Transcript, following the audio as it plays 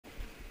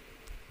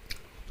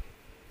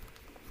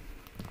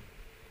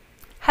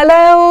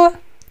Hello,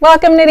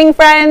 welcome knitting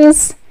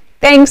friends.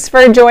 Thanks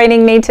for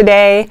joining me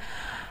today.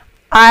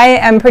 I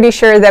am pretty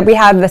sure that we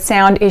have the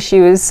sound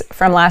issues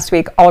from last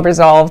week all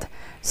resolved.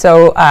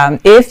 So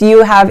if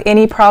you have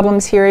any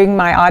problems hearing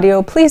my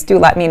audio, please do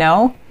let me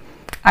know.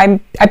 I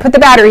put the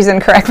batteries in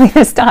correctly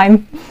this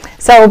time.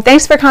 So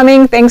thanks for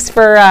coming. Thanks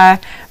for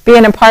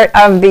being a part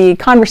of the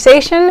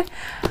conversation.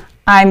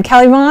 I'm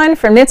Kelly Vaughn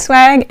from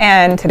KnitSwag,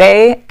 and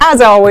today,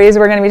 as always,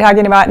 we're going to be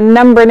talking about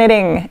number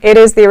knitting. It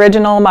is the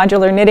original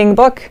modular knitting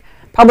book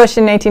published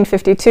in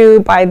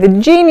 1952 by the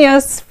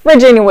genius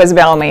Virginia Woods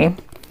Bellamy.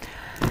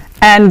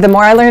 And the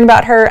more I learn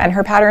about her and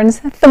her patterns,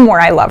 the more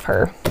I love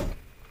her.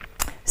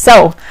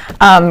 So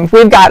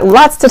we've got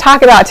lots to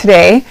talk about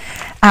today.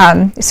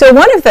 So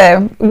one of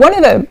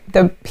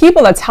the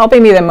people that's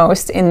helping me the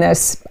most in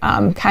this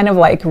kind of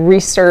like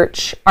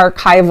research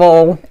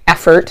archival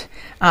effort,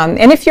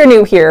 and if you're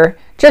new here,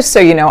 just so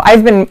you know,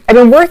 I've been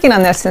working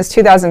on this since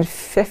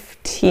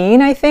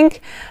 2015, I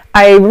think.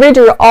 I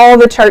redrew all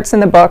the charts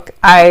in the book.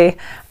 I'm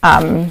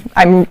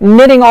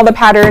knitting all the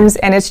patterns,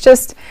 and it's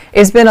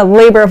been a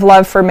labor of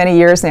love for many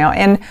years now.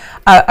 And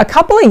a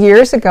couple of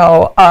years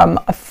ago,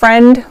 a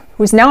friend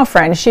who's now a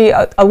friend,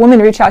 a woman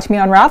reached out to me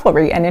on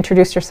Ravelry and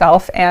introduced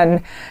herself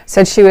and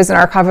said she was an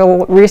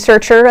archival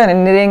researcher and a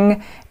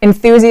knitting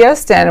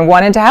enthusiast and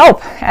wanted to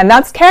help. And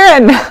that's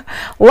Karen.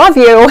 Love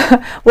you.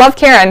 Love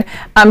Karen.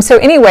 So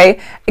anyway,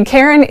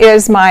 Karen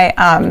is my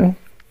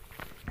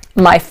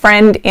my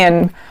friend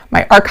in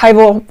my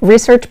archival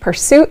research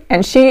pursuit,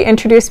 and she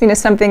introduced me to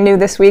something new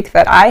this week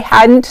that I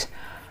hadn't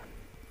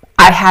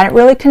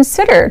really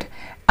considered.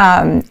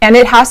 And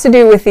it has to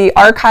do with the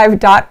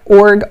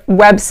archive.org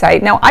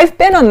website. Now, I've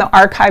been on the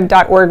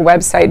archive.org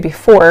website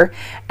before,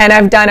 and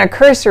I've done a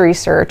cursory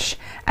search,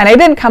 and I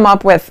didn't come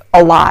up with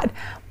a lot.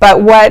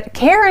 But what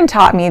Karen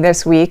taught me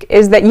this week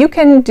is that you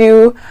can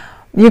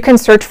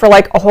search for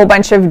like a whole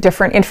bunch of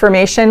different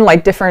information,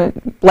 like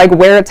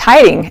where it's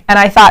hiding. And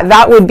I thought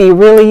that would be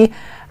really,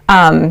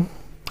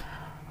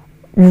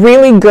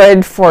 really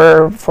good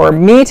for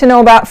me to know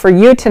about, for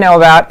you to know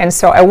about. And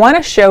so I want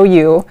to show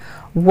you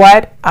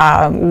what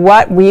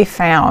we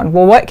found,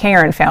 well, what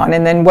Karen found,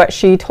 and then what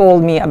she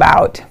told me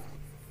about.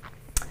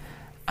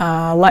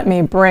 Let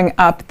me bring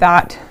up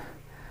that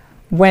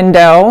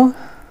window.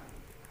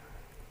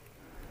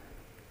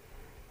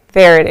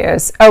 There it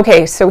is.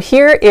 Okay, so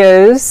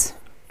this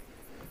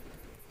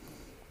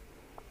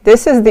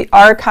is the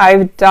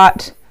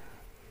archive.org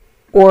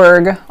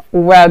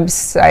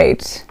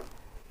website.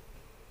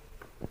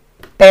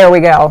 There we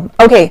go.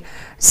 Okay,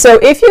 so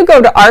if you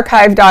go to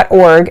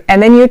archive.org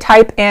and then you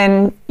type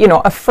in,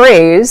 a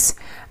phrase,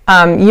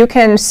 you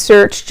can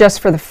search just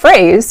for the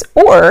phrase,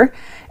 or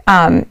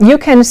you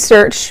can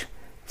search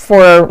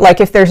for,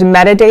 like, if there's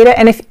metadata.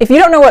 And if you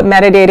don't know what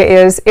metadata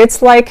is,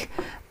 it's like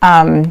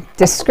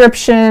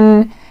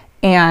description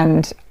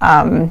and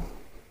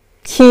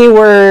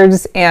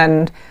keywords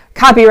and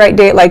copyright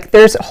date. Like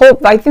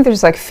I think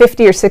there's like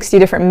 50 or 60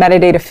 different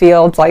metadata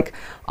fields, like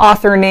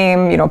author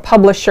name,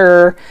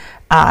 publisher,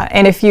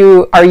 and if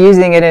you are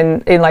using it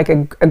in like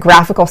a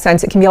graphical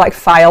sense, it can be like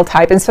file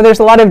type. And so there's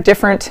a lot of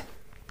different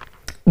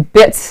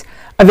bits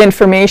of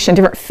information,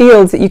 different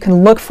fields that you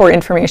can look for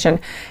information.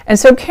 And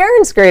so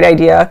Karen's great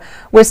idea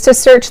was to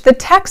search the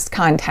text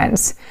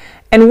contents.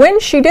 And when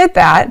she did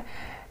that,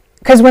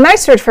 because when I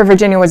searched for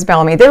Virginia Woods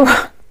Bellamy,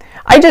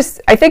 I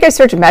think I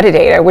searched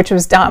metadata, which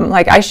was dumb.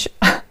 Like I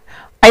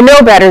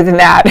know better than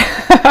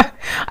that.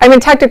 I'm in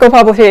technical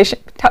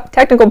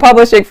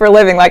publishing for a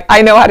living. Like,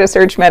 I know how to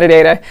search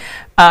metadata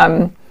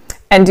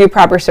and do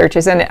proper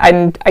searches,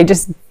 and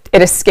it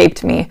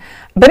escaped me.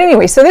 But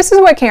anyway, so this is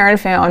what Karen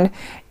found,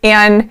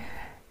 and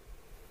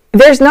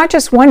there's not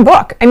just one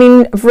book. I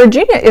mean,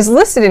 Virginia is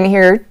listed in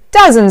here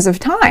dozens of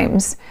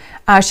times.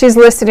 She's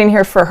listed in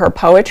here for her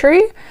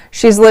poetry.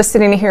 She's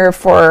listed in here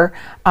for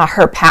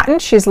her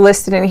patent. She's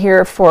listed in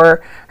here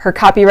for her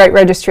copyright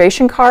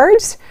registration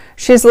cards.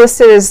 She's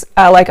listed as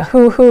like a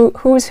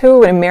who's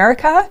who in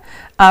America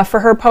for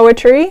her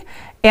poetry.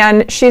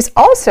 And she's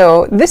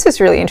also, this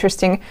is really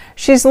interesting,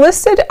 she's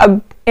listed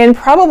in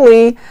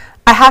probably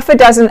a half a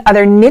dozen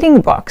other knitting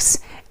books.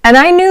 And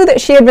I knew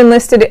that she had been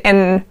listed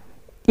in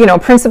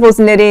Principles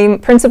of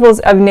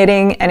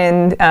Knitting and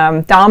in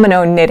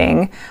Domino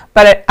Knitting,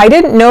 but I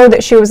didn't know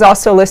that she was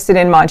also listed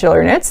in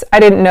Modular Knits. I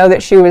didn't know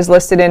that she was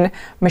listed in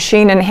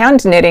Machine and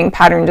Hand Knitting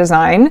Pattern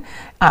Design.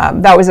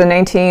 That was a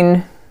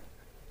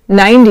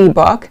 1990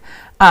 book.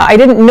 I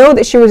didn't know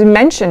that she was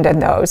mentioned in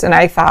those, and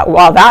I thought,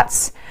 wow,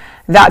 that's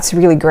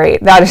really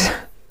great. That is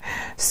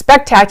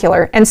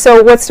spectacular. And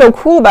so what's so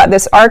cool about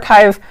this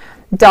archive.org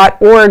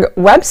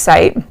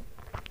website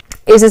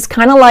is it's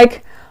kind of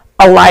like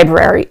a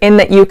library, in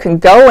that you can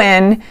go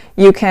in,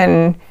 you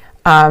can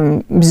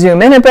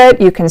zoom in a bit,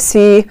 you can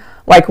see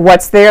like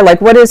what's there,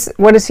 like what does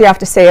she have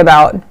to say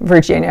about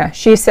Virginia.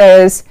 She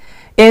says,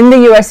 in the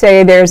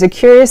USA, there's a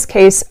curious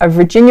case of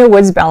Virginia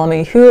Woods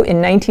Bellamy, who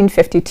in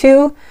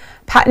 1952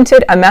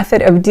 patented a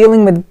method of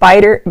dealing with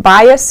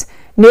bias,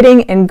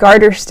 knitting, and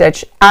garter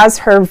stitch as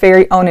her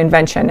very own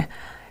invention.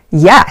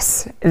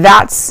 Yes,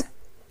 that's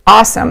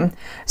awesome.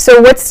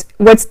 So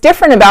what's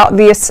different about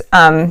this,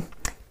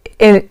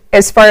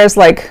 as far as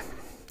like,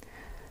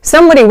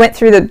 somebody went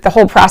through the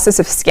whole process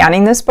of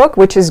scanning this book,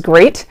 which is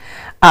great.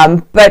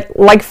 But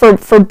like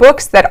for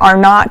books that are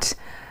not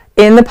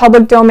in the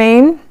public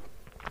domain,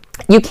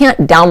 you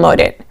can't download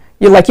it.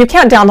 You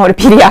can't download a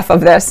PDF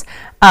of this.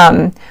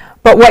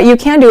 But what you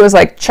can do is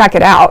like check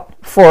it out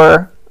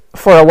for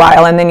a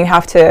while, and then you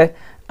have to,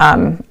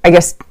 I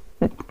guess,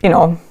 you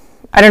know,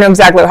 I don't know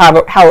exactly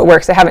how it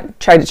works. I haven't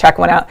tried to check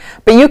one out.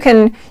 But you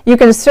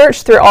can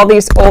search through all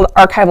these old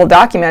archival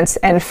documents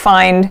and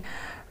find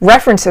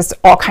references to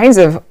all kinds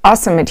of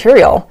awesome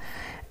material,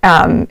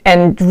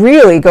 and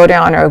really go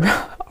down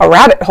a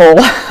rabbit hole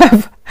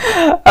of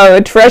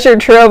a treasure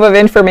trove of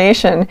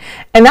information.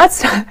 And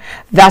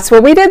that's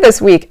what we did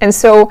this week. And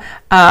so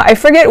I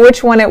forget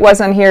which one it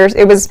was on here.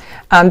 It was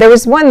there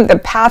was one, the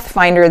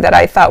Pathfinder, that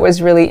I thought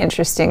was really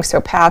interesting.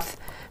 So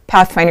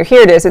Pathfinder,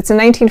 here it is. It's in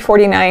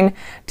 1949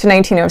 to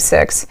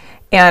 1906,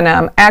 and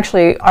I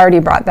actually already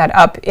brought that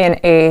up in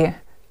a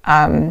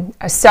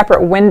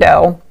separate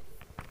window,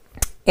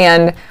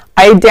 and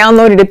I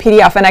downloaded a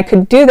PDF, and I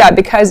could do that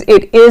because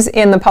it is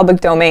in the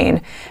public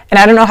domain. And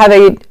I don't know how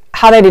they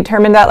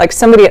determined that. Like,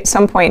 somebody at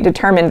some point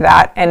determined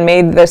that and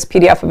made this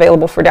PDF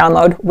available for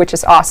download, which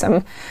is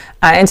awesome.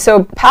 And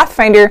so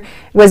Pathfinder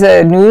was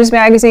a news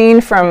magazine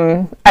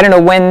from, I don't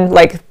know when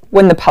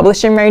the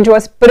publishing range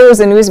was, but it was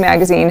a news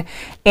magazine.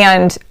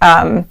 And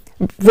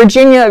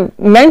Virginia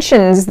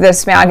mentions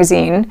this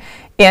magazine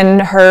in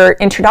her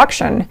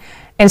introduction.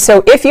 And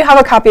so if you have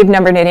a copy of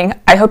Number Knitting,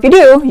 I hope you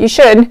do, you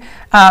should.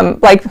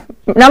 Like,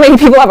 not many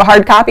people have a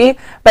hard copy,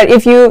 but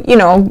if you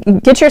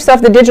get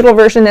yourself the digital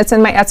version that's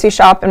in my Etsy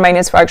shop and my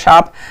Knit Swag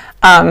shop.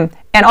 And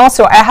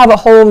also I have a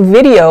whole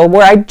video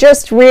where I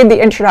just read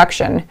the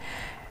introduction.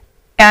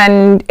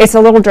 And it's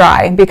a little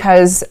dry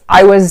because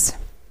I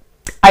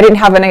didn't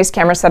have a nice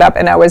camera set up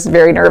and I was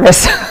very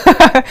nervous.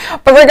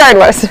 But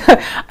regardless,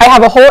 I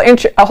have a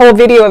whole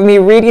video of me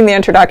reading the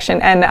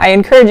introduction, and I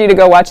encourage you to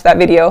go watch that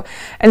video.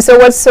 And so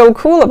what's so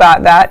cool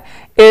about that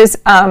is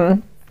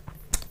in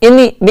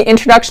the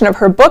introduction of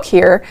her book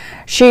here,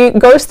 she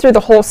goes through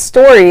the whole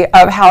story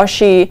of how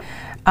she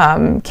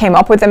came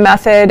up with the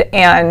method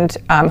and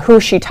who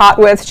she taught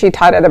with. She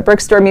taught at the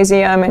Brickstore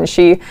Museum, and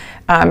she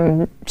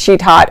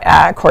taught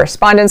a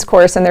correspondence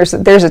course, and there's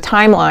a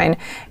timeline.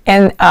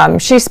 And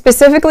she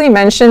specifically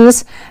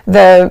mentions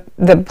the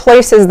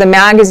places, the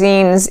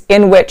magazines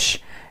in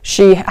which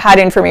she had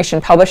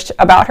information published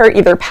about her,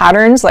 either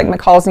patterns like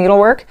McCall's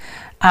Needlework,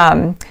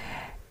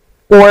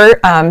 or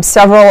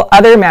several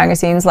other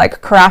magazines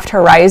like Craft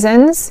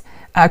Horizons,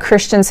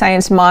 Christian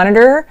Science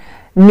Monitor,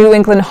 New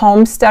England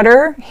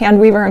Homesteader,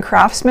 Handweaver and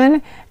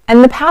Craftsman,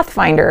 and the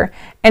Pathfinder.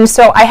 And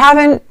so I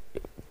haven't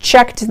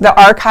checked the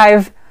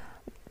archive.org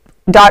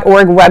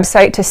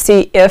website to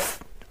see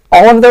if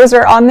all of those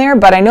are on there,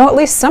 but I know at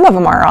least some of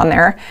them are on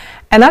there,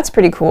 and that's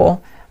pretty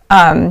cool.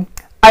 I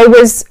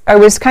was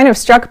kind of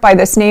struck by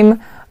this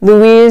name,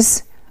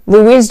 Louise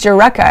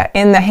Jarecka,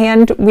 in the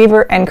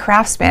Handweaver and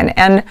Craftsman,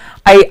 and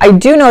I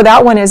do know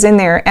that one is in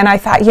there, and I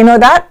thought,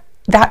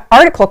 that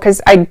article, because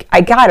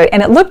I got it,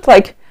 and it looked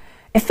like,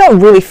 it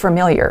felt really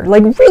familiar,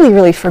 like really,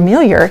 really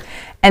familiar.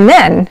 And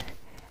then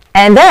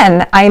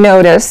I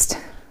noticed,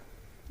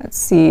 let's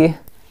see,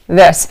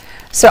 this.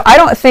 So I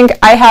don't think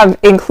I have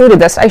included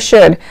this. I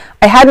should.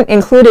 I hadn't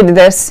included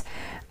this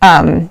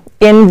in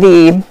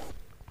the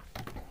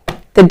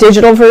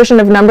digital version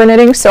of Number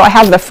Knitting. So I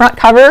have the front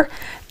cover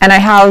and I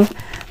have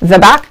the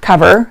back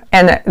cover,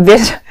 and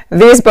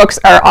these books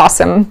are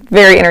awesome,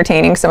 very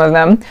entertaining, some of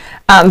them.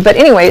 But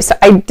anyway, so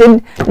I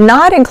did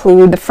not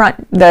include the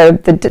front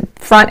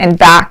and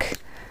back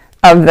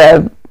of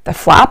the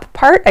flap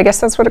part, I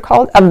guess that's what it's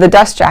called, of the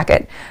dust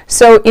jacket.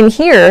 So in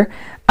here,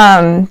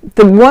 the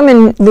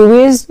woman,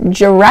 Louise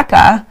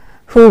Jarecka,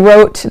 who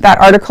wrote that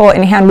article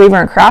in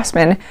Handweaver and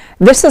Craftsman,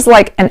 this is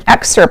like an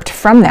excerpt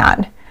from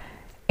that.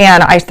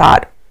 And I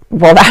thought,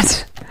 well,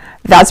 that's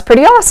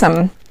pretty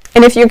awesome.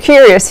 And if you're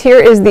curious,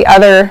 here is the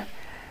other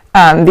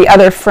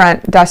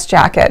front dust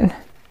jacket.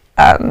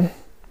 And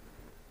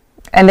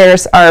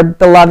there's our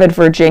beloved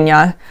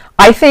Virginia.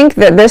 I think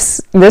that this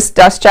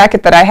dust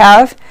jacket that I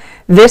have,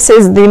 this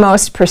is the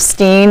most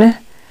pristine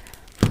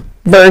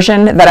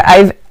version that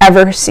I've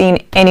ever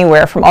seen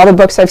anywhere from all the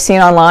books I've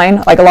seen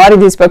online. Like, a lot of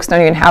these books don't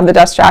even have the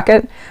dust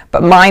jacket,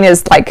 but mine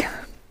is like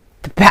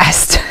the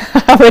best,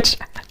 which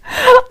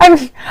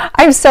I'm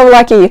so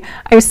lucky.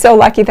 I'm so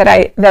lucky that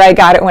I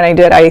got it when I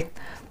did. I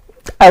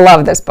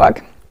love this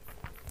book.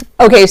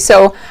 Okay,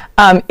 so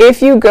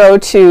if you go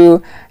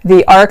to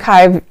the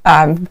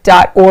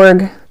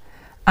archive.org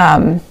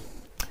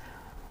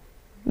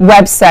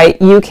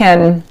website, you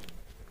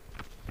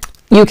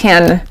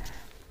can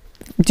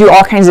do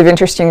all kinds of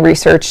interesting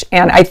research.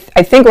 And I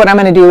think what I'm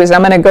going to do is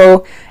I'm going to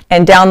go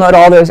and download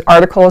all those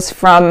articles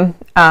from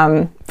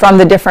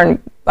the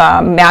different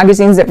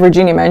magazines that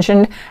Virginia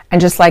mentioned, and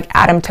just like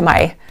add them to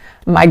my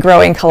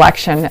growing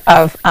collection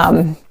of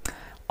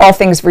all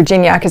things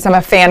Virginia, because I'm a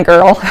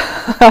fangirl.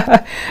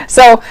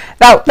 So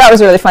that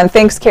was really fun.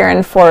 Thanks,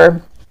 Karen,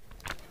 for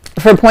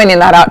for pointing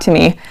that out to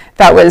me.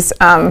 That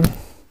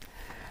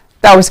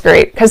was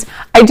great, because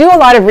I do a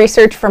lot of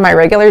research for my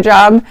regular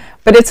job,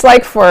 but it's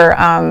like for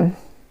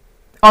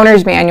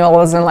owner's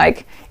manuals and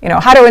like, you know,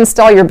 how to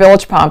install your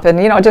bilge pump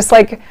and, you know, just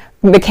like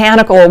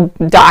mechanical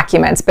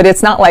documents, but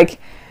it's not like,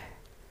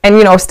 and,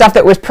 you know, stuff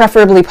that was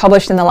preferably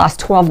published in the last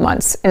 12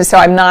 months. And so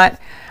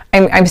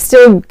I'm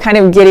still kind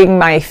of getting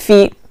my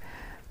feet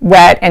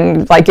wet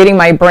and like getting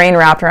my brain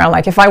wrapped around,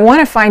 like, if I want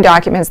to find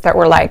documents that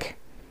were like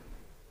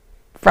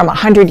from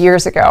 100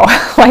 years ago,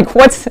 like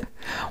what's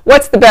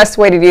the best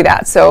way to do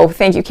that? So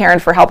thank you, Karen,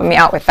 for helping me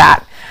out with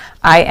that.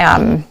 I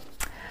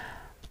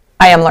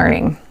am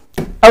learning.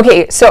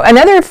 Okay, so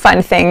another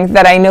fun thing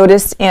that I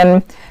noticed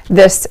in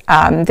this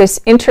this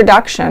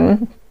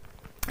introduction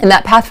in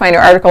that Pathfinder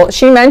article,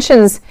 she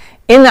mentions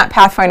in that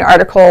Pathfinder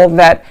article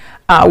that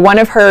one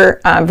of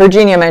her,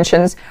 Virginia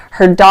mentions,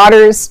 her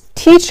daughter's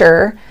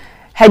teacher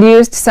had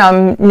used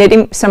some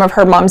of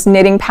her mom's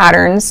knitting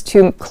patterns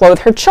to clothe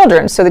her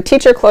children. So the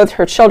teacher clothed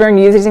her children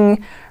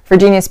using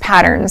Virginia's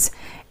patterns.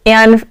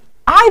 And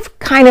I've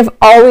kind of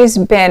always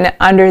been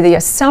under the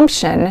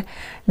assumption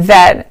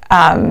that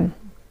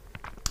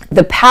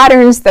the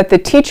patterns that the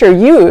teacher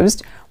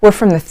used were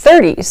from the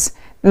 30s.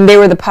 And they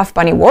were the Puff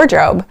Bunny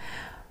wardrobe.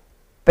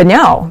 But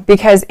no,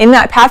 because in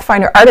that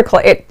Pathfinder article,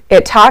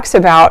 it talks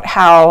about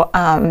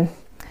how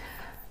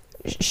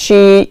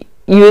she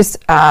used,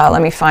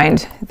 let me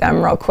find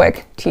them real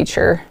quick,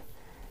 teacher.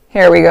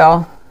 Here we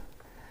go.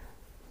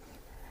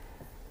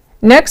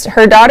 Next,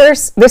 her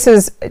daughter's, this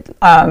is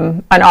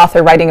an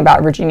author writing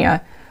about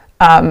Virginia.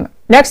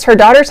 Next, her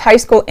daughter's high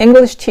school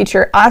English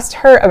teacher asked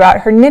her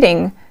about her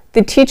knitting.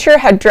 The teacher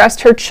had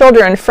dressed her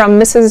children from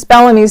Mrs.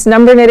 Bellamy's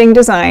number knitting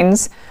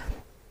designs,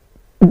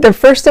 the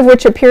first of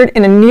which appeared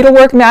in a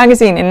needlework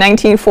magazine in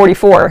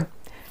 1944.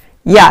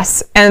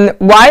 Yes, and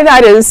why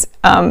that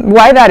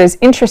is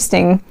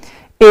interesting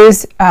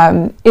is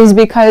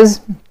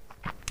because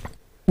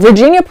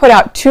Virginia put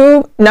out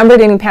 2 number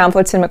knitting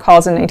pamphlets in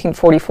McCall's in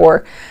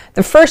 1944.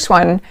 The first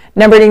one,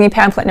 number knitting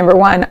pamphlet number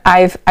 1,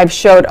 I've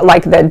showed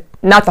like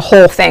not the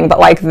whole thing, but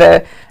like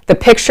the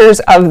pictures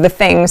of the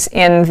things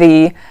in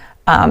the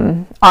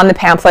on the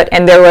pamphlet,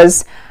 and there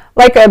was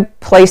like a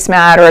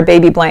placemat or a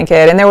baby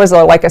blanket, and there was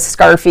like a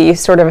scarfy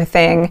sort of a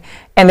thing,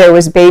 and there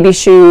was baby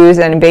shoes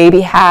and a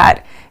baby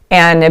hat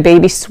and a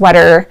baby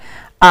sweater,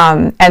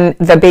 and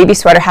the baby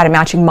sweater had a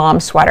matching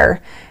mom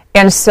sweater.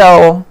 And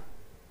so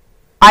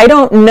I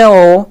don't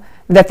know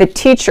that the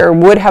teacher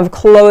would have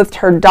clothed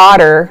her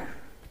daughter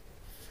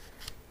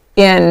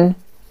in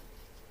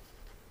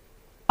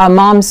a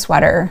mom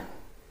sweater.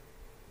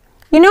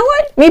 You know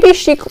what? Maybe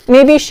she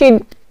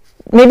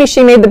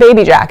made the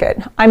baby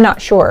jacket. I'm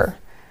not sure.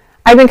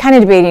 I've been kind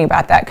of debating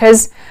about that,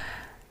 because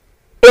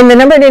in the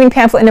number knitting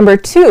pamphlet number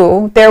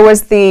 2, there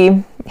was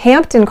the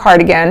Hampton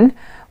cardigan,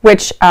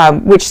 which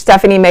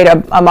Stephanie made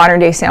a modern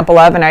day sample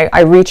of, and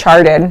I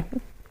recharted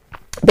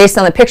based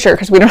on the picture,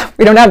 because we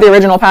don't have the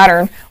original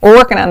pattern. We're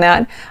working on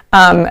that.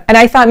 And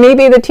I thought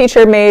maybe the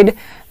teacher made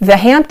the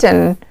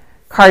Hampton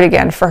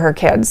cardigan for her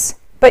kids.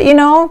 But you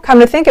know, come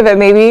to think of it,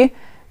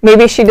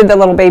 maybe she did the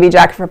little baby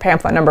jacket for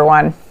pamphlet number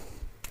 1.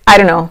 I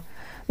don't know.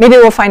 Maybe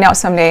we'll find out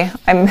someday.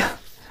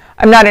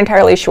 I'm not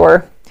entirely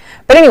sure.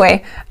 But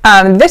anyway,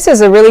 this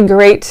is a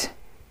great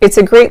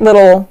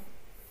little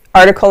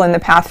article in the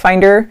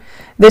Pathfinder.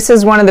 This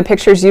is one of the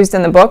pictures used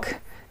in the book.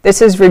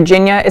 This is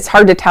Virginia. It's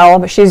hard to tell,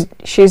 but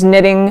she's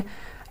knitting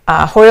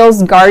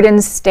Hoyle's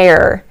Garden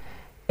Stair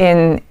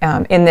in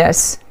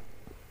this.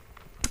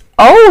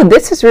 Oh,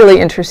 this is really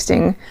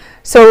interesting.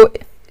 So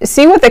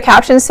see what the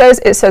caption says?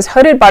 It says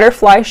hooded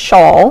butterfly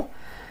shawl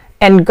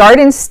and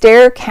garden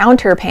stair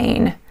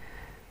counterpane.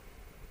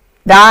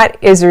 That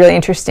is really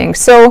interesting.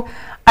 So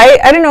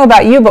I don't know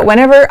about you, but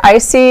whenever I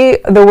see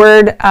the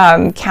word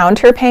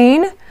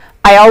counterpane,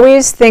 I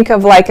always think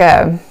of like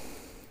a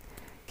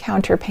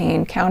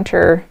counterpane.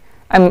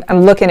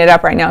 I'm looking it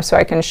up right now so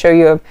I can show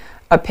you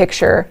a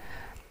picture.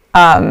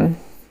 I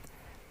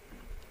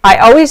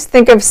always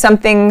think of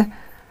something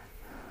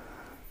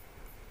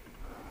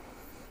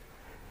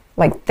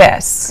like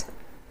this,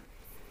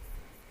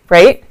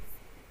 right?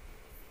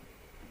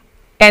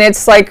 And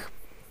it's like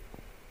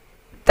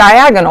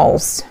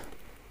diagonals.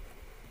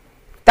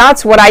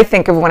 That's what I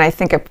think of when I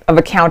think of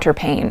a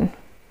counterpane.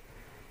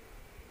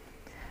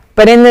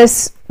 But in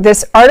this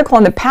article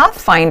in the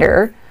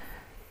Pathfinder,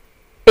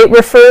 it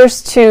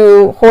refers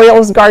to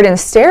Hoyle's Garden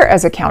Stair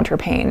as a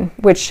counterpane,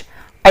 which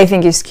I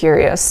think is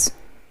curious.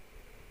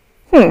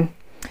 And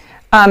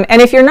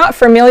if you're not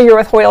familiar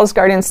with Hoyle's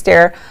Garden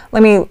Stair,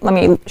 let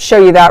me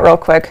show you that real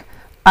quick.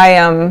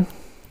 I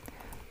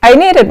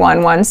knitted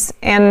one once,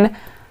 and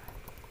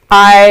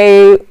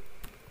I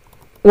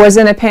was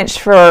in a pinch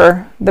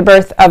for the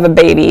birth of a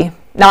baby,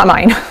 not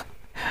mine,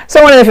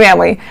 someone in the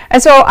family,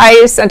 and so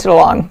I sent it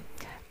along.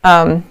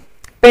 But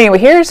anyway,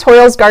 here's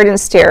Hoyle's Garden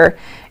Stair,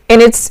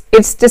 and it's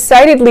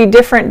decidedly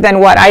different than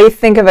what I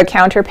think of a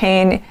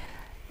counterpane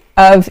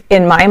of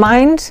in my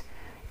mind.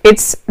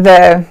 It's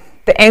the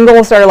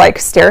angles are like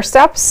stair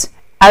steps,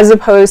 as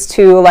opposed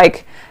to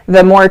like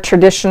the more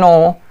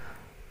traditional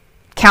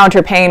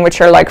counterpane,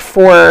 which are like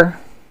 4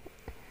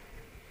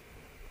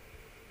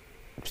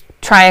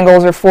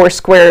 triangles or 4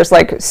 squares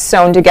like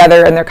sewn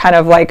together, and they're kind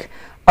of like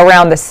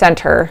around the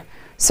center.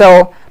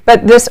 So,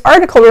 but this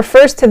article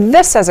refers to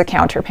this as a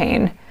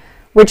counterpane,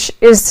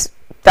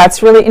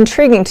 that's really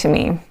intriguing to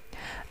me.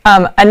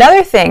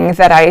 Another thing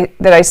that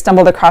I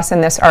stumbled across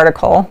in this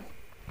article,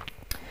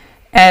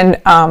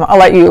 and I'll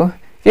let you,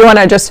 if you want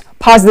to just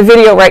pause the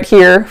video right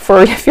here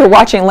for if you're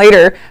watching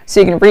later so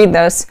you can read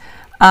this.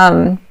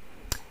 Down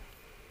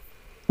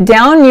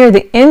near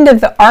the end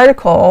of the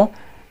article,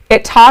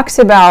 it talks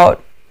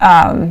about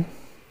the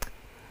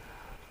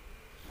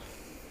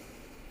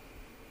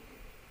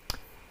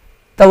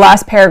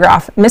last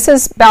paragraph.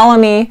 Mrs.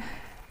 Bellamy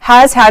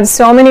has had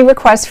so many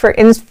requests for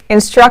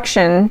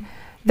instruction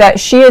that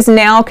she is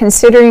now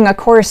considering a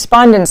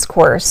correspondence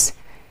course.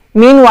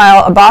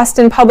 Meanwhile, a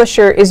Boston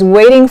publisher is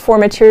waiting for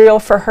material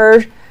for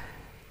her,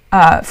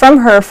 from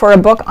her for a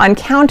book on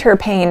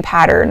counterpane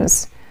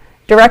patterns.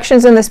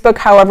 Directions in this book,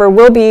 however,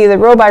 will be the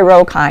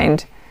row-by-row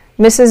kind.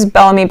 Mrs.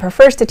 Bellamy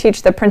prefers to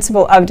teach the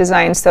principle of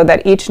design so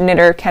that each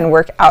knitter can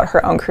work out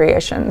her own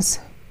creations.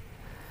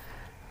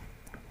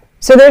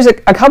 So there's a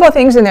couple of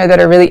things in there that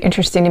are really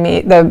interesting to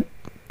me. The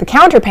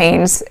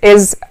counterpanes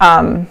is,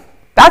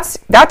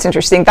 that's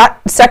interesting. That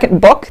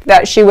second book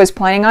that she was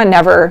planning on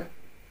never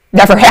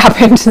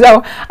happened.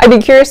 So I'd be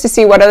curious to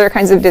see what other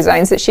kinds of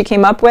designs that she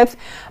came up with.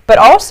 But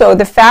also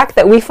the fact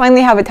that we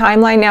finally have a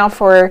timeline now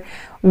for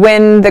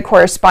when the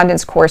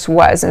correspondence course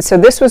was. And so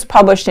this was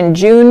published in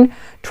June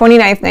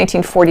 29th,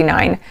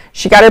 1949.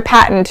 She got her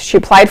patent. She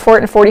applied for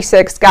it in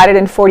 46, got it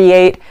in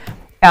 48.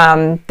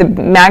 The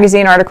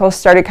magazine articles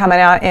started coming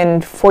out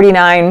in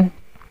 49.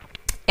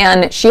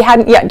 And she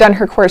hadn't yet done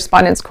her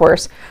correspondence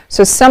course.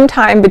 So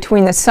sometime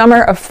between the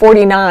summer of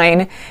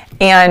 49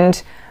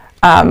 and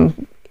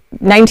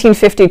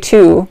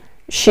 1952,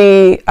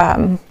 she,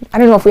 I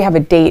don't know if we have a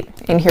date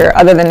in here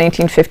other than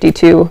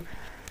 1952.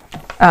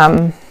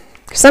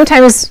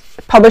 Sometimes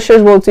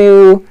publishers will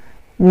do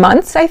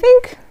months, I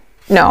think.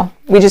 No,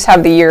 we just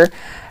have the year.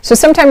 So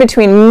sometime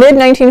between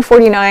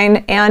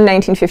mid-1949 and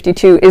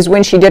 1952 is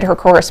when she did her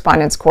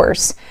correspondence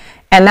course.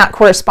 And that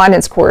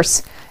correspondence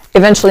course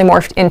eventually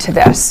morphed into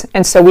this.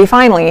 And so we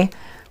finally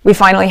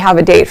have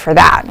a date for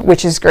that,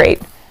 which is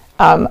great.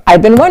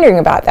 I've been wondering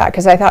about that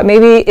because I thought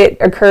maybe it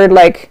occurred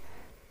like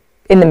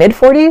in the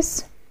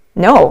mid-40s.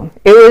 No,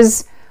 it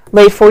was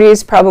late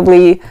 40s,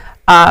 probably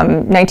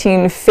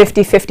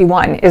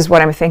 1950-51 is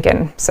what I'm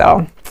thinking.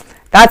 So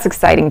that's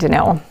exciting to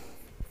know.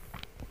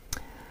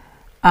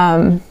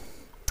 Oh,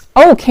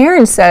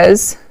 Karen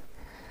says,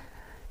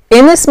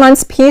 in this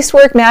month's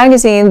Piecework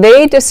magazine,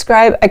 they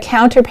describe a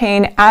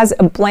counterpane as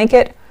a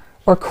blanket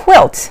or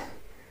quilt.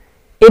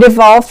 It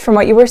evolved from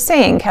what you were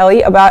saying,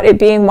 Kelly, about it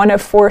being one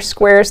of 4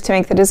 squares to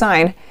make the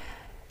design.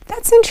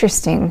 That's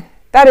interesting.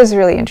 That is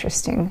really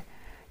interesting.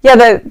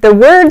 Yeah, the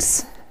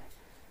words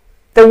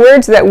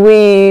that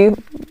we,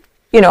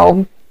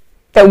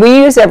 that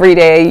we use every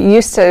day a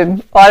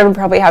lot of them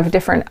probably have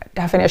different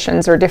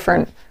definitions or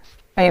different,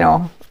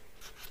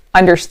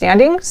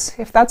 understandings,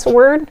 if that's a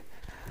word.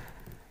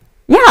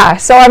 Yeah,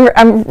 so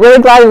I'm really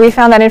glad that we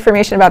found that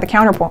information about the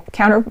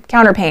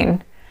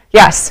counterpane.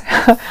 Yes,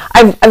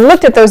 I've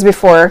looked at those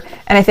before,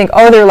 and I think,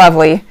 oh, they're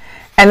lovely,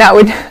 and that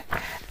would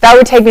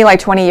take me like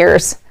 20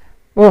 years.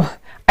 Ooh.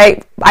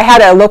 I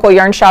had a local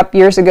yarn shop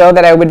years ago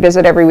that I would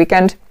visit every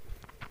weekend,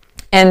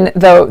 and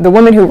the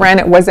woman who ran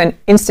it was an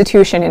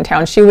institution in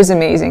town. She was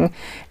amazing,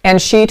 and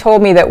she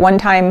told me that one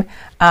time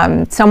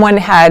someone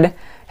had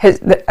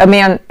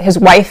his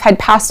wife had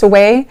passed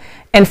away,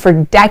 and for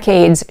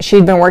decades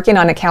she'd been working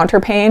on a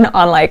counterpane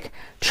on like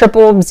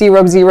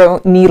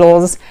 0000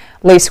 needles,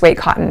 lace weight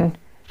cotton,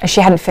 and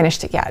she hadn't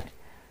finished it yet.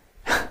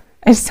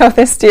 And so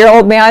this dear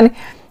old man,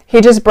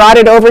 he just brought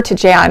it over to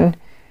Jan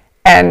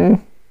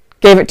and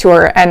gave it to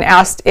her and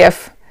asked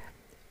if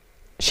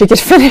she could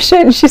finish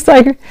it, and she's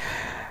like,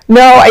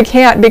 no, I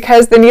can't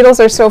because the needles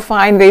are so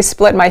fine they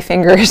split my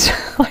fingers.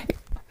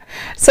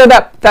 So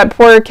that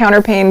poor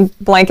counterpane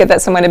blanket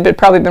that someone had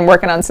probably been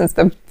working on since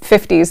the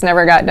 50s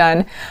never got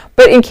done.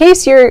 But in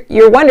case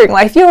you're wondering,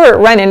 like if you ever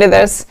run into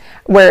this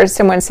where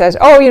someone says,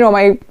 oh,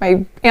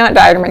 my aunt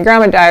died or my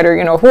grandma died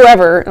or,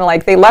 whoever, and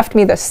like they left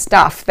me the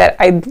stuff that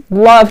I'd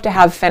love to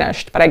have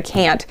finished, but I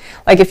can't.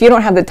 Like if you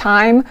don't have the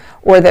time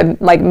or the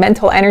like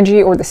mental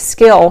energy or the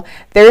skill,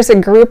 there's a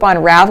group on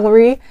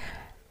Ravelry,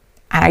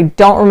 and I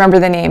don't remember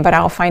the name, but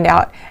I'll find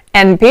out.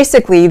 And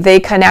basically they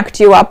connect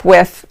you up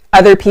with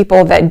other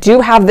people that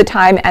do have the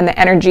time and the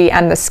energy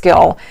and the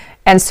skill.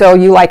 And so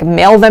you like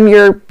mail them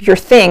your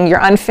thing, your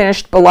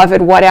unfinished,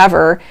 beloved,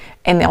 whatever,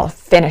 and they'll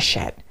finish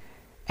it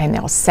and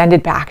they'll send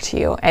it back to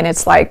you. And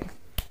it's like,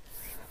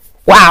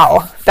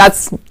 wow,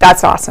 that's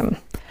awesome.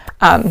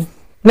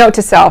 Note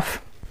to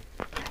self,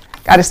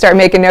 got to start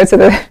making notes of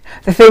the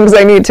things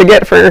I need to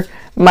get for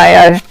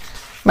my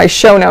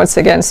show notes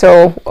again.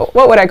 So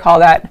what would I call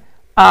that?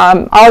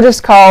 I'll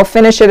just call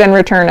finish it and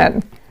return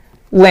it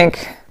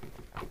link,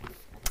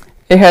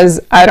 because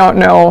I don't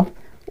know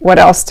what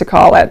else to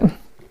call it.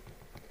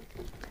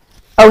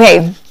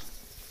 Okay,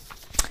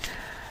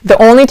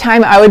 The only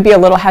time I would be a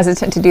little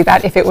hesitant to do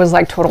that if it was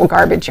like total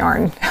garbage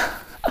yarn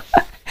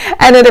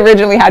and it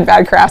originally had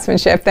bad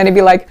craftsmanship. Then it'd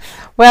be like,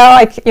 well,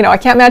 I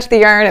can't match the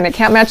yarn and it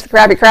can't match the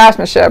crappy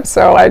craftsmanship.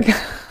 So like,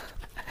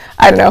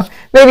 I don't know,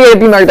 maybe it'd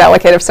be more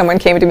delicate if someone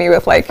came to me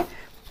with like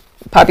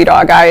puppy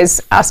dog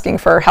eyes asking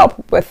for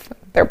help with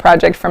their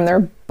project from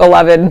their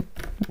beloved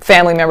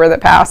family member that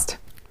passed,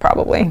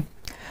 probably.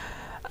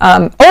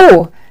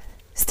 Oh,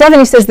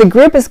 Stephanie says the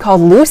group is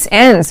called Loose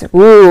Ends.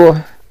 Ooh,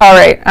 all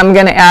right, I'm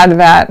gonna add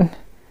that.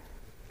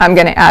 I'm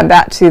gonna add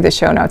that to the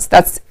show notes.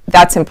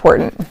 That's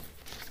important.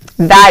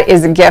 That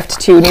is a gift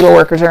to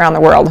needleworkers around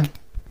the world.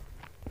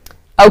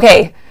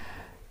 Okay,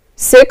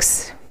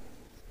 it's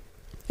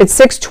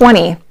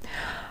 6:20.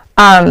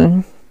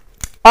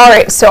 All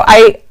right, so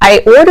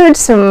I ordered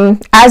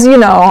some, as you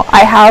know,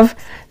 I have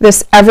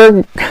this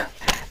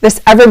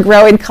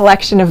ever-growing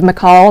collection of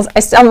McCalls.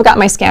 I still haven't got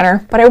my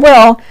scanner, but I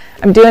will.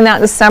 I'm doing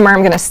that this summer. I'm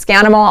going to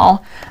scan them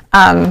all.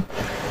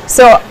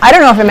 So I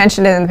don't know if I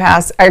mentioned it in the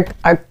past.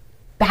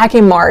 Back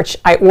in March,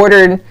 I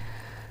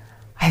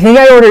think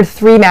I ordered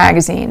 3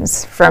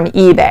 magazines from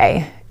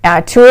eBay.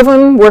 2 of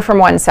them were from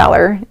one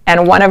seller,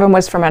 and 1 of them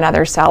was from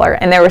another seller,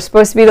 and they were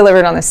supposed to be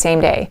delivered on the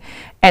same day.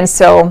 And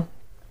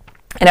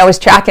I was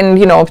tracking,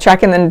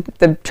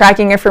 the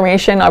tracking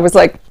information. I was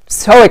like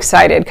so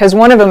excited because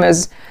one of them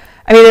is,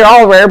 I mean, they're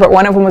all rare, but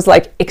one of them was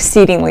like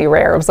exceedingly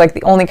rare. It was like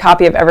the only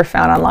copy I've ever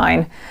found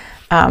online.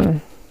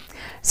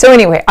 So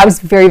anyway, I was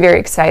very, very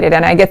excited,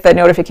 and I get the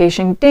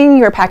notification, ding,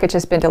 your package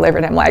has been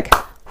delivered. I'm like,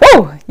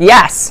 whoa,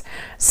 yes.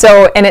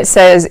 So, and it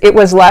says it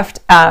was left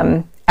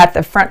at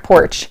the front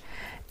porch,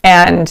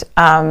 and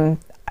then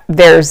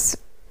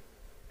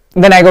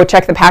I go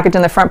check the package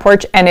on the front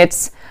porch, and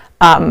it's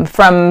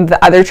from the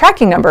other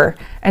tracking number.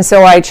 And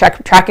so I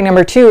check tracking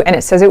number 2, and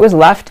it says it was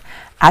left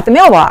at the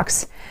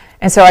mailbox.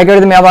 And so I go to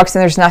the mailbox,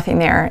 and there's nothing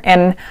there.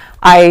 And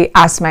I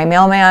asked my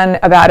mailman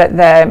about it,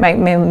 my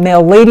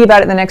mail lady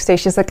about it the next day.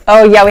 She's like,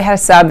 oh yeah, we had a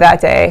sub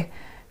that day.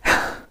 And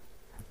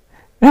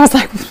I was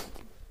like,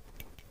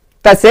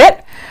 that's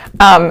it?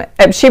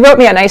 She wrote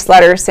me a nice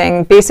letter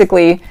saying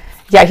basically,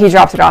 yeah, he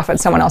dropped it off at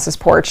someone else's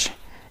porch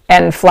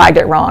and flagged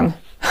it wrong.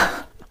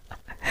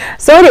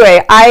 So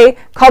anyway, I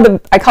called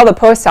the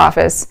post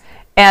office,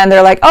 and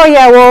they're like, oh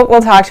yeah,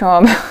 we'll talk to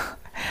him.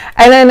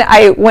 And then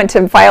I went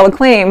to file a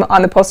claim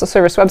on the Postal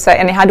Service website,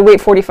 and I had to wait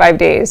 45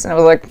 days. And I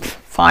was like,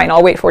 fine,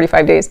 I'll wait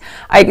 45 days.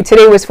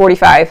 Today was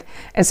 45.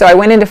 And so I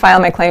went in to file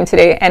my claim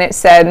today, and it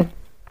said,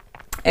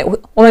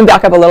 let me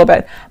back up a little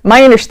bit.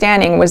 My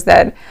understanding was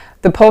that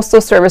the Postal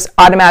Service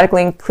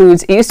automatically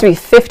includes, it used to be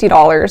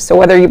 $50. So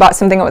whether you bought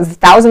something that was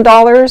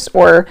 $1,000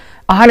 or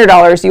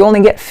 $100, you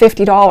only get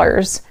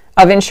 $50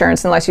 of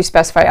insurance unless you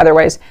specify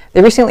otherwise.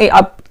 They recently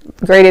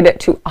upgraded it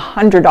to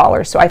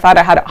 $100, so I thought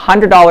I had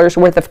 $100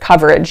 worth of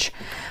coverage.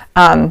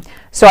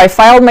 So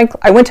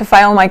I went to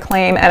file my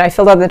claim, and I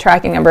filled out the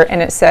tracking number,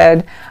 and it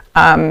said,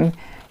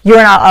 you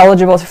are not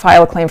eligible to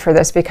file a claim for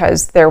this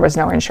because there was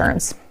no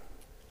insurance.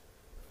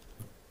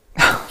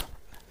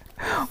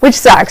 Which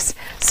sucks.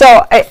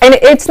 So, and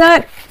it's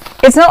not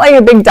like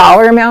a big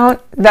dollar amount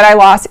that I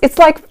lost. It's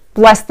like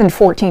less than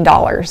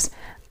 $14.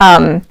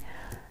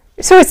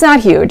 So it's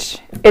not huge.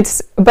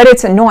 But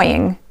it's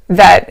annoying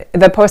that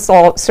the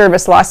Postal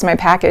Service lost my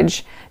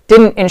package,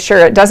 didn't insure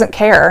it, doesn't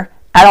care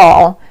at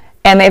all,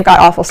 and they've got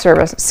awful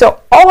service.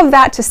 So all of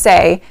that to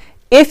say,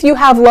 if you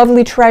have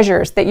lovely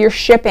treasures that you're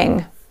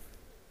shipping,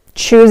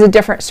 choose a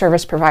different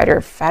service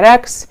provider.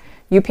 FedEx,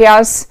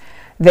 UPS,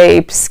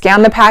 they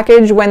scan the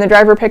package when the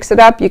driver picks it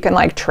up. You can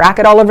like track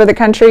it all over the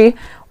country,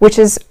 which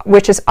is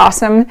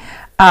awesome.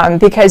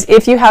 Because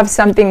if you have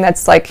something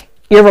that's like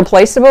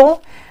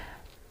irreplaceable,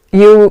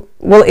 you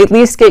will at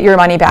least get your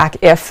money back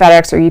if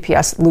FedEx or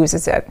UPS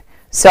loses it.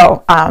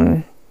 So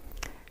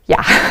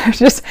yeah,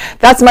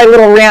 that's my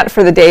little rant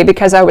for the day,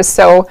 because I was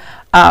so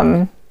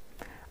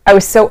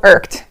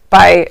irked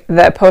by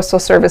the Postal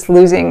Service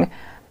losing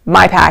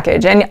my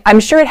package, and I'm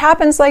sure it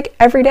happens like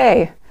every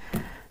day.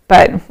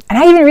 And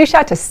I even reached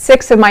out to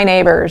 6 of my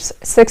neighbors,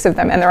 6 of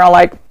them, and they're all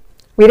like,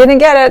 we didn't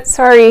get it,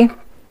 sorry.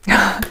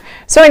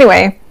 So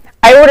anyway,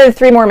 I ordered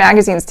 3 more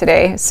magazines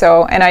today,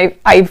 and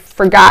I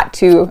forgot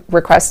to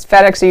request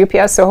FedEx or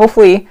UPS, so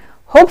hopefully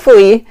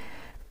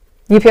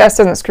UPS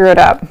doesn't screw it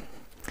up.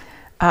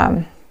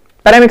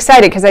 But I'm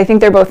excited because I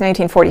think they're both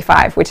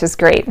 1945, which is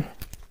great.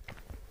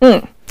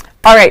 All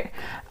right.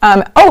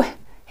 Oh,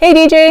 hey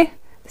DJ.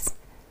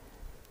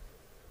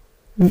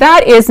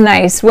 That is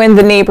nice when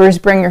the neighbors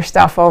bring your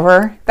stuff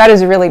over. That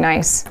is really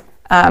nice.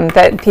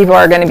 That people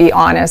are going to be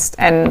honest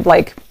and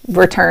like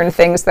return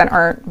things that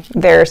aren't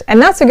theirs.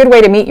 And that's a good way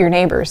to meet your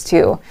neighbors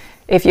too.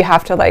 If you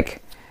have to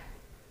like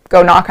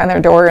go knock on their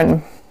door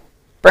and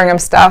bring them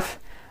stuff.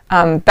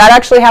 That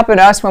actually happened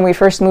to us when we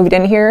first moved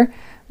in here.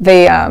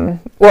 We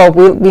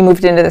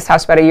moved into this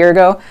house about a year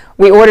ago.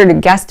 We ordered a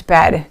guest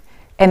bed,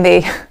 and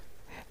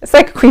it's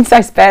like a queen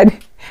size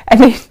bed,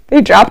 and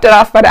they dropped it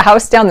off at a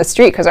house down the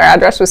street because our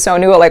address was so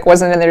new it like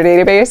wasn't in their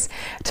database,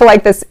 to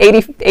like this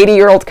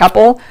 80-year-old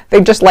couple.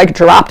 They just like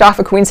dropped off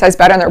a queen size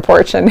bed on their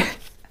porch, and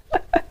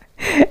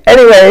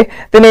Anyway,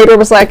 the neighbor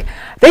was like,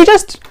 they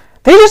just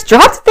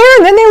dropped it there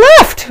and then they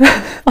left.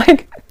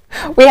 Like,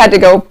 we had to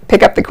go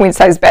pick up the queen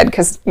size bed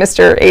because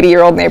Mr.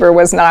 80-year-old neighbor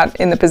was not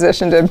in the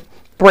position to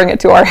bring it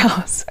to our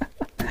house.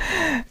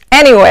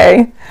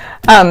 Anyway,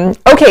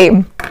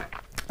 okay,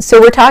 so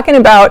we're talking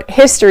about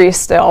history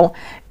still,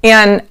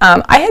 and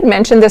I had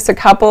mentioned this a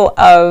couple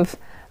of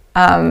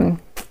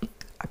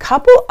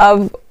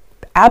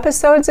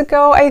episodes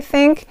ago, I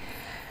think.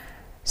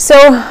 So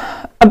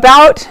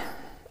about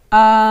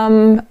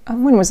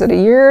when was it? A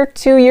year,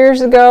 2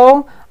 years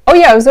ago? Oh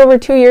yeah, it was over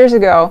 2 years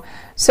ago.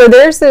 So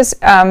there's this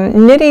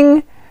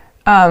knitting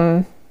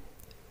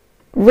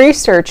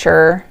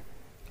researcher.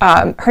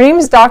 Her name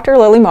is Dr.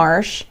 Lily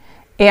Marsh,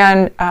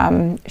 and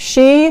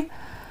she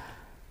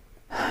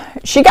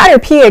got her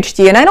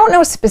PhD, and I don't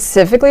know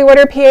specifically what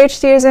her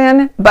PhD is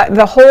in, but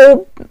the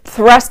whole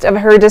thrust of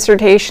her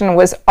dissertation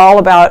was all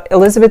about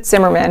Elizabeth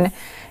Zimmerman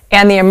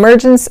and the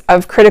emergence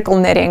of critical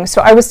knitting.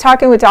 So I was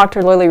talking with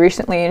Dr. Lily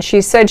recently, and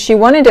she said she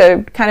wanted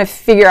to kind of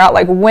figure out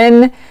like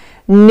when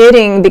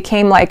knitting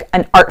became like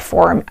an art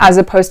form as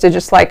opposed to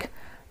just like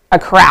a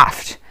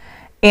craft.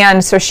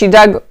 And so she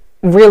dug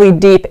really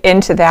deep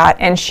into that,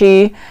 and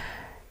she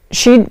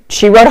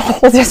wrote a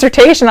whole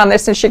dissertation on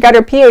this, and she got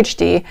her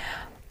PhD.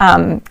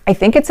 I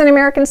think it's in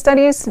American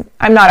Studies.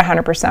 I'm not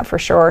 100% for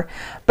sure.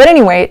 But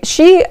anyway,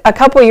 she, a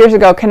couple of years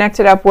ago,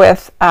 connected up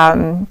with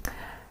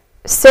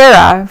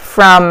Sarah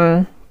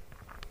from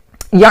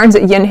Yarns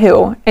at Yin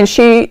Hu, and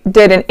she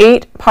did an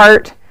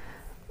 8-part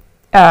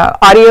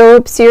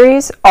audio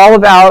series all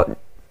about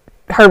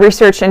her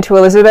research into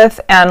Elizabeth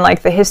and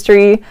like the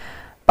history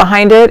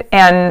behind it.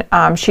 And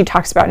she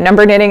talks about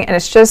number knitting, and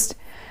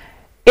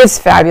it's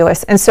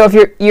fabulous. And so if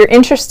you're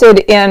interested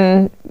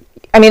in,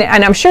 I mean,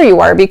 and I'm sure you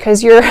are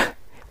because you're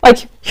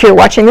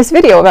watching this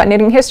video about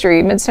knitting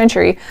history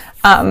mid-century.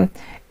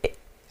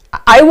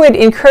 I would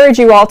encourage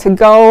you all to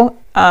go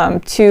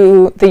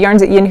to the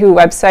Yarns at Yin Hu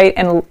website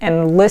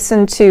and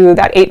listen to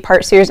that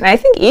 8-part series. And I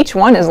think each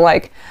one is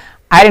like,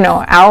 I don't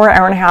know, hour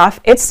and a half.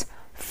 It's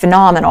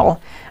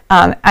phenomenal.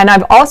 And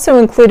I've also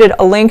included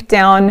a link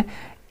down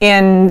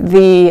in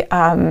the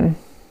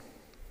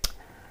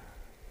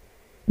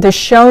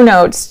show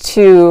notes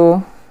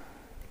to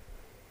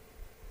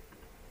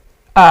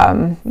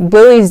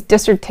Lily's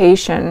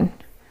dissertation,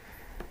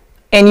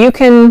 and you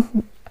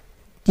can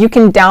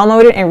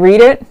download it and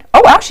read it.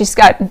 Oh wow, she's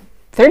got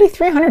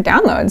 3,300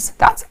 downloads.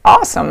 That's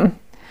awesome.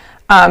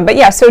 But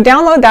yeah, so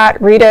download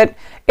that, read it.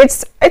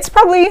 It's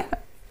probably a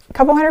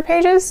couple hundred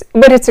pages,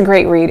 but it's a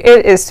great read.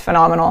 It is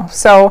phenomenal.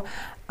 So,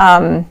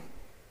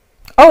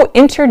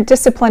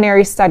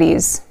 interdisciplinary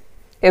studies.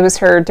 It was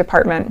her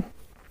department.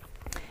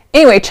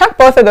 Anyway, check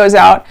both of those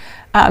out.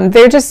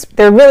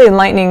 They're really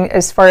enlightening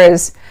as far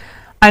as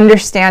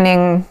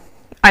understanding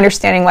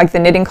like the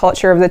knitting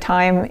culture of the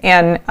time.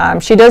 And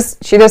she does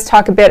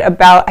talk a bit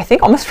about, I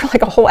think almost for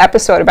like a whole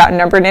episode, about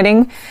number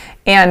knitting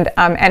and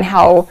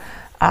how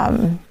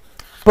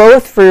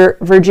both for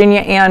Virginia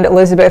and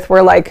Elizabeth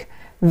were like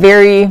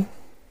very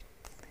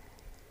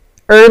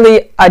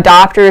early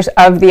adopters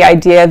of the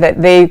idea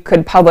that they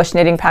could publish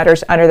knitting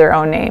patterns under their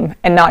own name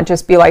and not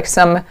just be like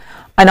some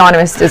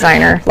anonymous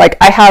designer. Like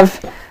I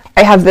have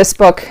this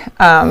book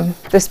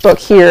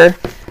here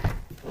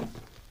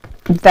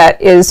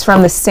that is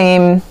from the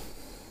same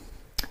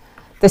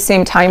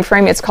time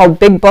frame. It's called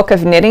Big Book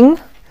of Knitting,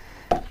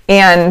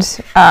 and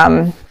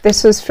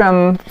this is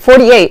from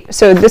 48.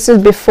 So this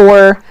is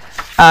before.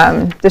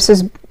 This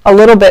is a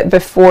little bit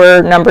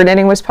before Number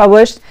Knitting was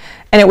published,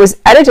 and it was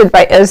edited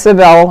by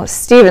Isabel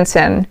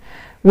Stevenson,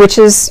 which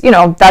is,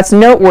 that's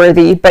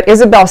noteworthy. But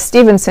Isabel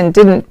Stevenson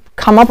didn't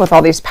come up with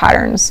all these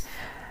patterns.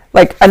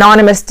 Like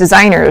anonymous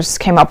designers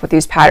came up with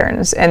these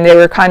patterns, and they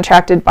were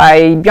contracted by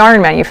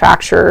yarn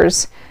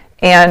manufacturers.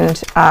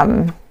 And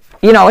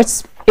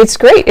it's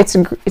great. It's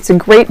a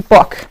great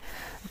book,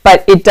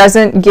 but it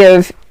doesn't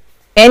give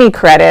any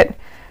credit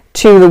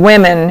to the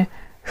women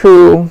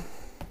who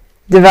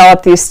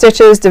developed these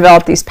stitches,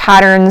 developed these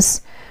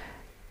patterns,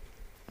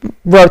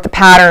 wrote the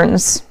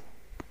patterns.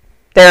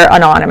 They're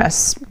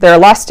anonymous. They're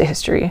lost to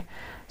history.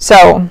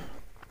 So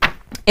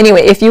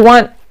anyway, if you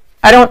want,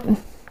 I don't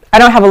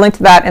have a link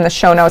to that in the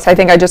show notes. I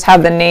think I just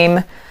have the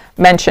name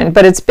mentioned,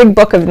 but it's Big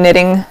Book of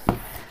Knitting.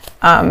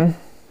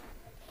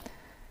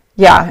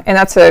 Yeah, and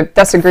that's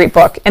a great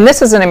book. And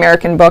this is an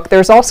American book.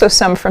 There's also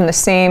some from the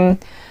same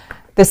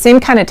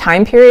kind of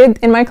time period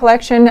in my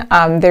collection.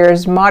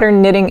 There's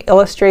Modern Knitting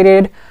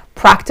Illustrated,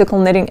 Practical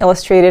Knitting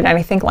Illustrated, and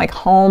I think like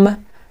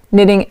Home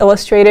Knitting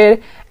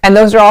Illustrated. And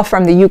those are all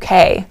from the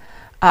UK.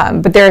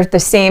 But they're the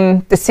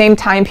same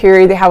time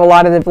period. They have a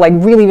lot of the like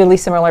really, really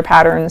similar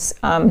patterns.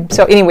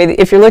 So anyway,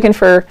 if you're looking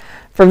for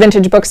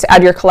vintage books to add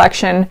to your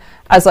collection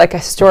as like a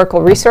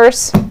historical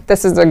resource,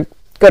 this is a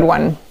good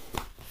one.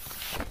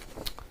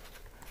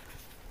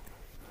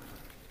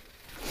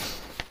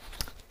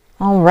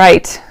 All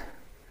right,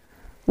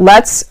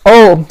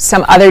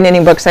 some other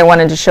knitting books I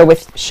wanted to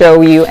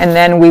show you, and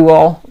then we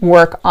will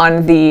work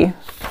on the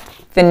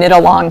knit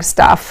along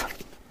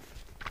stuff.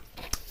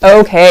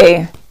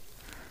 Okay,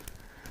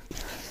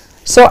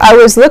 So I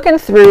was looking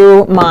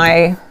through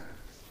my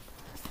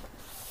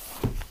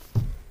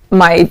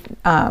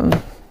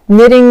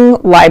knitting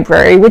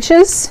library, which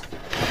is,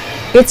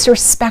 it's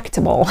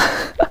respectable.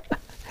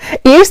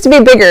 It used to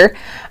be bigger.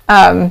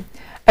 And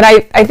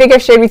I think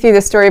I've shared with you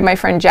the story of my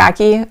friend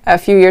Jackie a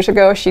few years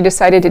ago. She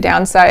decided to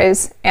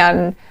downsize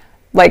and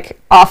like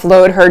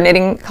offload her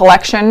knitting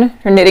collection,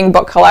 her knitting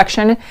book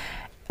collection,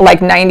 like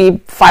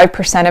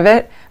 95% of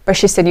it. But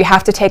she said, you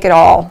have to take it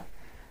all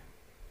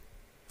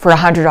for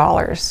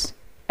 $100.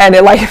 And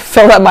it like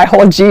filled up my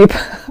whole Jeep.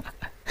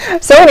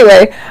 So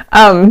anyway,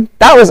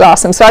 that was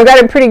awesome. So I've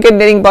got a pretty good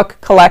knitting book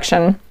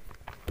collection.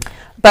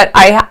 But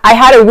I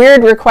had a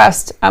weird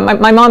request.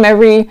 My mom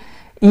every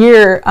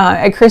year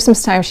at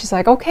Christmas time, she's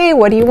like, okay,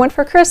 what do you want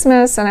for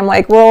Christmas? And I'm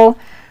like, well,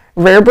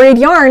 rare braid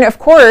yarn, of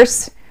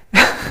course.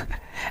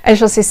 And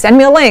she'll say, send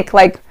me a link.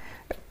 Like,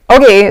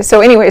 okay,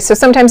 so anyway, so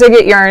sometimes I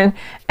get yarn.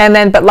 And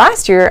then, but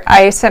last year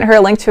I sent her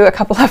a link to a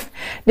couple of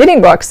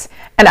knitting books.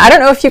 And I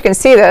don't know if you can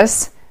see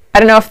this. I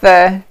don't know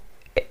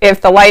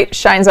if the light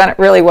shines on it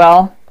really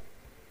well.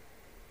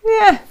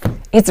 Yeah,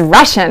 it's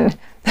Russian.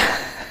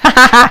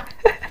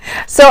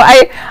 So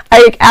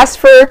I asked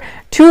for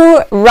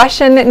 2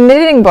 Russian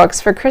knitting books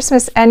for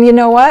Christmas, and you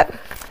know what?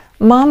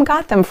 Mom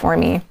got them for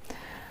me.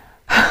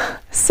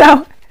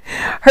 So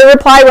her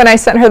reply when I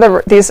sent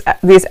her these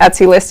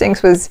Etsy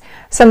listings was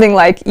something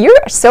like,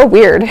 "You're so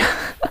weird."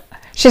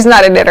 She's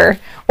not a knitter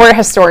or a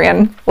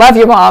historian. Love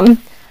you, Mom.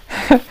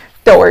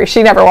 Don't worry,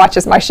 she never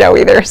watches my show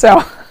either,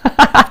 so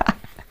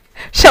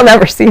she'll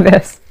never see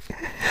this.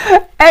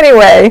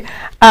 Anyway,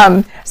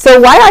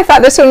 so why I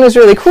thought this one was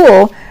really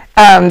cool,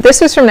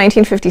 this was from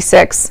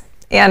 1956,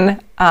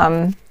 and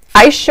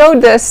I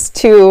showed this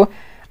to,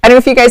 I don't know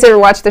if you guys ever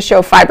watched the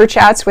show Fiber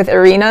Chats with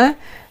Irina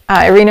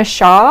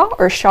Shaw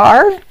or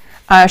Shar.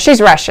 She's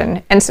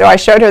Russian, and so I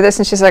showed her this,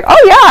 and she's like,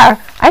 oh yeah,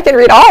 I can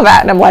read all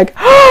that, and I'm like,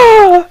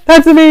 oh,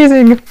 that's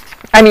amazing.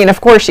 I mean, of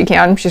course she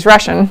can, she's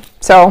Russian,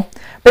 so,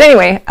 but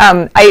anyway,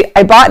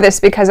 I bought this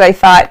because I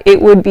thought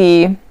it would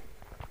be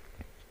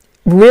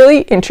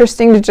really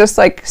interesting to just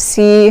like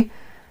see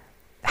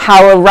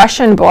how a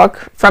Russian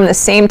book from the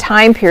same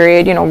time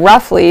period, you know,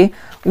 roughly,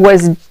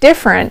 was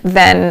different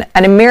than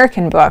an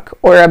American book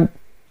or a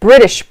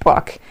British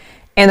book.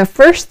 And the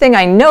first thing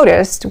I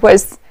noticed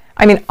was,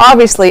 I mean,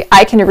 obviously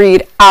I can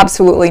read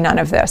absolutely none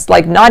of this,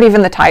 like not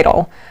even the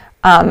title.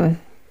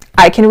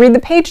 I can read the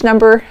page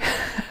number,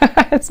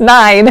 it's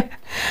 9,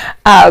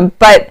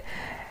 but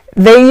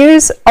they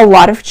use a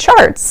lot of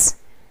charts.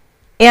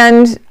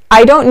 And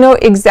I don't know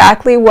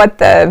exactly what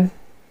the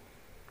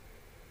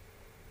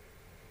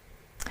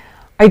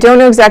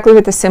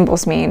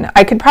symbols mean.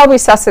 I could probably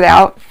suss it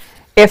out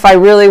if I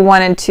really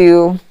wanted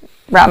to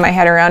wrap my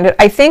head around it.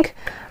 I think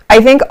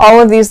all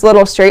of these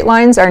little straight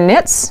lines are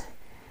knits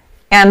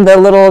and the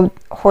little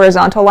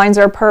horizontal lines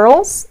are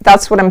purls.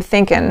 That's what I'm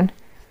thinking.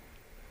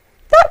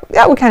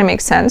 That would kind of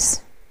make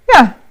sense.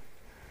 Yeah.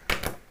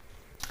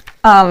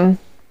 Or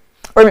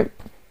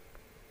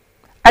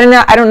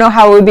I don't know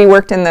how it would be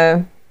worked in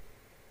the,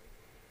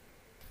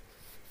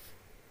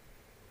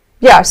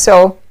 yeah,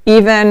 so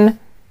even,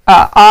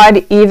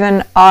 odd,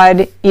 even,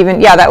 odd,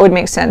 even. Yeah, that would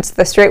make sense.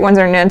 The straight ones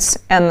are knits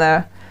and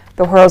the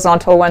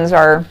horizontal ones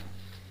are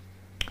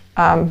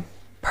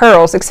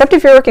purls, except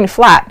if you're working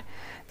flat.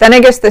 Then I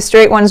guess the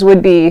straight ones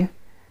would be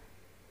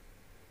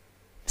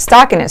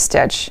stockinette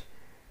stitch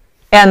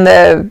and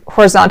the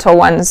horizontal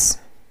ones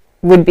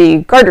would be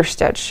garter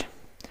stitch.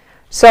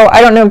 So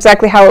I don't know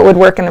exactly how it would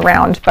work in the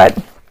round, but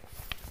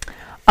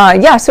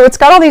yeah, so it's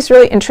got all these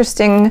really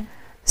interesting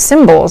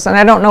symbols, and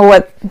I don't know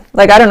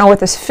what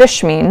this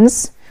fish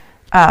means,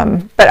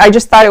 but I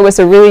just thought it was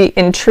a really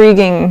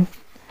intriguing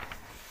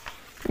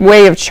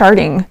way of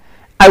charting.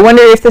 I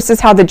wonder if this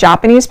is how the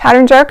Japanese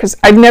patterns are, because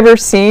I've never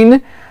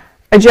seen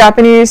a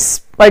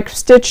Japanese like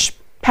stitch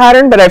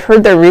pattern, but I've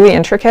heard they're really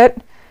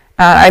intricate.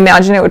 I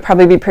imagine it would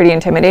probably be pretty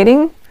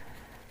intimidating.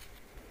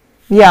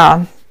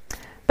 Yeah,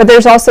 but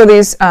there's also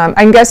these,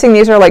 I'm guessing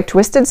these are like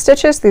twisted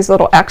stitches, these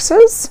little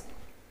X's.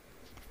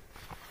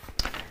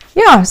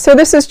 Yeah, so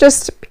this is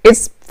just,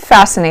 it's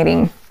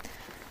fascinating.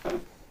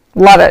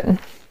 Love it.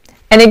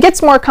 And it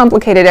gets more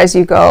complicated as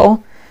you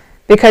go,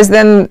 because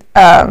then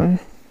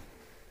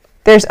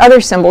there's other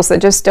symbols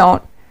that just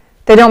don't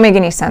make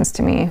any sense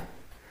to me.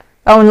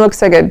 That one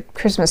looks like a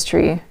Christmas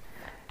tree.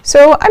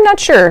 So I'm not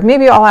sure.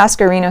 Maybe I'll ask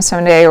Irina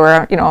someday,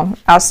 or, you know,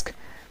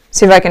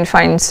 see if I can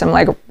find some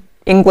like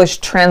English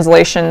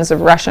translations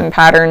of Russian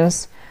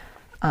patterns.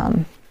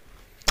 I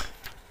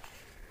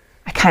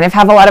kind of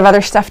have a lot of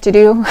other stuff to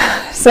do,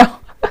 so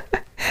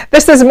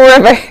this is more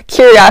of a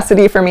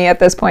curiosity for me at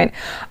this point.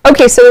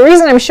 Okay, so the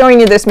reason I'm showing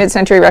you this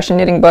mid-century Russian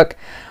knitting book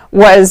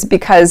was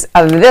because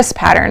of this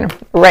pattern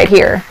right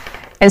here.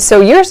 And so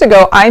years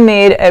ago, I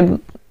made a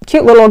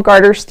cute little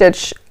garter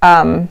stitch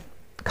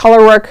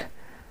colorwork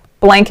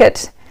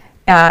blanket,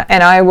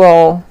 and I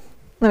will,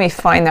 let me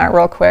find that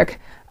real quick.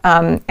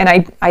 And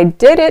I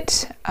did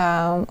it,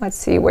 let's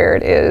see where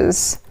it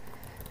is.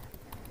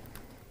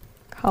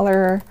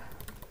 Color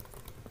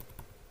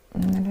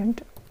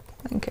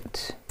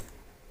blanket.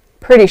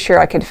 pretty sure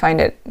I could find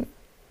it.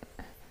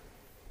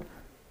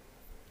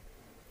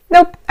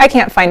 Nope, I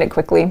can't find it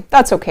quickly.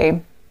 That's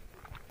okay.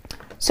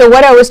 So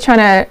what I was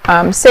trying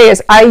to say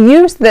is I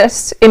use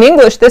this, in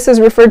English, this is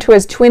referred to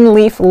as twin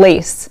leaf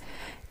lace.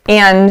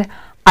 And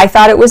I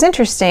thought it was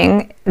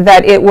interesting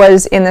that it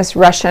was in this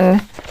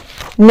Russian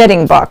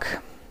knitting book.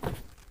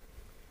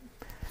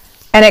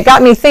 And it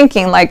got me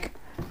thinking, like,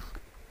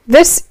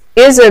 this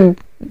is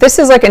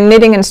like a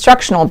knitting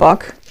instructional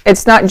book.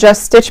 It's not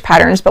just stitch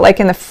patterns, but like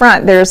in the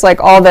front, there's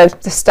like all the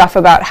stuff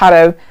about how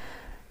to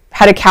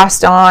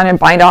cast on and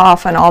bind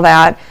off and all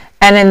that.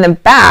 And in the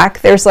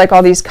back, there's like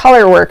all these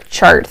color work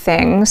chart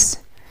things,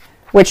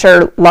 which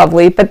are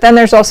lovely. But then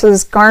there's also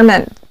this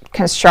garment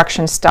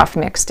construction stuff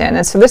mixed in.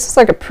 And so this is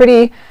like a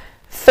pretty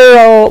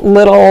thorough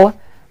little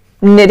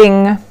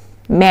knitting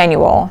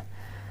manual.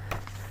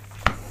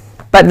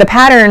 But the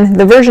pattern,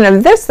 the version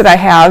of this that I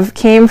have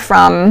came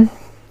from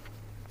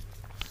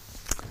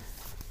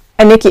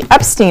a Nikki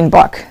Epstein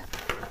book.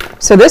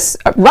 So this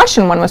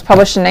Russian one was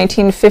published in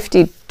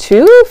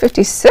 1952,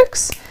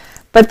 56.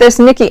 But this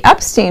Nikki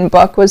Epstein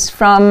book was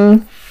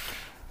from,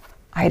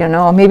 I don't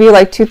know, maybe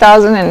like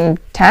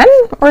 2010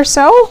 or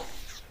so.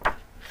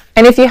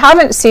 And if you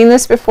haven't seen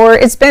this before,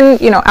 it's been,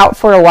 you know, out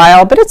for a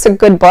while, but it's a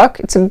good book.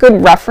 It's a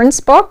good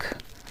reference book.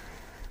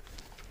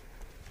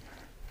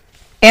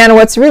 And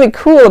what's really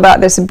cool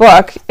about this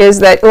book is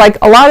that, like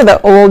a lot of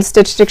the old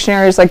stitch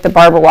dictionaries, like the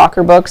Barbara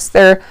Walker books,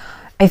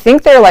 I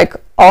think they're like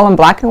all in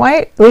black and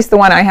white. At least the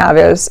one I have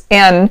is.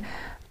 And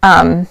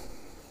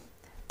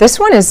this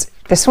one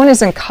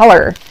is in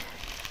color.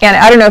 And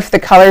I don't know if the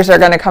colors are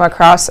going to come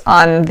across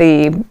on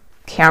the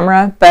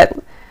camera, but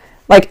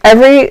like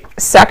every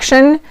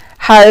section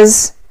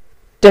has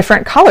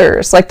different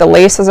colors. Like the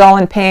lace is all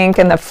in pink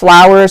and the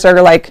flowers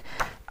are like,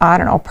 I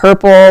don't know,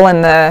 purple,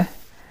 and the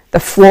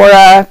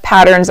flora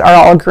patterns are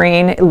all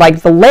green.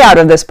 Like the layout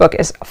of this book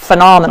is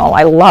phenomenal.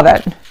 I love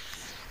it.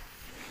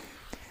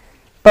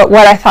 But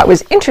what I thought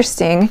was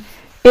interesting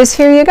is,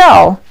 here you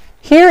go.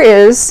 Here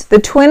is the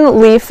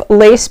twin leaf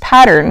lace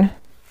pattern.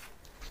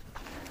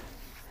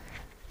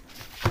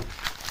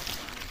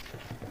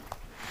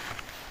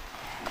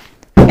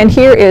 And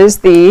here is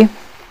the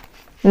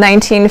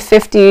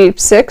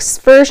 1956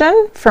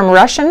 version from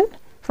Russia.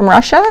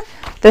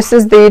 This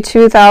is the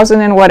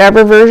 2000 and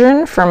whatever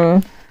version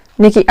from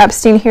Nikki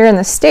Epstein here in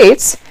the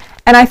States.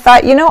 And I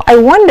thought, you know, I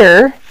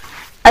wonder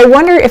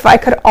if I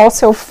could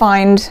also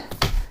find,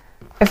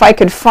 if I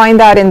could find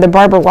that in the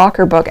Barbara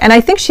Walker book. And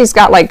I think she's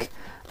got like,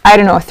 I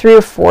don't know, 3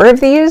 or 4 of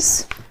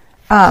these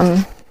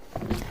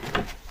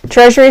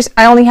treasuries.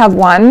 I only have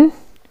one.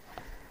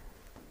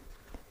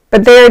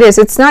 But there it is.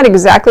 It's not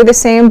exactly the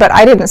same, but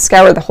I didn't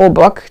scour the whole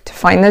book to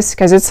find this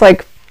because it's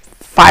like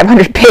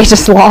 500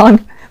 pages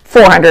long,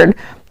 400,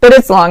 but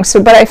it's long.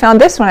 So, but I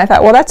found this one. I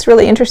thought, well, that's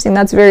really interesting.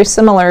 That's very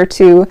similar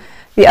to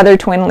the other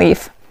twin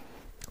leaf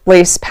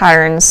lace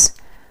patterns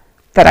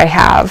that I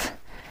have.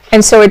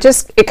 And so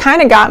it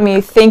kind of got me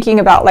thinking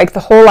about like the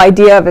whole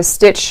idea of a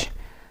stitch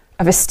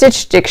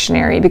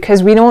dictionary,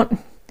 because we don't,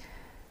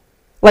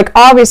 like,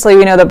 obviously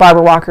we know that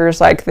Barbara Walker is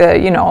like the,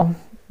 you know,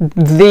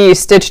 the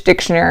stitch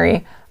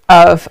dictionary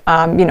of,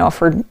 you know,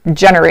 for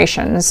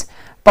generations.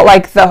 But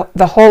like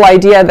the whole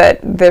idea that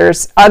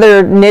there's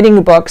other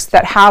knitting books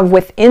that have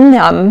within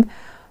them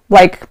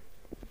like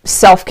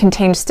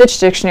self-contained stitch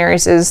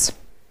dictionaries is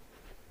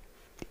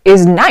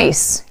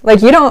nice.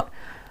 Like, you don't,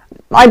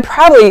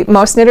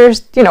 most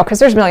knitters, you know, because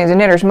there's millions of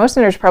knitters, most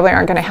knitters probably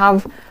aren't going to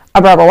have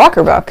a Barbara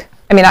Walker book.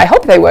 I mean, I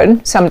hope they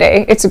would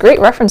someday. It's a great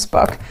reference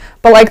book.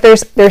 But like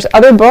there's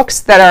other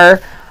books that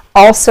are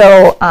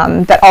also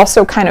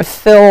kind of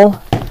fill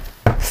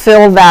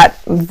that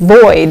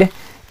void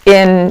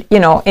in, you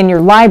know, in your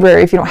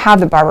library if you don't have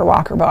the Barbara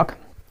Walker book.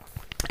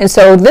 And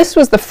so this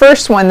was the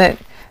first one that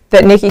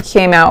Nikki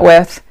came out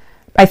with,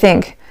 I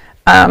think,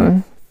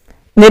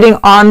 knitting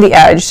on the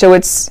edge. So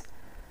it's,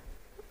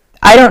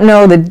 I don't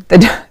know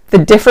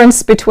the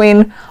difference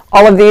between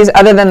all of these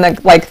other than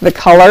the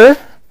color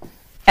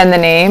and the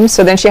name.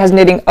 So then she has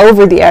knitting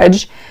over the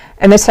edge,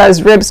 and this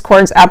has ribs,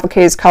 cords,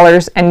 appliques,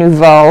 colors, and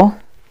nouveau.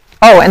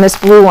 Oh, and this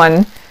blue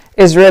one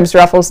is ribs,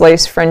 ruffles,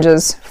 lace,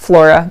 fringes,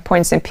 flora,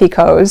 points, and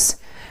picots.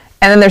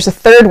 And then there's a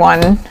third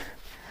one.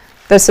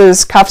 This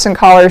is cuffs and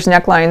collars,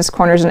 necklines,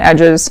 corners and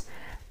edges,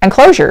 and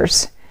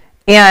closures.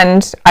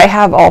 And I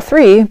have all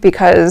 3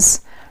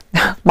 because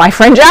my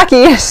friend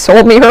Jackie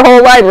sold me her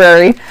whole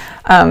library.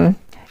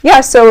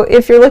 Yeah, so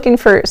if you're looking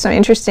for some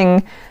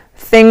interesting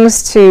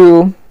things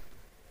to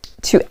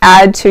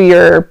add to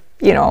your,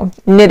 you know,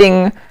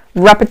 knitting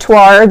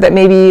repertoire, that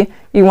maybe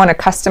you want to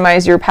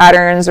customize your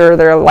patterns, or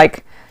they're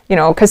like, you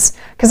know, because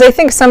I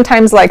think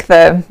sometimes like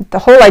the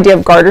whole idea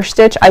of garter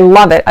stitch, I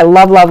love it. I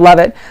love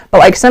it. But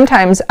like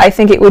sometimes I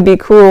think it would be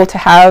cool to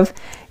have,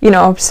 you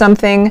know,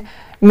 something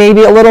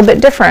maybe a little bit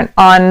different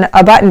on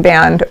a button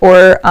band,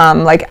 or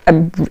like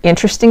an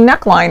interesting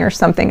neckline or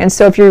something. And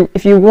so if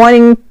you're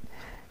wanting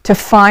to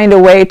find a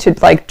way to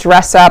like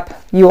dress up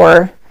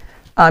your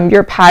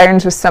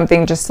patterns with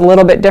something just a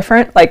little bit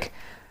different, like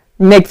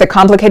make the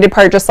complicated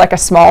part just like a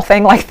small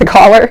thing like the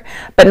collar,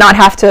 but not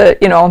have to,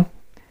 you know,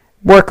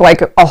 work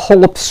like a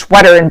whole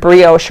sweater in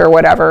brioche or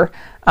whatever.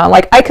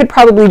 Like I could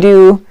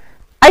probably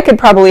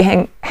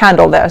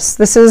handle this.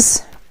 This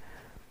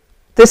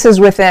is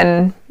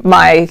within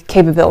my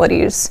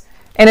capabilities.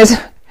 And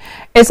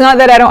it's not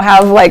that I don't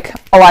have like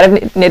a lot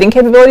of knitting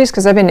capabilities,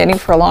 because I've been knitting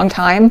for a long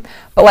time,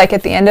 but like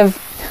at the end of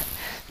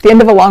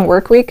a long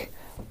work week,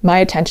 my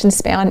attention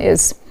span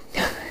is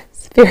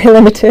very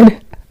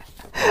limited.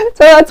 So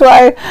that's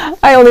why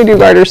I only do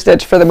garter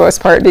stitch for the most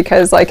part,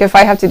 because like if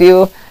I have to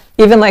do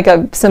even like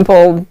a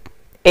simple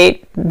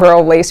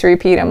 8-row lace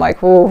repeat, I'm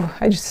like, oh,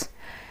 I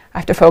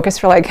have to focus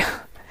for like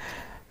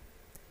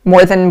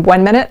more than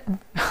 1 minute.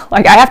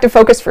 Like I have to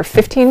focus for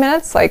 15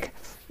 minutes. Like,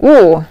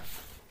 ooh,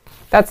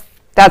 that's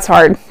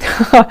hard.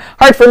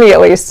 Hard for me,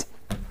 at least.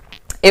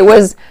 It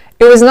was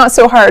not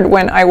so hard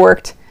when I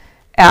worked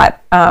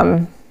at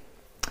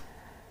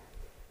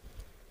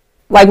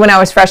like when I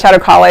was fresh out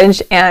of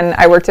college and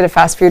I worked at a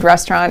fast food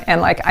restaurant and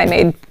like I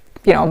made,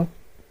 you know,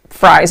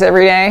 fries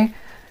every day.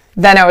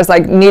 Then I was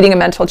like needing a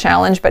mental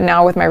challenge, but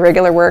now with my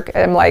regular work,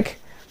 I'm like,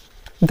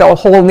 the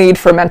whole need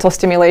for mental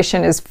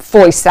stimulation is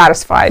fully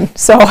satisfied.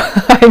 So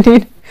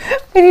I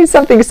need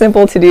something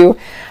simple to do,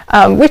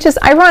 which is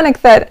ironic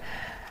that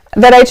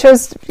I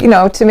chose, you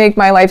know, to make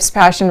my life's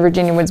passion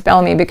Virginia Woods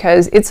Bellamy,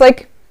 because it's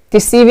like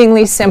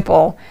deceivingly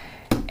simple,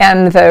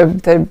 and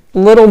the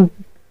little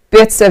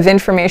bits of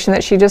information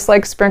that she just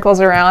like sprinkles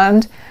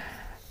around,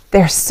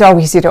 they're so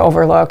easy to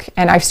overlook,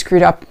 and I've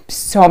screwed up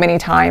so many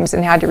times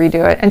and had to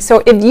redo it. And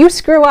so if you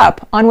screw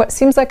up on what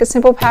seems like a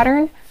simple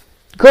pattern,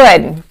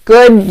 good,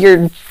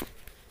 you're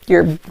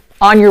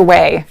on your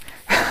way.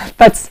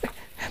 That's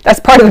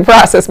part of the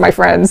process, my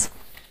friends.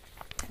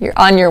 You're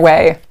on your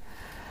way.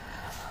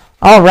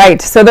 All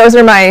right, so those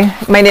are my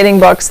knitting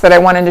books that I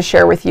wanted to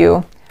share with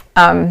you.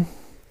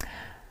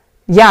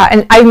 Yeah,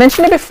 and I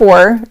mentioned it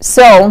before,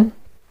 so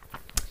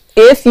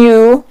if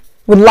you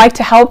would like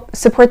to help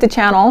support the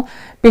channel,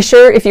 be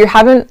sure, if you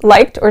haven't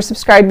liked or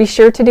subscribed, be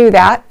sure to do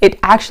that. It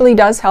actually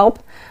does help.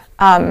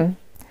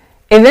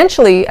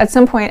 Eventually, at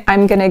some point,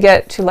 I'm going to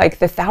get to like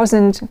the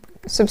 1,000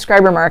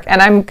 subscriber mark,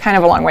 and I'm kind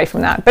of a long way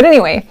from that. But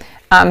anyway,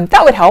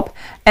 that would help.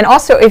 And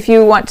also, if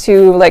you want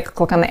to like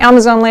click on the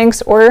Amazon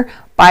links or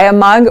buy a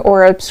mug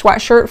or a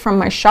sweatshirt from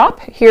my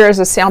shop, here is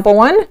a sample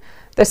one.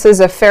 This is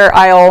a Fair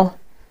Isle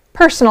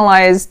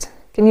personalized.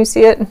 Can you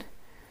see it?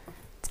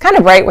 It's kind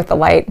of bright with the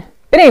light.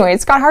 But anyway,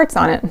 it's got hearts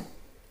on it.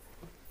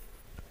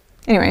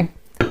 Anyway,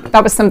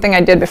 that was something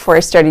I did before I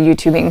started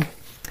YouTubing.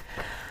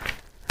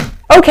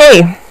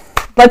 Okay,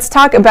 let's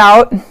talk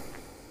about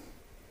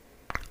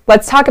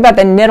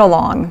the knit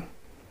along.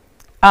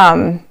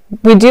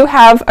 We do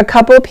have a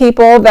couple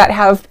people that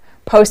have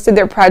posted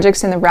their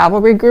projects in the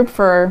Ravelry group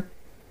for,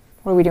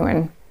 what are we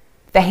doing?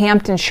 The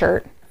Hampton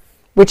Shirt,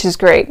 which is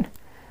great.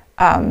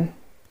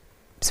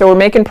 So we're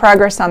making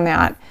progress on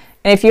that.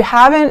 And if you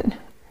haven't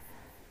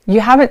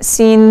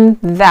seen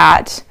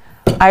that,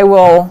 I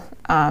will,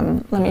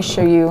 let me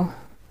show you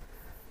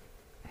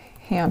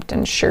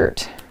Hampton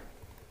Shirt.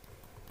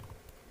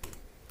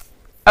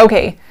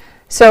 Okay,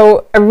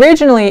 so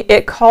originally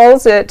it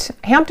calls it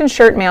Hampton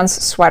Shirt Man's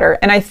Sweater,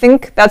 and I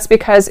think that's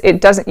because it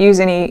doesn't use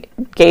any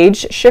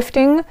gauge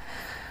shifting.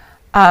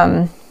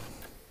 And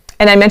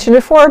I mentioned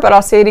before, but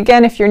I'll say it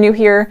again if you're new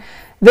here.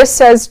 This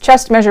says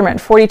chest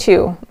measurement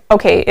 42.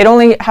 Okay, it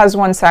only has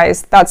one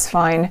size, that's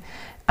fine.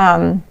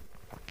 And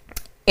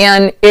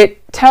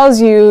it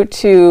tells you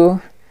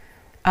to,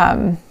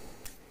 let's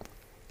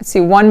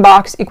see, 1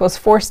 box equals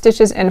 4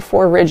 stitches and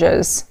 4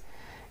 ridges.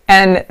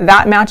 And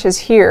that matches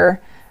here.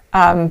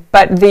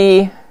 But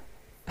the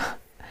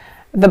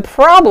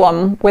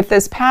problem with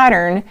this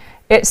pattern,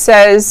 it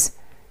says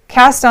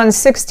cast on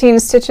 16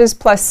 stitches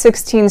plus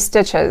 16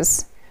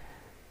 stitches.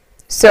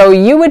 So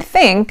you would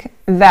think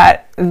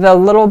that the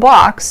little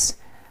box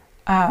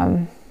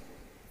of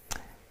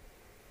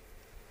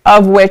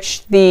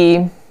which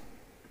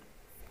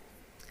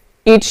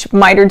each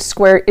mitered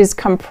square is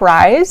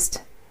comprised,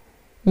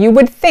 you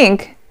would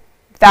think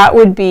that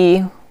would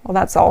be, well,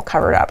 that's all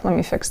covered up. Let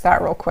me fix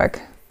that real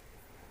quick.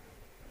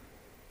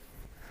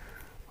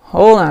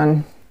 Hold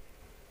on.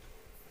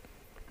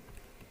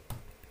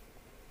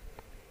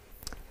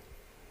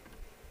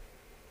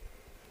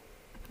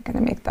 I'm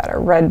going to make that a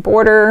red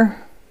border.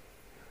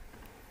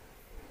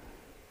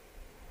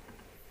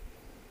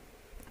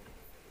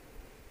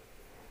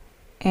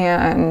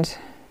 And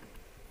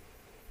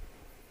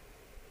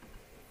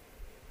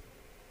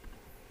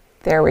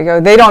there we go.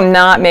 They do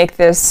not make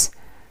this,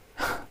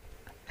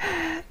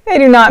 they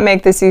do not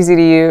make this easy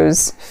to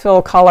use.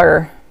 Fill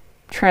color,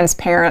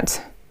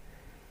 transparent.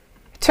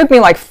 It took me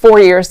like 4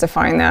 years to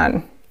find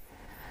that.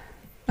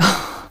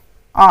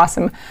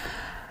 Awesome.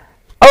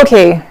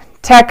 Okay,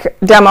 tech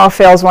demo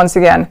fails once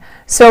again.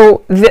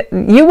 So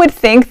you would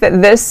think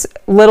that this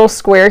little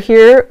square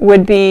here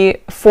would be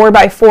 4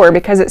 by 4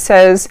 because it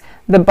says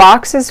the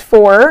box is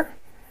 4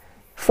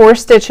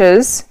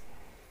 stitches,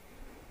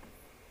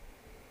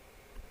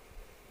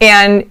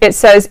 and it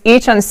says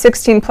each on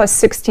 16 plus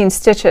 16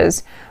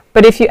 stitches.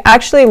 But if you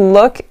actually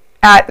look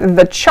at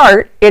the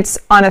chart, it's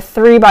on a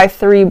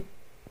 3x3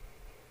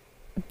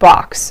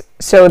 box.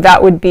 So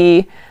that would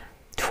be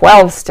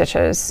 12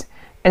 stitches.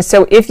 And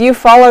so if you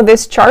follow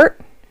this chart,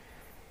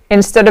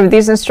 instead of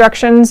these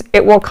instructions,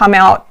 it will come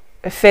out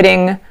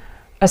fitting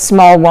a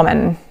small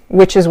woman,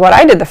 which is what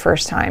I did the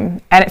first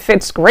time, and it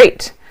fits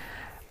great.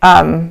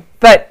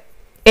 But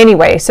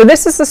anyway, so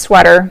this is the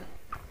sweater.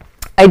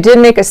 I did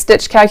make a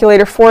stitch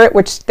calculator for it,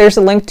 which there's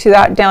a link to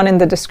that down in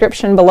the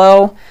description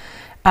below,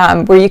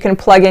 where you can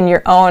plug in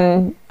your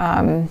own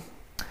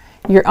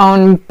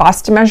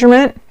bust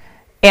measurement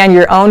and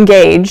your own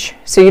gauge,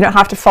 so you don't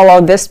have to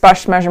follow this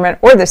bust measurement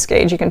or this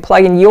gauge. You can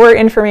plug in your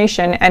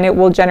information and it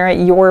will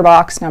generate your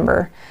box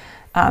number.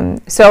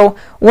 So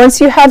once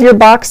you have your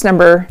box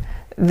number,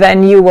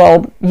 then you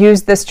will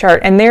use this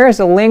chart, and there is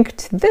a link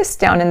to this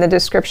down in the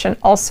description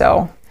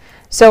also.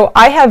 So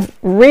I have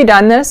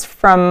redone this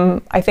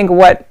from, I think,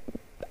 what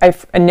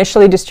I've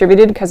initially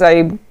distributed because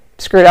I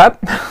screwed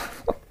up,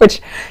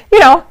 which, you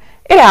know,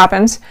 it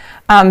happens.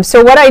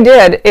 So what I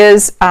did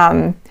is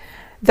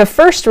the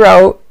first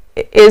row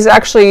is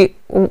actually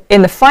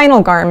in the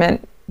final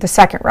garment, the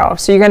second row.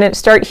 So you're going to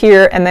start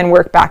here and then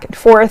work back and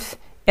forth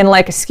in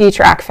like a ski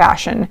track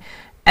fashion,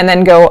 and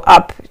then go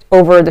up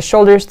over the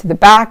shoulders to the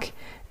back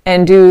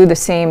and do the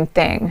same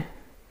thing.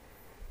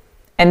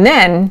 And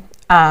then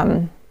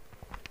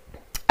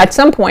at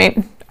some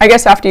point, I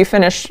guess after you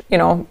finish, you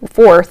know,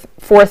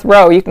 fourth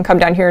row, you can come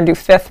down here and do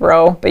fifth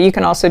row, but you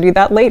can also do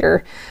that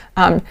later.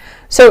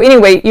 So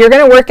anyway, you're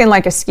going to work in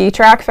like a ski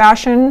track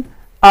fashion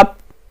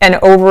up and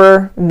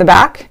over the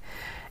back.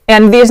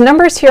 And these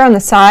numbers here on the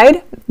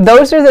side,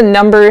 those are the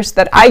numbers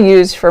that I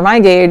use for my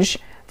gauge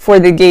for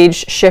the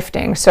gauge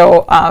shifting.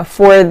 So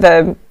for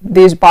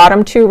these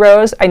bottom two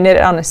rows, I knit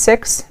it on a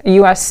 6, a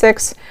US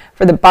 6.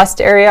 For the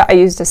bust area, I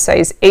used a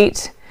size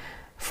 8.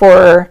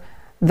 For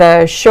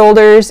the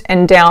shoulders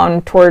and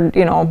down toward,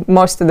 you know,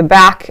 most of the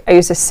back, I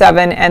used a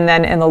 7, and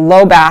then in the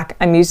low back,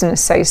 I'm using a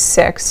size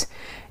 6.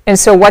 And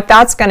so what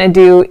that's going to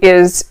do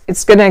is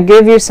it's going to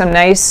give you some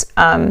nice,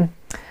 a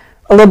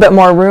little bit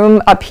more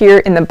room up here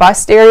in the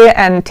bust area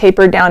and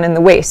taper down in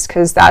the waist,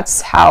 because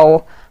that's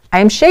how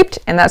I'm shaped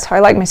and that's how I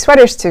like my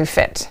sweaters to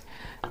fit.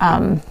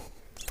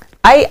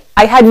 I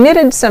had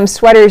knitted some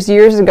sweaters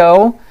years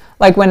ago,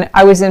 like when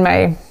I was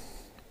in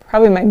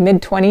probably my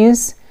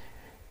mid-20s,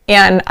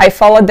 and I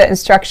followed the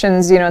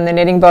instructions, you know, in the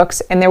knitting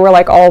books, and they were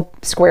like all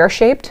square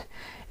shaped,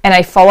 and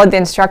I followed the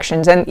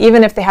instructions, and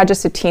even if they had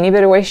just a teeny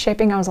bit of waist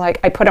shaping, I was like,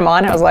 I put them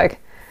on, I was like,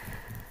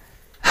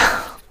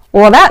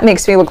 well, that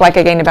makes me look like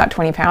I gained about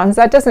 20 pounds.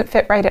 That doesn't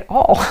fit right at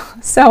all.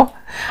 So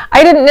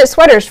I didn't knit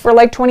sweaters for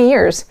like 20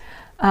 years.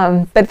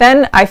 But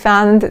then I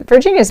found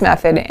Virginia's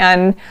method,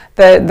 and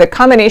the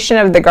combination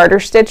of the garter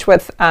stitch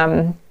with,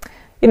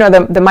 you know,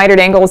 the mitered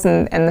angles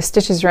and the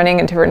stitches running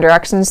in different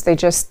directions, they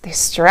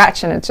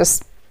stretch, and it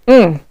just,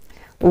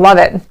 love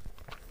it.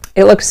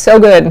 It looks so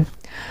good.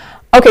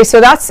 Okay, so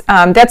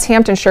that's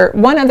Hampton Shirt.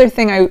 One other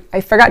thing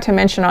I forgot to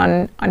mention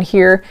on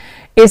here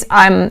is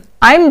I'm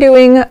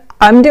doing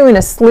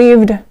a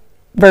sleeved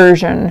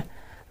version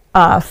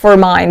for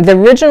mine. The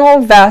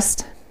original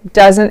vest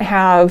doesn't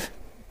have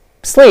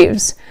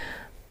sleeves,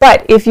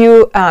 but if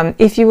you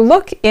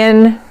look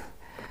in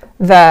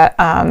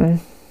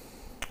the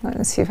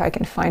let's see if I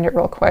can find it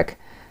real quick.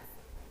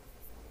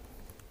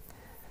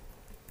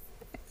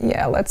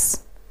 Yeah,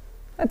 let's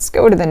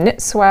go to the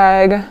Knit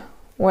Swag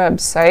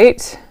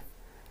website.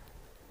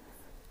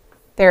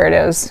 There it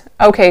is.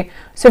 Okay,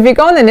 so if you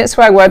go on the Knit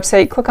Swag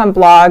website, click on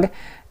blog,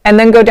 and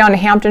then go down to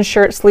Hampton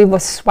Shirt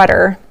sleeveless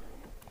sweater.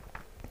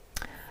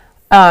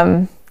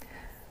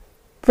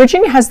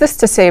 Virginia has this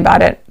to say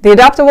about it. The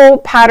adaptable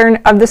pattern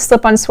of the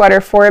slip-on sweater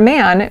for a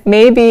man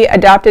may be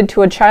adapted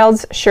to a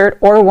child's shirt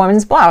or a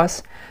woman's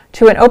blouse,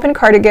 to an open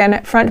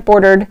cardigan, front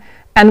bordered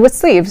and with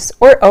sleeves,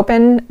 or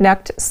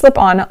open-necked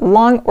slip-on,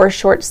 long or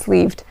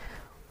short-sleeved.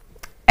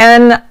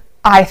 And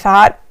I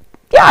thought,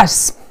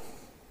 yes,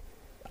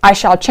 I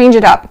shall change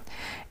it up.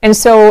 And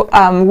so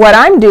what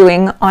I'm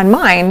doing on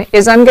mine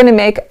is I'm going to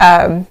make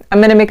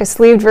a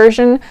sleeved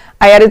version.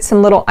 I added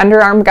some little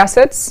underarm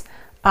gussets.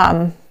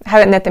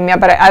 Haven't knit them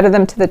yet, but I added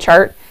them to the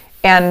chart,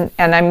 and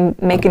I'm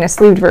making a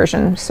sleeved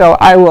version. So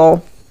I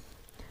will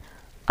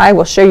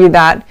show you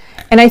that.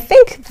 And I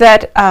think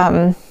that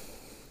let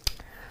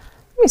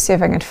me see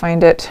if I can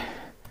find it.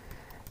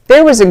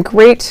 There was a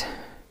great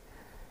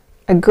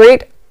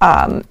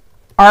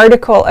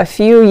article a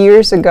few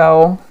years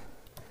ago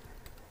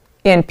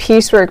in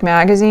Piecework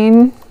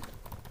magazine,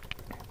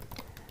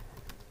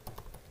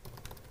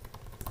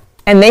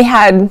 and they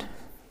had,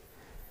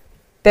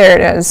 there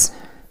it is.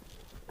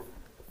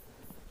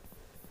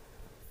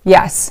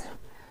 Yes.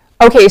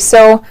 Okay,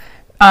 so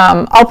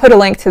I'll put a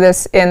link to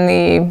this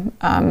in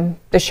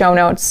the show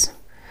notes.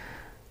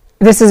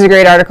 This is a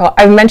great article.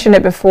 I've mentioned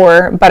it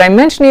before, but I'm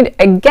mentioning it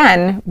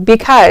again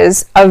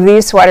because of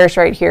these sweaters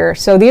right here.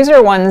 So these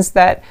are ones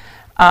that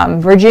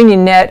Virginia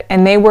knit,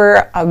 and they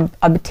were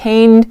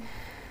obtained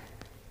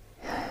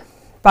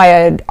by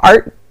an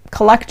art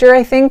collector,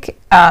 I think,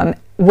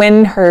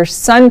 when her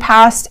son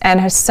passed and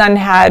her son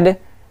had,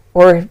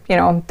 or you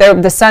know,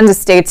 the son's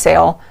estate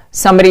sale,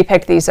 somebody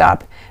picked these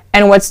up.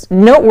 And what's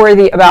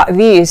noteworthy about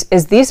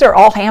these are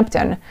all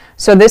Hampton.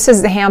 So this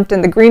is the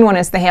Hampton, the green one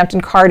is the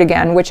Hampton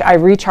cardigan, which I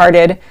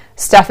recharted.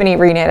 Stephanie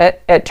reknit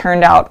it. It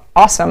turned out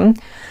awesome.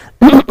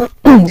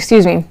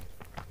 Excuse me.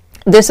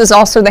 This is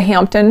also the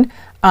Hampton.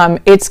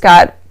 It's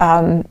got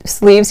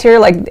sleeves here,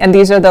 and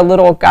these are the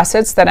little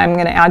gussets that I'm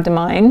going to add to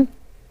mine.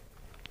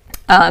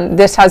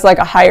 This has like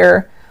a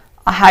higher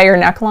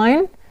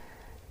neckline.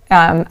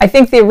 I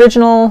think the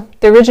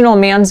original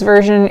man's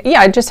version,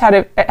 yeah,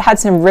 it had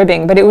some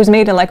ribbing, but it was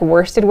made in like a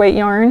worsted weight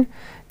yarn.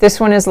 This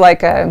one is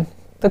like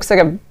looks like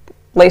a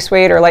lace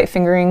weight or light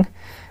fingering.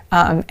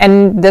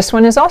 And this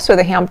one is also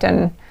the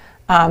Hampton.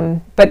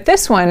 But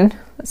this one,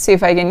 let's see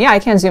if I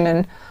can zoom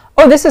in.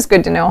 Oh, this is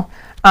good to know.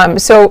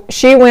 So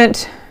she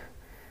went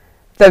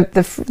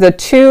the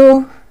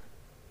two,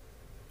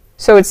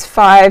 so it's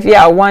 5,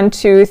 yeah, 1,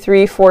 2,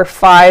 3, 4,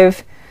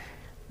 5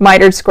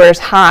 mitered squares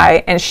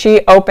high, and she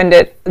opened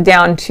it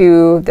down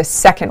to the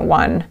second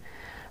one.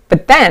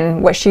 But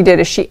then what she did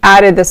is she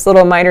added this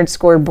little mitered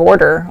square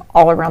border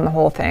all around the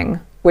whole thing,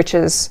 which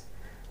is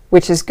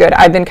good.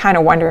 I've been kind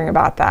of wondering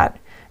about that.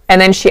 And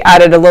then she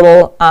added a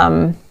little,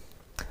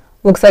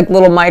 looks like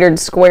little mitered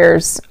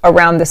squares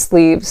around the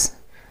sleeves,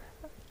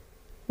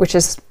 which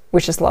is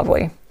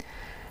lovely.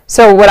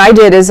 So what I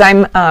did is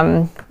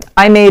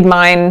I made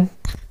mine,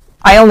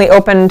 I only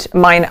opened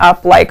mine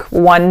up like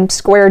 1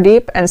 square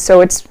deep, and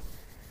so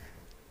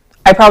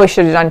I probably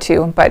should have done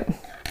 2, but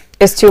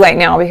it's too late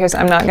now because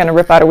I'm not going to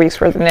rip out a week's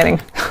worth of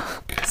knitting.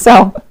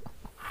 So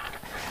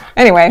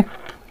anyway,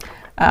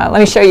 let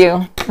me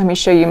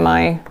show you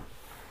my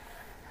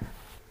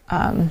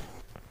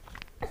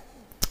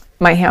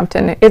my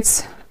Hampton.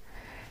 It's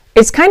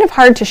kind of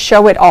hard to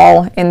show it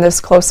all in this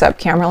close-up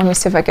camera. Let me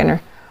see if I can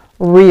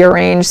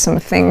rearrange some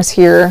things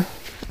here.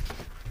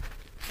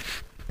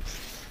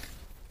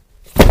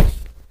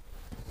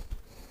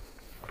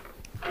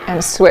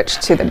 And switch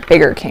to the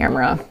bigger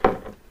camera.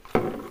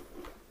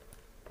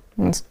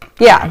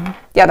 Yeah,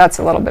 that's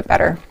a little bit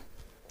better.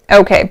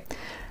 Okay,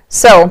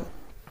 so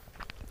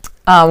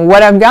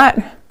what I've got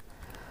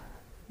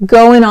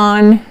going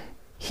on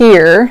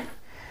here,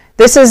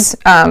 this is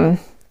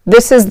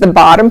the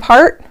bottom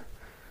part.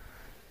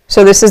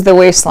 So this is the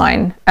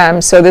waistline.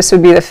 So this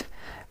would be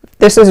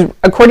this is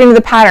according to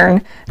the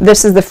pattern.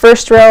 This is the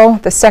first row,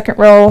 the second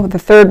row, the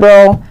third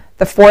row,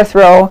 the fourth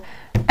row,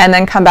 and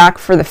then come back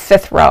for the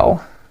fifth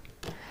row.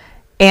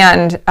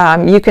 And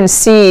you can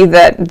see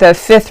that the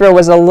fifth row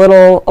was a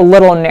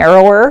little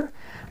narrower.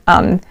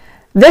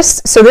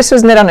 So this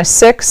was knit on a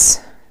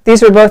 6.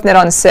 These were both knit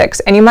on 6.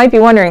 And you might be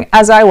wondering,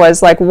 as I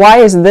was, like, why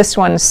is this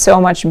one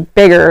so much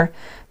bigger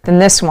than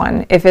this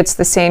one if it's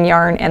the same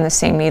yarn and the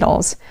same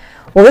needles?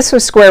 Well, this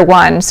was square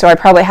 1, so I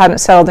probably hadn't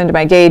settled into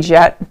my gauge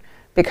yet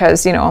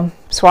because, you know,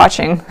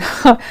 swatching.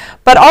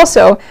 But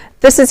also,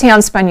 this is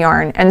hand spun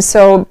yarn, and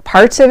so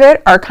parts of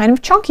it are kind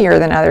of chunkier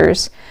than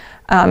others.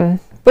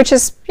 Which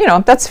is, you know,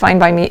 that's fine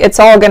by me. It's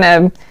all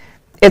gonna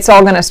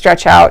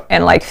stretch out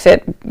and like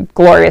fit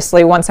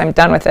gloriously once I'm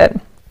done with it.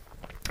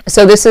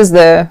 So this is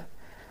the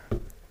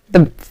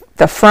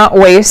front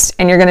waist,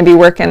 and you're going to be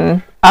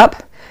working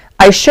up.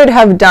 I should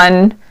have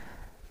done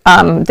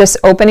this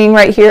opening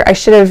right here. I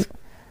should have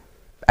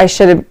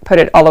put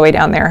it all the way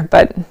down there,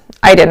 but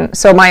I didn't.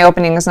 So my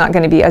opening is not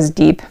going to be as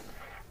deep.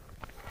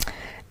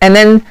 And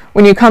then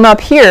when you come up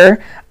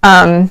here,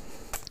 you're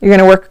going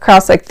to work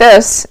across like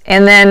this,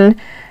 and then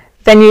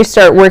you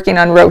start working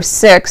on row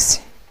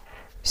 6.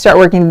 Start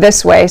working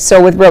this way.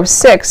 So with row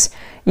 6,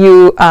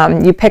 you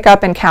pick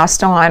up and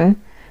cast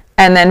on,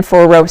 and then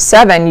for row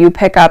 7, you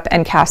pick up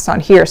and cast on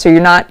here. So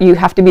you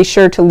have to be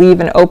sure to leave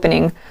an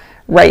opening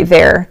right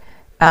there.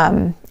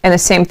 And the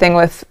same thing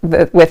with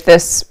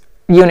this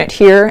unit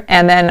here,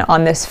 and then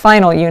on this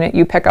final unit,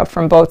 you pick up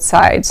from both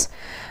sides.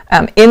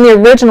 In the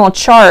original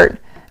chart,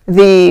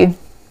 the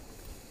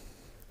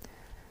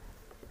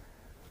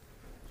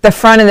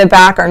front and the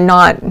back are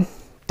not.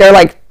 They're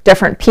like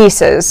different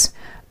pieces,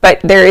 but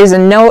there is a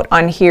note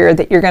on here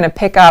that you're going to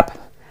pick up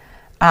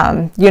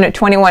unit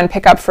 21,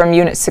 pick up from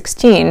unit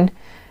 16,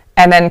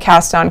 and then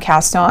cast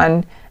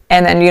on,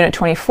 and then unit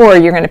 24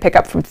 you're going to pick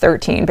up from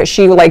 13. But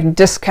she like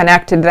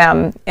disconnected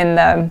them in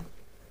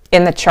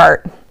the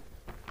chart,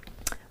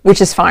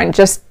 which is fine.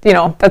 Just, you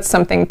know, that's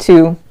something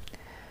to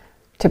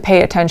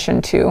pay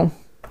attention to.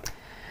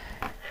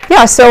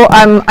 Yeah, so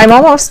I'm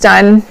almost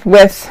done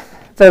with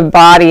the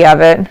body of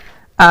it.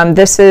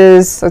 This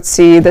is, let's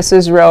see, this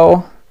is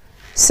row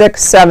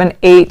 6, 7,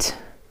 8,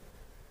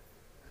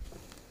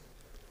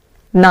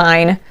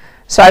 9.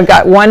 So I've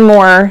got one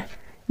more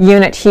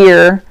unit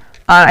here.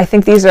 I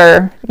think these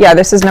are, yeah,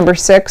 this is number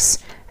 6.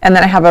 And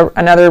then I have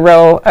another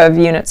row of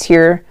units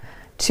here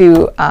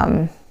to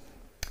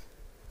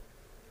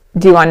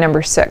do on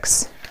number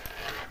 6.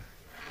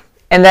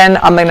 And then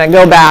I'm going to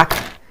go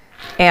back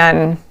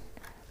and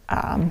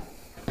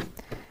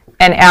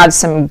add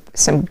some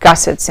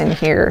gussets in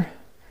here.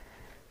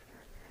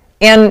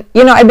 And,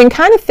 you know, I've been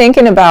kind of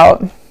thinking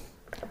about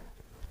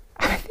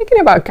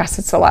thinking about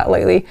gussets a lot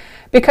lately,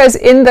 because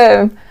in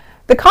the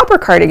copper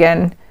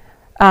cardigan,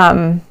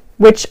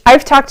 which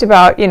I've talked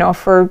about, you know,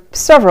 for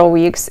several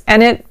weeks,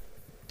 and it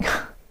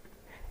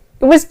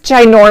was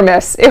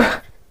ginormous.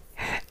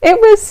 It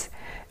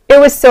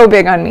was so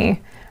big on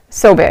me,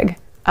 so big.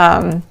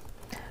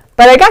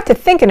 But I got to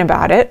thinking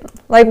about it,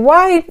 like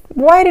why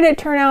did it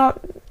turn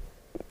out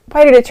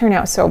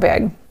so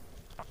big?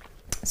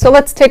 So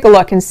let's take a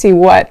look and see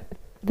what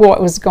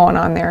was going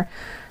on there.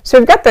 So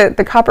we've got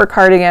the copper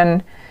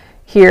cardigan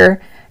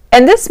here,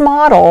 and this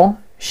model,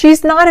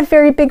 she's not a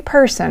very big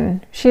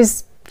person.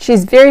 She's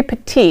very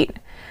petite.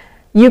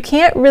 You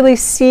can't really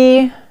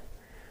see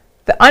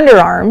the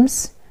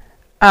underarms.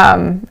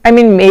 I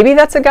mean, maybe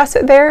that's a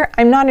gusset there.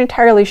 I'm not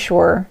entirely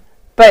sure,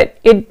 but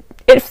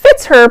it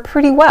fits her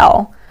pretty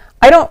well.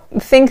 I don't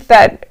think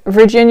that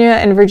Virginia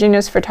and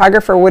Virginia's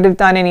photographer would have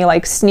done any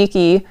like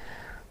sneaky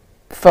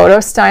photo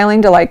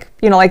styling to, like,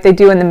 you know, like they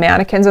do in the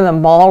mannequins in the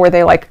mall where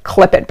they like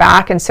clip it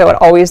back and so it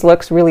always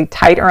looks really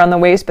tight around the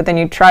waist, but then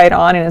you try it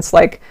on and it's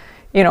like,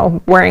 you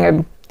know, wearing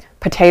a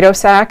potato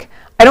sack.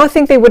 I don't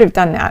think they would have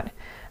done that.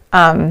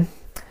 But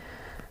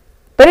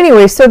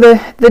anyway, so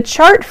the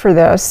chart for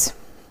this,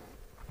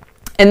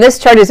 and this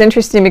chart is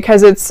interesting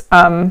because it's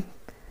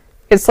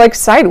like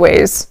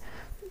sideways.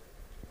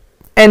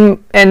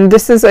 And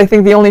this is, I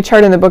think, the only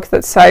chart in the book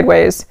that's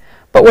sideways.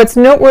 But what's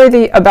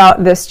noteworthy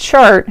about this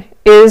chart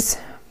is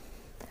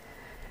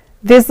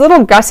these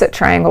little gusset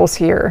triangles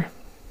here.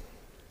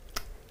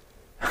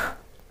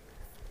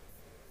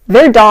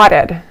 They're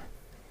dotted.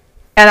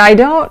 And I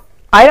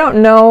don't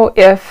know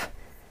if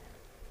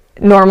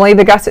normally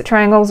the gusset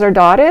triangles are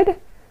dotted.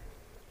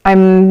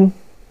 You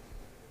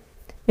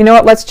know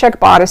what, let's check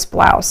Bodice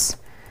Blouse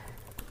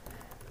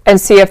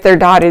and see if they're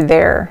dotted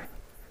there.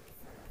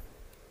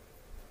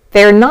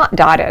 They're not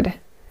dotted.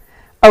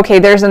 Okay,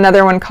 there's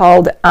another one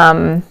called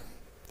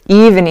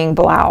Evening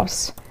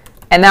Blouse,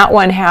 and that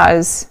one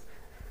has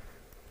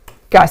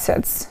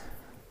gussets.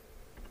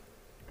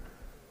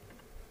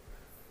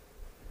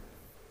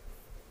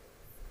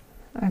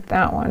 Like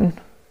that one.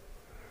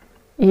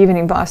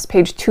 Evening Blouse,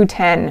 page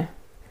 210.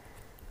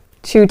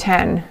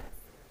 210.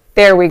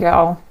 There we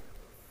go.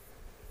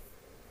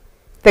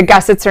 The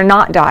gussets are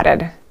not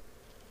dotted.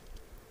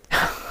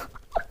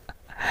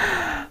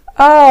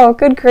 Oh,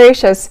 good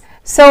gracious.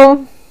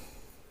 So,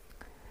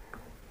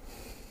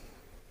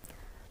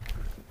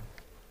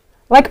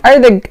 like, are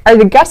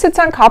the gussets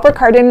on copper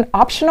cardigan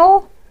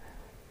optional?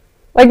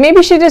 Like,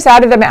 maybe she just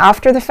added them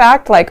after the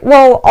fact. Like,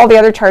 well, all the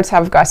other charts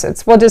have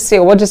gussets. We'll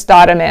just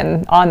dot them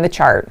in on the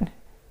chart.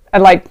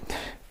 And like,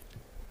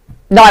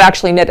 not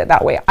actually knit it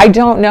that way. I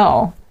don't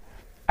know.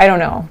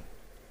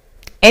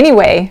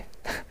 Anyway,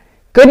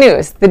 good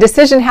news. The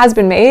decision has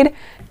been made.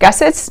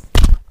 Gussets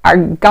are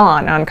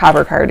gone on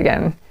copper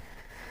cardigan.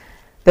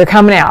 They're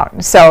coming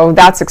out. So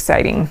that's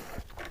exciting.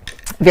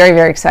 Very,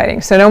 very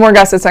exciting. So no more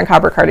gussets on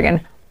copper cardigan.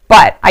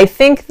 But I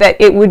think that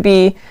it would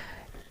be,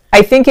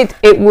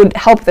 it would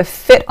help the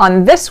fit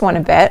on this one a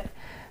bit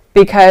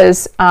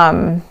because,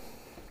 you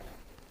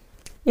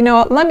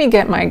know, let me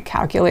get my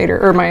calculator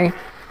or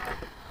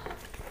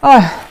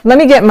let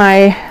me get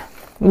my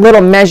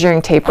little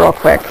measuring tape real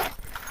quick.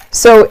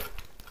 So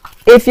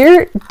if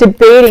you're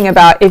debating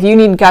about if you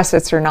need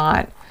gussets or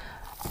not,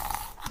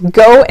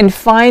 go and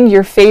find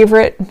your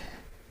favorite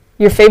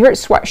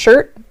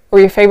sweatshirt or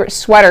your favorite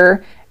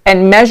sweater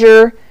and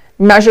measure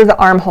the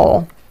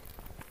armhole.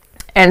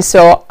 And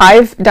so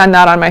I've done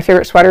that on my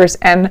favorite sweaters,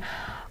 and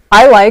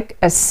I like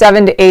a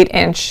 7 to 8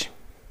 inch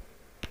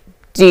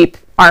deep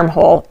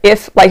armhole.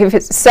 If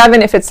it's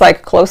 7, if it's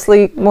like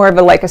closely more of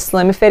a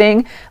slim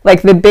fitting,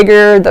 like the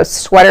bigger the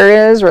sweater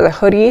is or the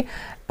hoodie,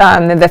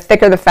 the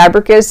thicker the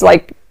fabric is,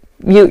 like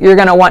you're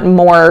going to want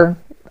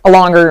a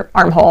longer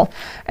armhole.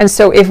 And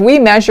so if we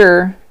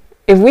measure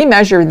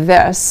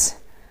this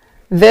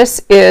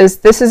is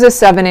a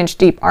 7 inch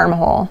deep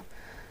armhole.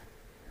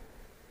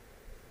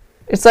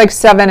 It's like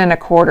 7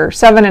 1/4,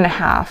 7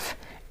 1/2.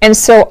 And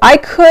so I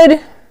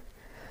could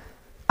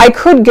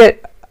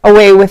get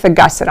away with a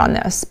gusset on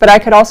this, but I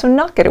could also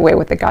not get away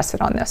with a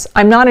gusset on this.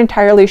 I'm not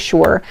entirely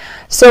sure.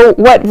 So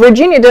what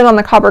Virginia did on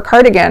the copper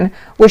cardigan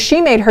was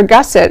she made her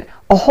gusset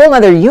a whole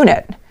other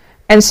unit.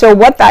 And so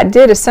what that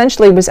did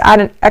essentially was add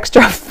an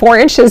extra 4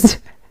 inches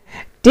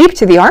deep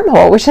to the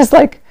armhole, which is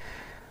like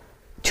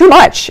too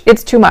much.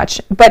 It's too much.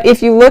 But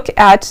if you look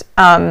at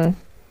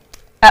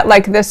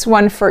like this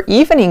one for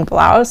Evening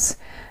Blouse,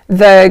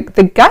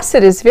 the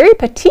gusset is very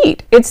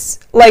petite. It's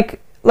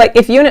like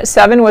if unit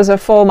 7 was a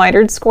full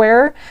mitered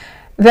square,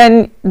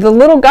 then the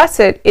little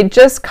gusset, it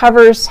just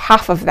covers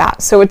half of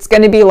that. So it's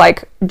going to be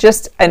like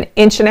just 1.5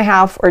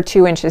 inches or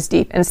 2 inches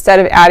deep instead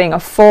of adding a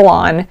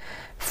full-on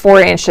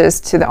 4 inches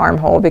to the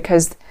armhole,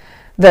 because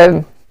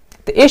the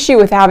issue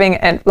with having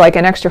an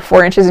extra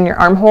 4 inches in your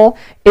armhole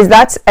is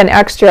that's an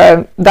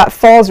extra that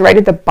falls right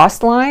at the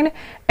bust line.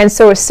 And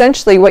so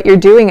essentially what you're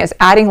doing is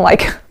adding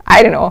like,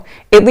 I don't know,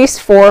 at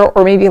least 4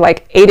 or maybe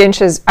like 8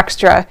 inches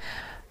extra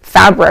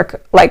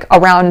fabric like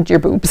around your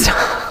boobs,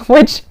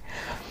 which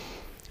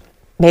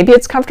maybe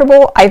it's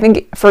comfortable. I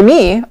think for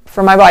me,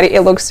 for my body,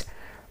 it looks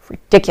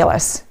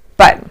ridiculous.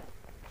 But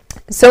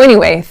so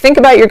anyway, think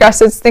about your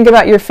gussets, think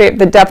about your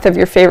the depth of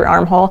your favorite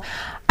armhole.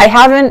 I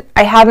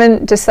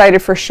haven't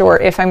decided for sure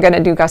if I'm going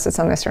to do gussets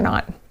on this or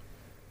not.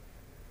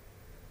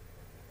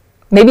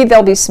 Maybe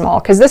they'll be small,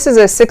 because this is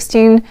a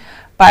 16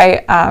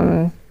 by,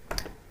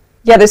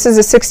 yeah, this is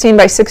a 16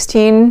 by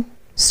 16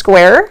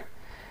 square.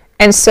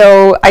 And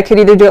so I could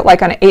either do it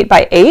like on an 8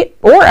 by 8,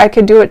 or I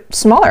could do it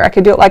smaller. I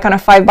could do it like on a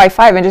 5 by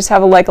 5 and just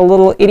have like a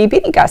little itty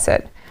bitty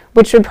gusset,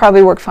 which would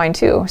probably work fine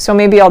too. So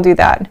maybe I'll do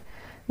that.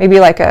 Maybe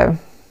like a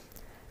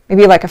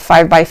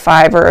 5 by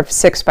 5 or a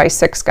 6 by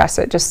 6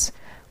 gusset, just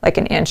like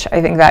an inch.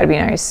 I think that'd be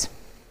nice.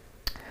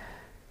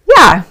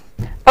 Yeah.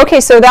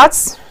 Okay, so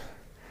that's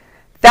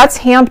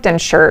Hampton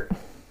Shirt.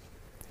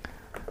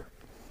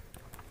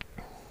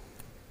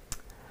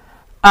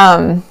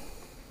 You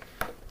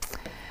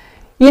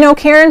know,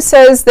 Karen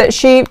says that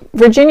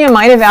Virginia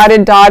might have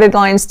added dotted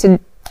lines to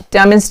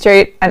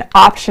demonstrate an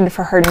option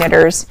for her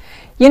knitters.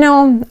 You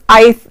know,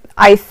 I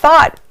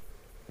thought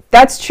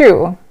that's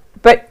true,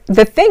 but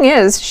the thing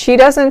is, she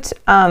doesn't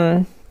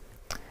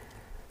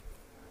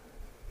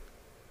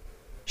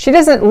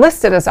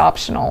list it as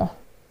optional.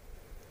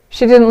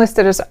 She didn't list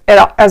it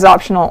as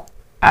optional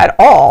at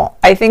all.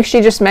 I think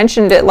she just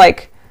mentioned it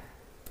like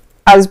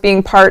as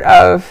being part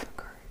of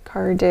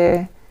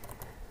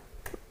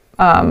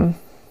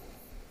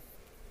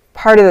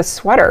part of the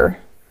sweater.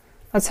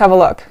 Let's have a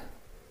look.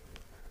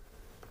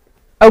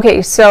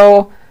 Okay,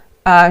 so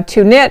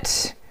to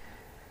knit,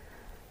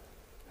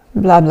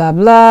 blah blah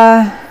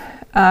blah,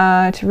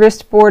 to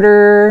wrist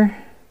border,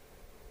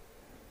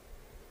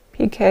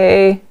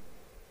 PK.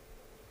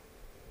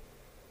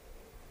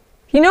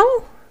 You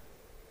know,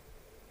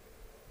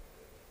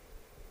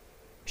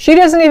 she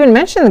doesn't even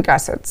mention the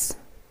gussets.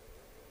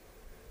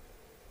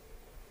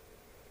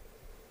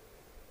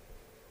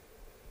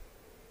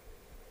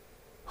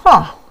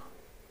 Huh.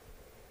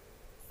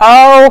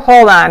 Oh,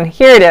 hold on.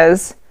 Here it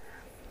is.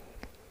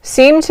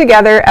 Seam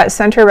together at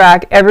center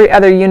rack every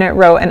other unit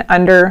row and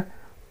under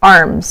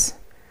arms.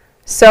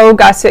 Sew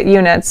gusset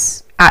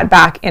units at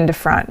back into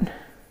front.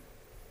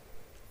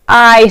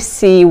 I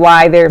see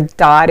why they're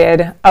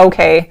dotted.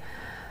 Okay.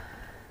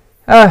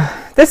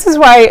 This is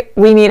why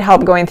we need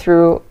help going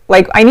through,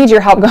 like, I need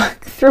your help going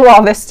through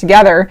all this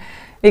together,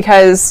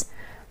 because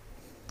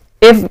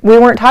if we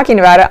weren't talking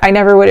about it, I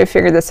never would have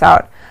figured this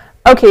out.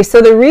 Okay,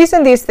 so the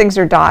reason these things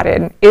are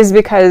dotted is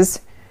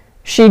because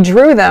she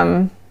drew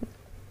them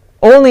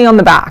only on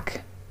the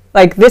back.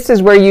 Like, this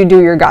is where you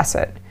do your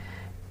gusset.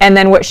 And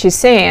then what she's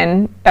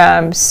saying,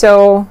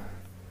 sew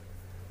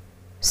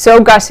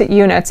gusset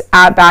units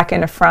at back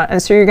into front.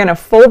 And so you're going to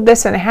fold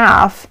this in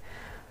half,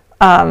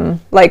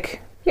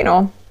 like, you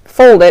know,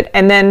 fold it,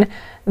 and then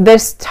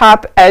this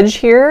top edge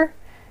here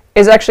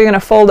is actually going to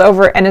fold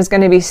over and is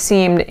going to be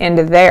seamed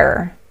into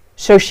there.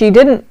 So she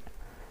didn't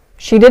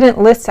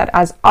list that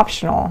as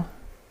optional,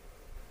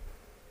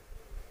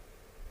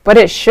 but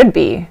it should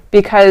be,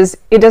 because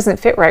it doesn't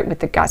fit right with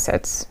the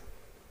gussets.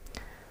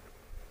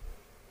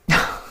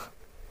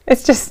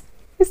 It's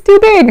too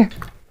big.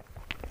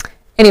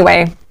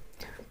 Anyway,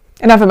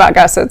 enough about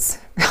gussets.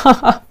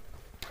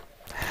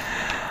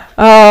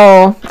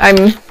 Oh,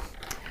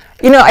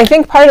 you know, I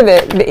think part of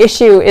it, the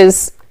issue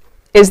is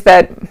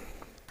that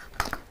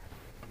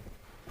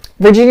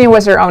Virginia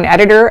was her own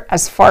editor,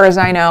 as far as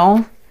I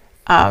know.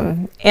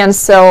 And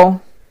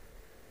so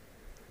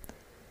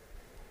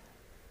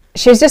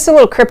she's just a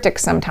little cryptic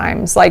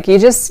sometimes. Like,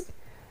 it's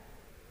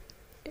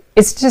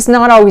just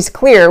not always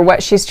clear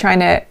what she's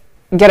trying to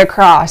get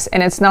across.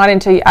 And it's not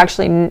until you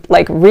actually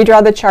like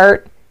redraw the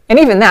chart, and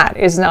even that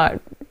is not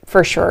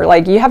for sure.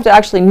 Like, you have to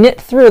actually knit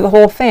through the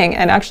whole thing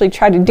and actually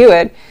try to do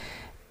it.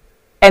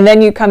 And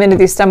then you come into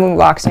these stumbling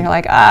blocks and you're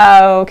like,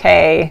 oh,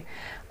 okay,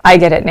 I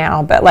get it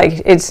now. But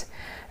like, it's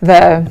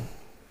the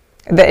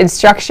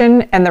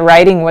instruction and the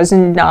writing was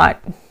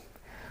not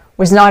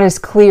as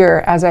clear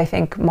as I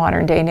think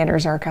modern day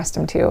knitters are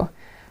accustomed to.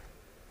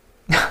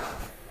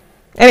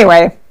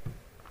 Anyway,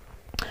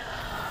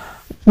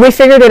 we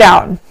figured it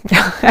out.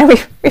 And we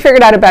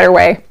figured out a better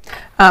way.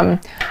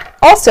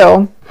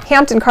 Also,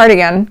 Hampton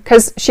cardigan,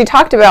 because she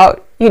talked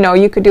about, you know,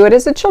 you could do it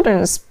as a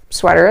children's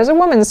sweater, as a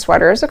woman's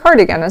sweater, as a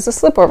cardigan, as a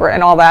slipover,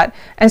 and all that.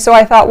 And so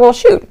I thought, well,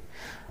 shoot,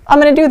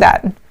 I'm going to do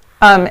that.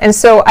 And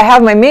so I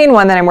have my main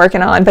one that I'm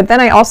working on, but then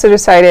I also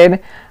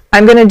decided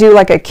I'm going to do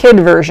like a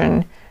kid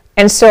version.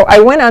 And so I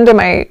went onto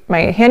my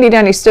handy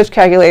dandy stitch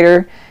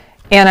calculator,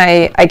 and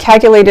I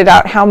calculated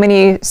out how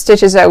many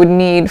stitches I would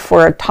need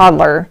for a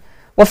toddler.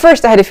 Well,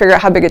 first I had to figure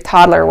out how big a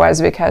toddler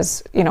was,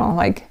 because, you know,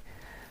 like,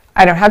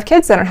 I don't have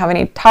kids, I don't have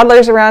any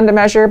toddlers around to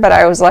measure, but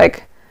I was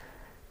like,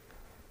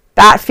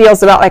 that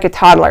feels about like a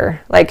toddler.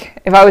 Like,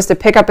 if I was to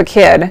pick up a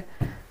kid,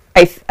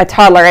 a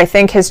toddler, I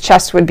think his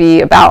chest would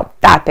be about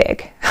that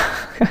big.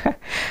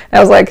 I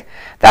was like,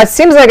 that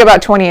seems like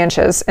about 20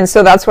 inches. And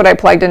so that's what I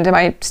plugged into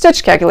my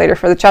stitch calculator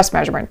for the chest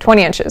measurement,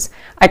 20 inches.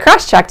 I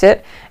cross-checked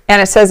it,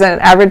 and it says an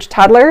average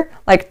toddler,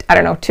 like, I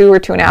don't know, 2 or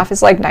 2.5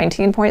 is like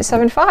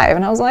 19.75.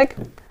 And I was like,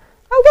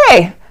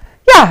 Okay,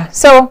 yeah,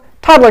 so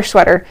toddler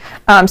sweater.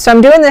 So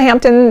I'm doing the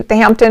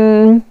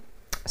Hampton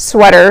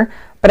sweater,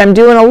 but I'm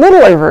doing a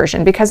littler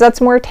version because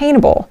that's more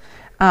attainable.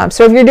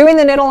 So if you're doing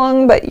the knit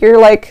along, but you're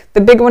like,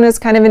 the big one is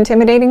kind of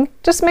intimidating,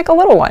 just make a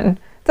little one.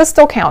 This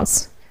still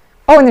counts.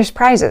 Oh, and there's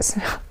prizes,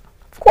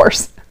 of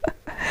course.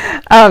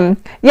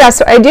 Yeah,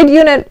 so I did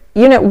unit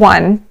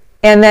 1,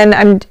 and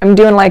then I'm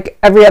doing like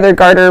every other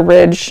garter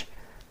ridge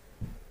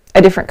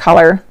a different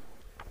color.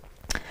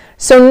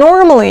 So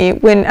normally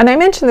and I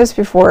mentioned this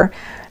before,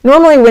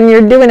 normally when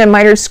you're doing a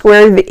mitered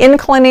square, the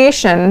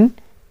inclination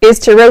is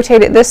to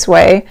rotate it this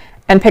way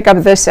and pick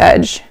up this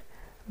edge.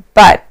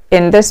 But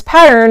in this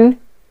pattern,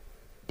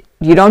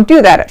 you don't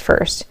do that at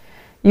first.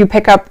 You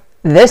pick up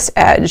this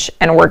edge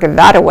and work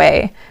that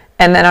away.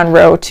 And then on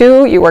row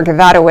 2, you work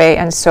that away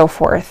and so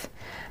forth.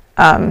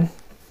 So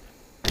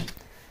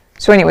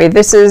anyway,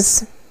 this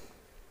is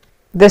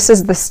the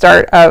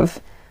start of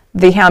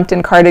the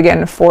Hampton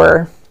cardigan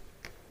for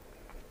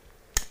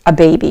a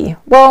baby.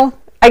 Well,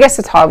 I guess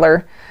a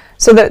toddler.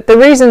 So the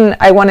reason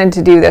I wanted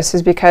to do this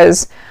is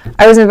because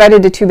I was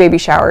invited to 2 baby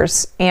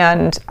showers,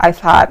 and I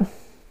thought,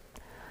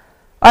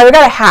 well, I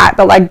got a hat,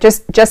 but like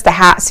just a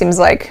hat seems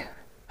like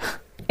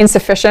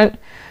insufficient.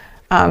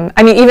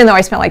 I mean, even though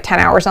I spent like 10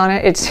 hours on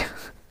it,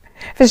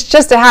 if it's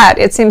just a hat,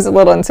 it seems a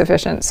little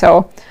insufficient.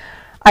 So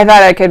I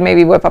thought I could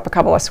maybe whip up a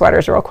couple of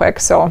sweaters real quick.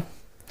 So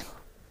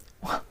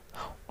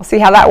we'll see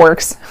how that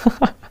works.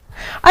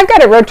 I've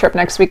got a road trip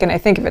next weekend, I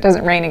think, if it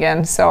doesn't rain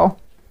again. So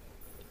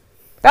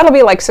that'll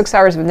be like 6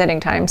 hours of knitting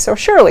time. So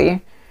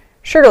surely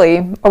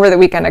over the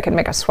weekend I could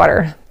make a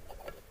sweater.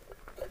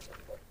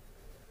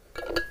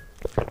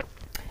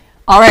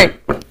 All right,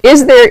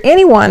 is there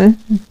anyone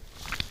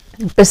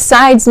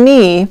besides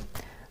me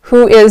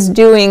who is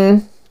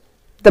doing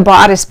the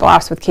bodice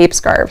blouse with cape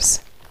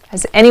scarves?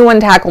 Has anyone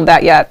tackled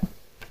that yet?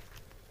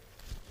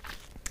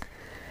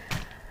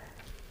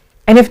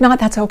 And if not,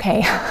 that's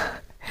okay.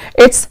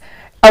 It's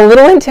a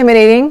little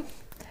intimidating.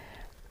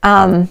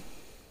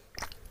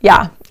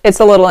 Yeah, it's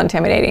a little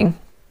intimidating.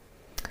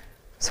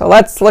 So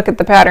let's look at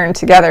the pattern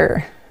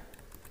together.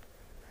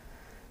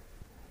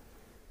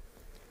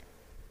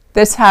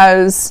 This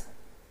has,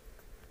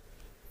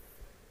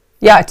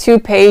 yeah, 2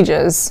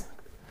 pages.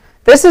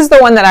 This is the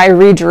one that I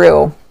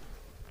redrew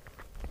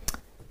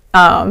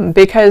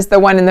because the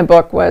one in the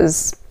book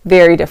was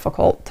very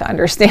difficult to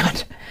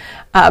understand.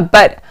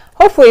 But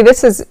hopefully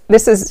this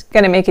is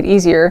going to make it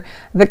easier.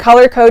 The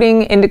color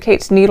coding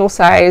indicates needle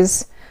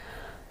size,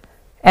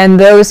 and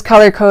those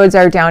color codes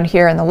are down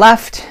here on the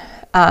left.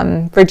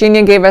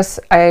 Virginia gave us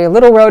a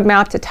little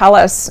roadmap to tell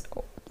us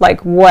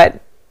like what,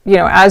 you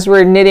know, as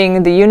we're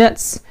knitting the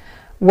units,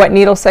 what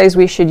needle size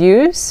we should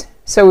use.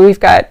 So we've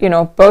got, you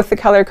know, both the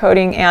color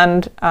coding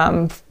and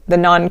the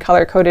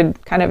non-color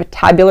coded kind of a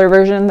tabular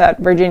version that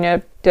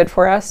Virginia did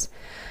for us.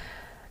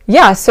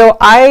 Yeah, so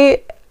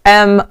I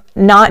am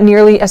not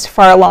nearly as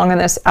far along in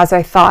this as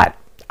I thought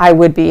I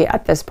would be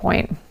at this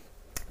point,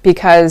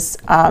 because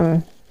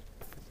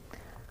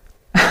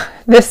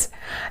this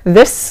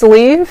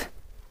sleeve,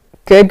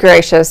 good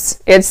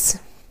gracious, it's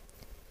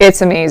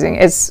amazing.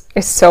 It's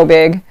so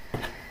big.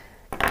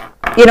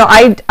 You know,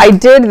 I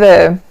did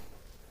the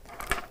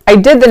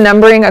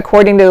numbering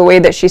according to the way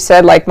that she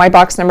said. Like my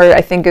box number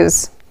I think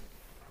is,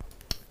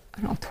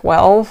 I don't know,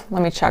 12.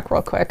 Let me check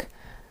real quick,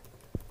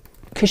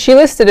 because she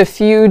listed a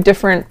few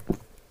different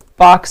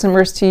box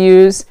numbers to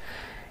use.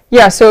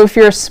 Yeah, so if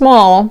you're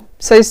small,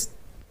 size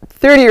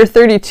 30 or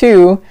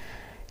 32,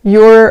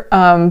 your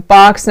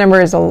box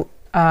number is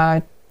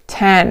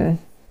 10.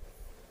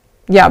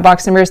 Yeah,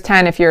 box number is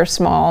 10 if you're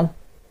small.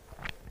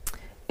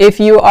 If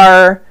you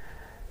are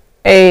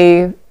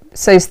a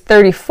size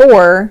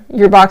 34,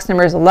 your box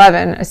number is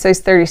 11. A size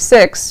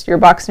 36, your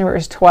box number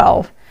is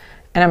 12.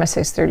 And I'm a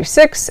size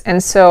 36,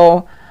 and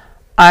so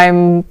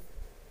I'm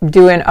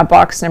doing a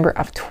box number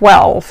of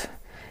 12.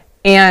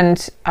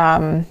 And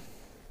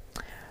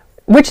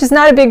which is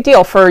not a big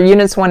deal for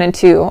units 1 and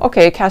 2.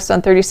 Okay, cast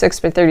on 36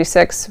 by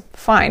 36,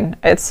 fine.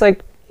 It's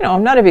like, you know,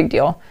 not a big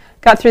deal.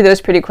 Got through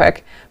those pretty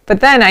quick. But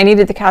then I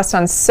needed to cast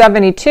on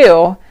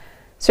 72.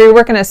 So you're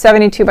working a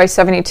 72 by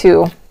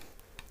 72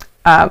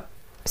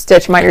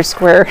 stitch mitered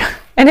square,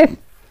 and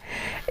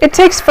it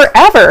takes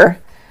forever.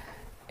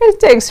 It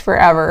takes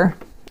forever.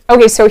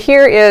 Okay, so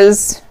here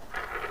is,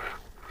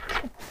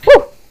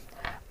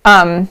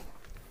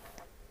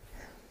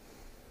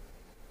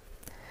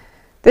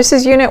 this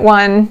is unit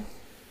 1,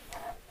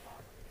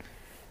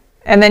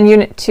 and then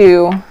unit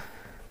 2.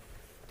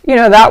 You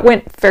know, that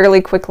went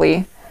fairly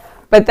quickly,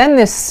 but then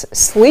this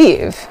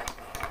sleeve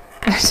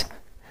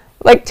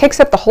like takes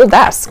up the whole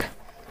desk.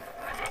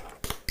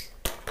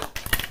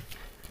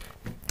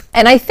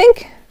 And I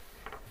think,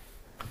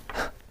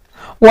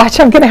 watch,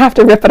 I'm gonna have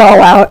to rip it all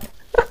out.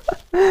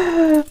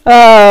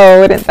 Oh,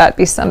 wouldn't that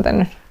be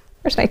something?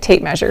 Where's my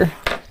tape measure?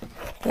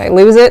 Did I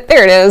lose it?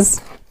 There it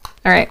is.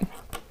 All right.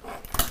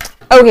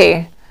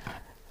 Okay.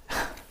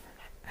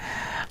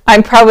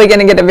 I'm probably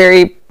gonna get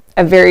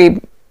a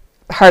very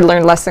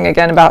hard-learned lesson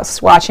again about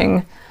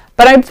swatching,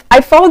 but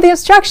I followed the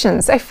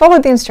instructions. I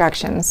followed the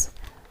instructions.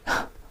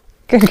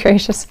 Good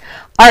gracious.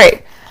 All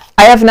right.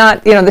 I have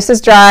not, this is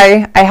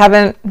dry. I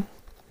haven't,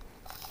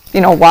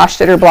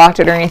 washed it or blocked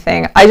it or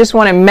anything. I just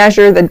want to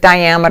measure the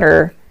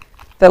diameter,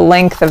 the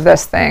length of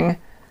this thing.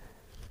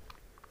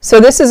 So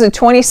this is a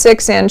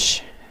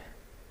 26-inch.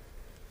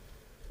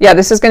 Yeah,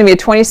 this is going to be a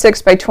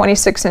 26 by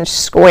 26-inch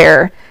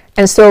square.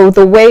 And so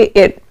the way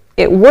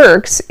it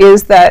works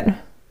is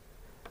that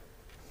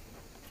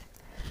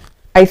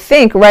I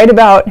think right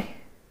about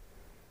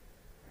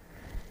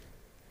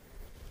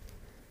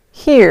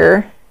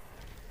here,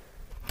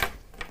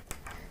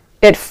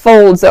 it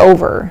folds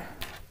over,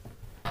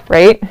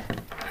 right?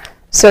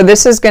 So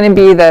this is going to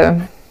be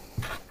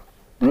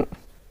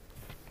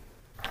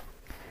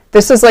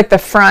this is like the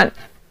front,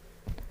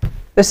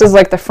 this is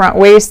like the front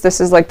waist,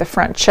 this is like the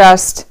front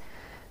chest,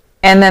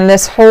 and then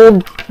this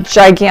whole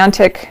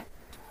gigantic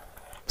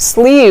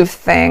sleeve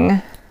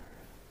thing,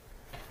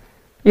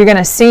 you're going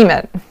to seam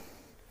it.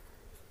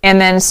 And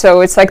then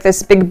so it's like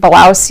this big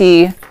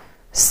blousey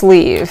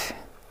sleeve,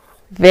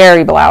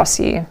 very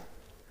blousey.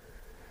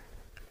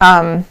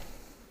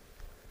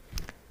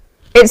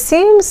 It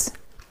seems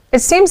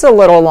a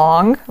little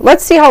long.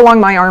 Let's see how long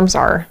my arms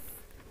are.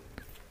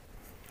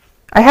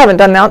 I haven't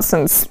done that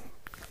since,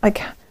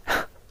 like,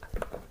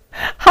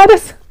 how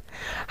does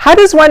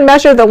one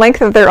measure the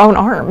length of their own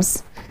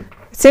arms?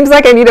 It seems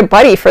like I need a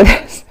buddy for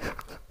this.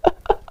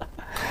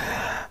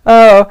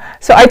 Oh,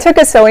 so I took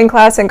a sewing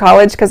class in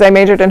college because I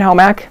majored in home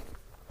ec.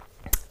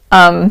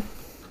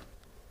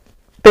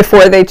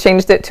 Before they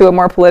changed it to a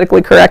more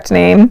politically correct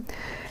name.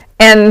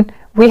 And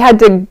we had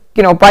to,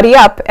 buddy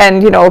up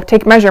and,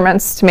 take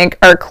measurements to make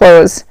our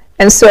clothes.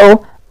 And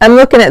so I'm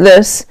looking at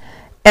this,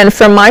 and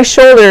from my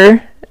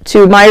shoulder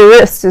to my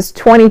wrist is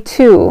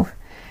 22.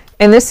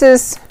 And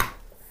this,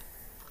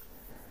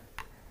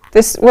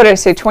 what did I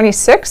say,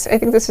 26? I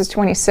think this is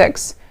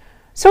 26.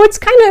 So it's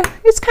kind of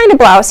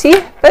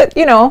blousey, but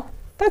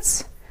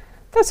that's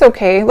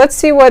okay. Let's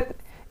see what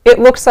it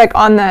looks like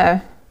on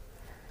the,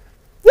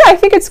 yeah, I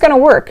think it's going to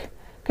work.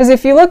 Because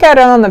if you look at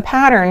it on the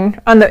pattern,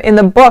 in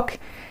the book,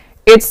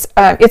 it's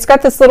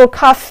got this little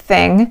cuff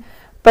thing,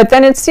 but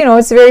then it's,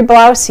 it's very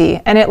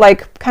blousey, and it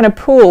like kind of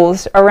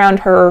pools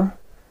around her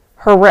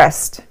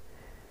wrist.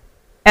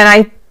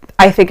 And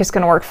I think it's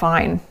going to work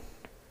fine.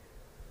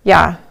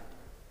 Yeah.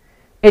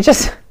 It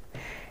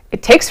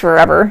takes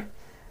forever.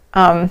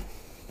 And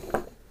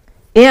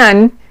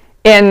in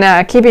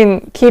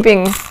keeping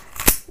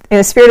in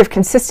the spirit of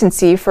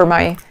consistency for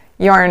my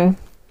yarn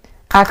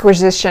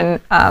acquisition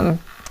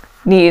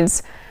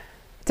needs,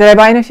 did I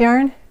buy enough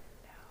yarn?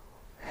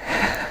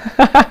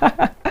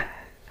 No.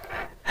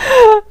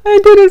 I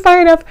didn't buy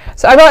enough.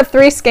 So I bought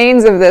 3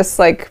 skeins of this,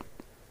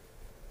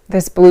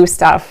 this blue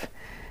stuff,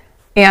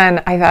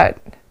 and I thought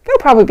that'll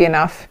probably be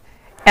enough.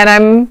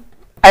 And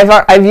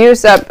I've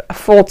used up a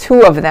full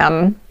 2 of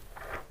them,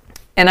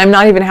 and I'm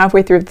not even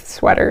halfway through the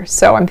sweater.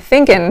 So I'm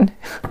thinking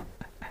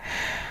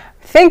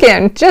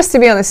just to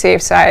be on the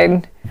safe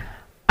side,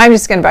 I'm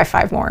just going to buy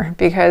 5 more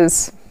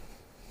because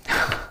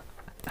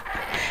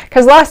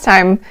last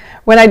time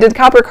when I did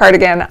copper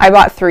cardigan, I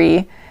bought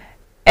 3,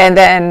 and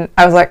then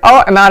I was like,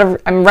 oh,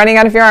 I'm running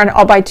out of yarn.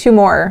 I'll buy 2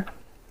 more.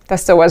 That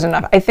still wasn't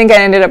enough. I think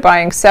I ended up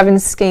buying 7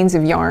 skeins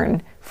of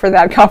yarn for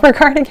that copper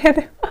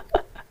cardigan.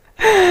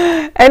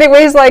 And it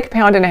weighs like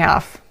 1.5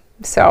 pounds.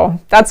 So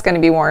that's going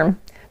to be warm.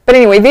 But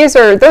anyway,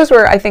 those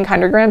were I think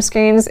 100-gram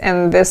skeins,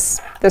 and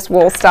this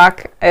wool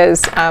stock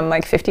is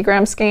like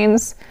 50-gram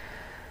skeins.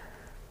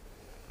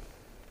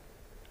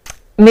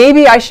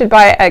 Maybe I should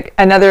buy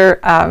another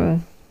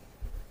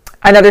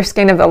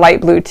skein of the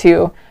light blue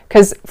too,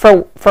 because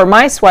for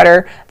my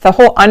sweater, the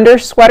whole under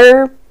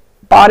sweater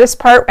bodice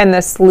part and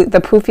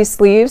the poofy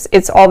sleeves,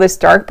 it's all this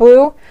dark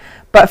blue.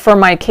 But for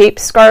my cape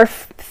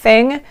scarf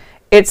thing,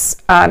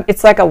 it's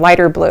like a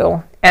lighter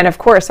blue. And of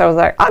course, I was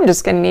like, I'm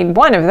just going to need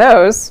 1 of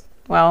those.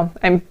 Well,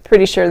 I'm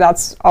pretty sure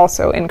that's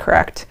also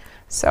incorrect.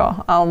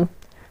 So I'm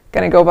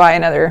going to go buy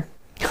another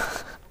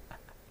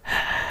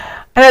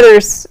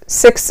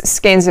 6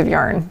 skeins of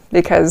yarn,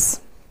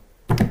 because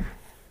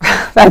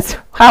that's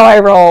how I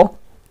roll.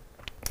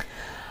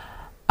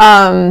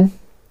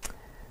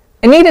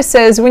 Anita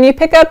says, when you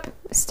pick up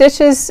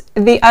stitches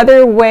the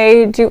other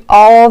way, do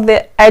all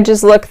the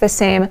edges look the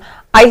same?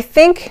 I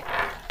think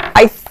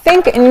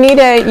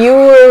Anita, you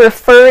were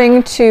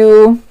referring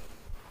to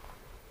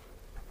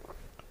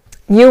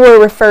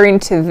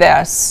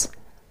this,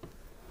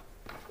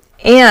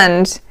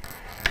 and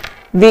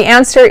the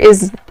answer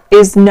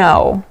is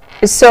no.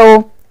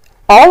 So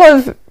all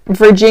of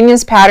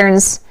Virginia's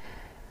patterns,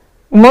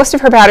 most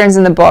of her patterns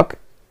in the book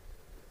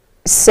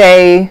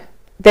say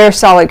they're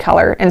solid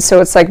color, and so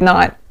it's like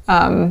not,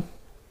 it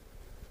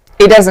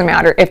doesn't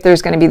matter if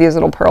there's going to be these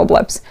little pearl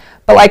blips.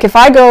 But like if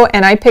I go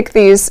and I pick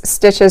these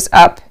stitches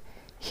up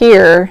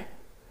here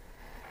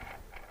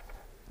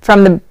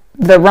from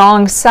the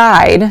wrong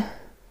side,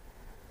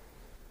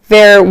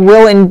 there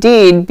will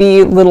indeed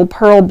be little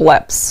pearl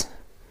blips.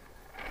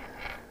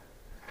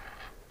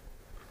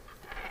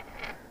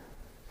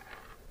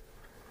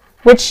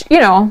 Which,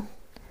 it's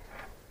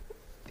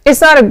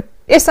not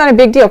it's not a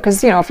big deal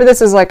because, you know, for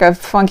this is like a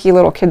funky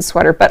little kid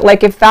sweater, but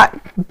like if that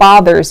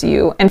bothers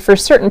you, and for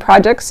certain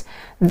projects,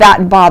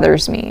 that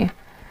bothers me.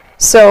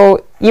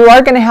 So you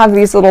are going to have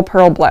these little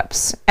purl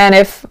blips. And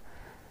if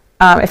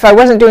I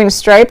wasn't doing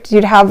striped,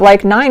 you'd have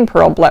like 9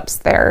 purl blips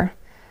there.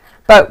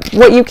 But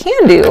what you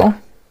can do,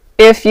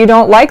 if you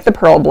don't like the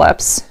purl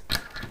blips,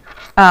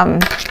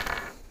 and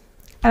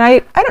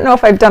I don't know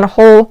if I've done a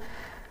whole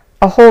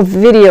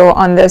video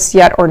on this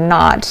yet or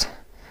not.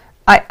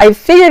 I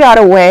figured out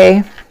a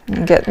way. Let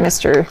me get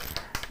Mr.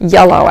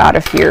 Yellow out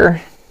of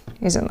here.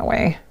 He's in the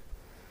way.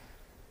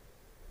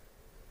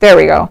 There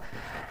we go.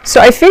 So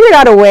I figured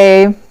out a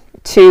way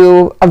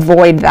to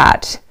avoid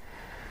that.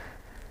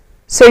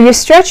 So you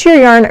stretch your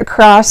yarn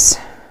across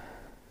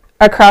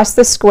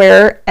the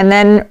square and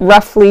then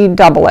roughly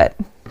double it.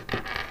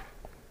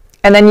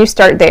 And then you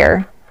start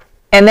there.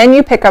 And then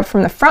you pick up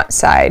from the front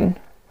side.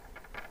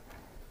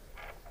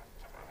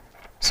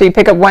 So you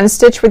pick up 1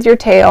 stitch with your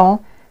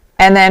tail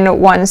and then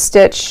 1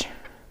 stitch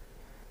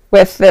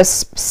with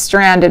this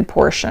stranded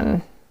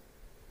portion.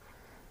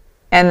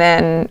 And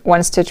then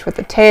 1 stitch with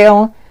the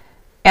tail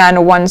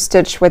and 1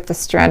 stitch with the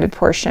stranded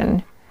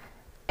portion.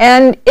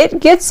 And it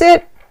gets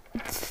it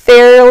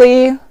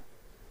fairly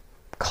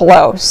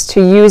close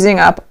to using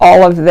up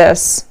all of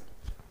this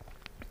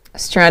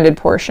stranded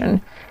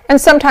portion. And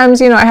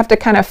sometimes, you know, I have to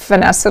kind of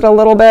finesse it a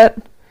little bit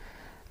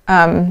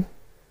to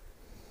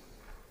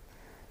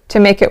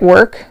make it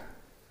work.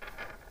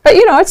 But,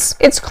 you know,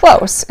 it's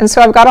close. And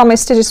so I've got all my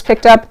stitches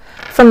picked up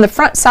from the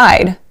front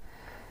side.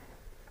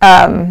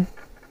 And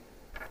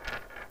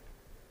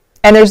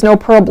there's no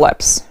purl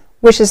blips,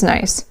 which is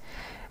nice.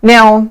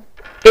 Now,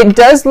 it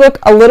does look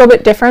a little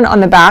bit different on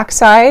the back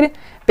side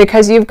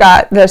because you've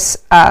got this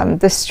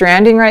this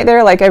stranding right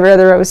there, like every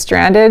other row is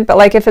stranded. But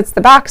like if it's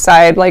the back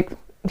side, like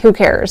who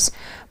cares?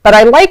 But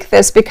I like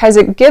this because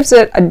it gives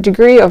it a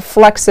degree of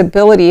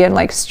flexibility and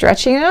like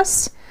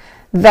stretchiness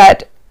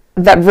that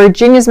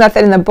Virginia's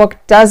method in the book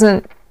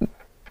doesn't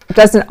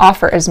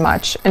offer as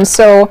much. And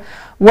so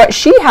what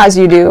she has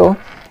you do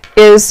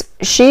is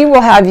she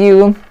will have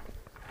you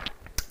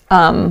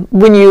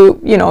when you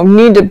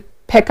need to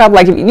pick up,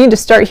 like if you need to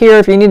start here,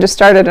 if you need to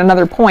start at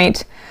another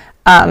point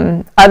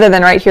other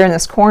than right here in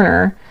this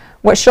corner,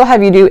 what she'll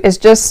have you do is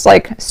just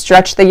like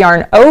stretch the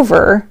yarn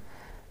over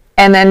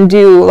and then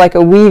do like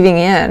a weaving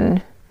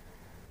in.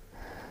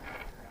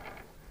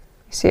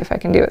 See if I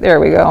can do it. There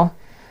we go.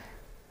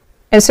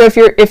 And so if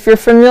you're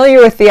familiar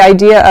with the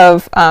idea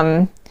of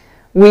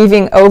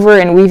weaving over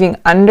and weaving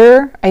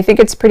under, I think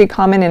it's pretty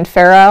common in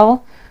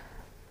Farrell.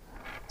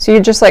 So you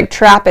just like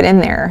trap it in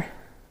there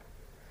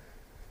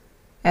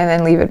and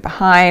then leave it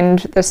behind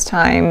this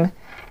time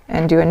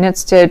and do a knit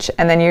stitch,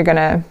 and then you're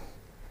gonna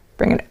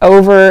bring it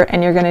over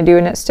and you're gonna do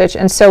a knit stitch,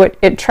 and so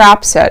it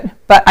traps it.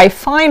 But I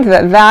find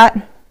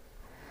that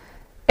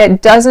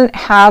it doesn't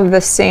have the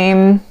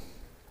same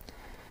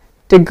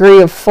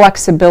degree of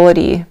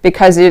flexibility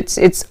because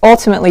it's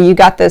ultimately you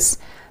got this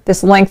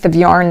length of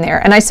yarn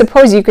there, and I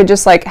suppose you could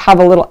just like have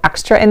a little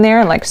extra in there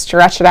and like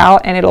stretch it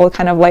out and it'll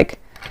kind of like,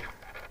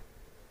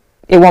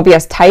 it won't be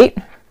as tight,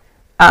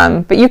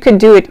 but you could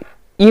do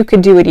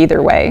it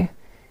either way.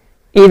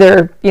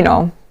 Either, you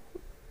know,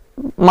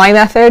 my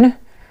method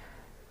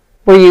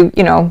where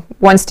you know,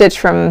 1 stitch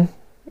from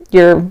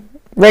your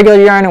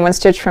regular yarn and 1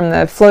 stitch from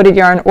the floated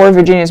yarn, or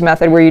Virginia's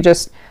method where you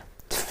just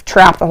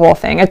trap the whole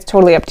thing. It's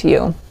totally up to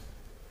you.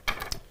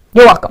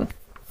 You're welcome.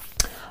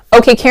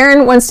 Okay,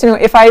 Karen wants to know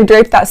if I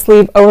draped that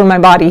sleeve over my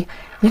body.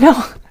 You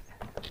know,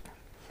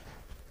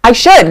 I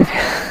should.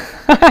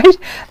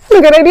 That's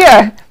a good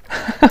idea.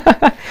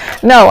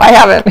 No, I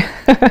haven't.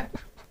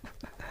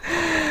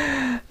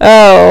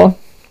 Oh.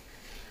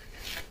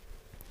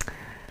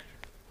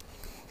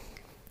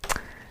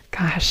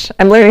 Gosh,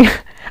 I'm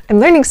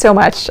learning so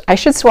much. I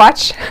should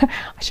swatch.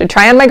 I should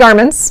try on my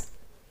garments.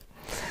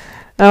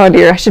 Oh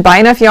dear, I should buy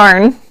enough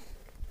yarn.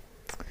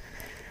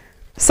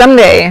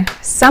 Someday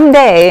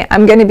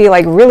I'm going to be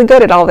like really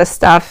good at all this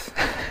stuff.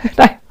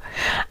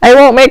 I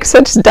won't make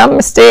such dumb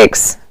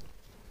mistakes.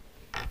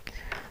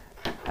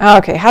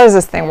 Okay, how does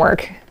this thing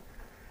work?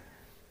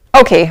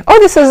 Okay, oh,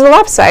 this is the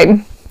left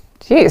side.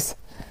 Jeez.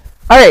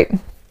 All right,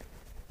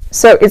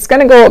 so it's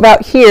going to go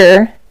about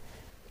here,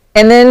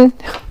 and then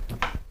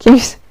can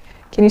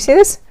you see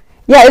this?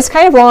 Yeah, it's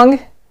kind of long.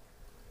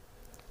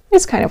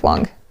 It's kind of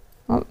long.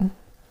 Oh.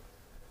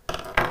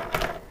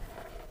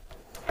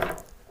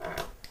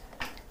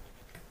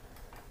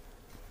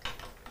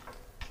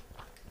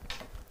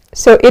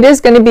 So it is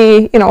going to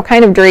be, you know,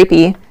 kind of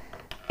drapey,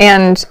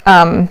 and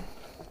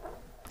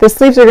the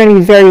sleeves are going to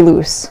be very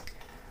loose.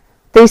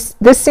 This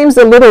seems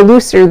a little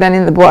looser than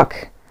in the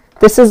book.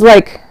 This is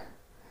like,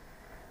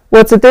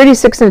 well, it's a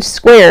 36-inch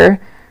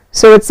square,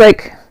 so it's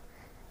like,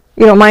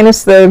 you know,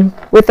 minus the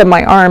width of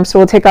my arm, so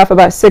we'll take off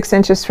about 6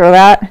 inches for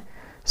that.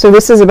 So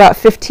this is about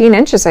 15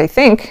 inches, I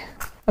think.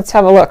 Let's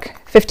have a look.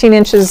 15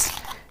 inches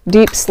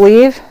deep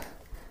sleeve.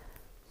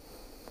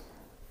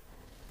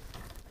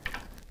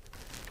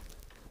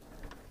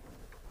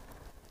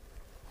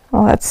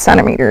 Well, that's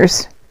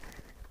centimeters.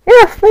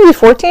 Yeah, maybe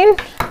 14.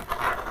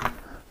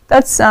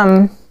 That's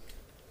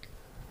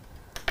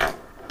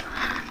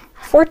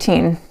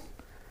 14.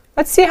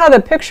 Let's see how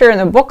the picture in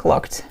the book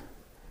looked.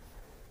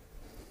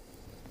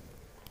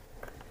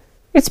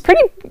 It's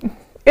pretty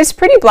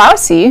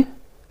blousey.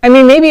 I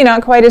mean, maybe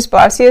not quite as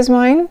blousey as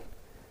mine.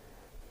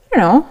 I don't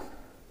know.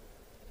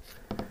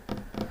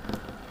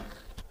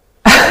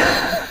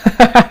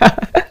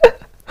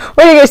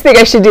 What do you guys think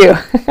I should do?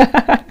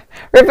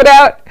 Rip it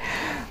out?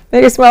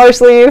 Make a smaller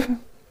sleeve?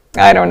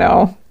 I don't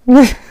know.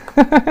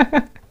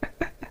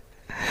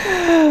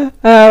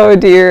 Oh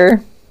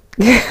dear.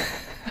 You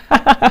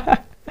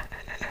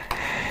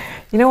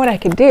know what I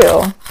could do?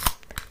 I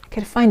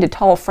could find a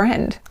tall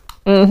friend.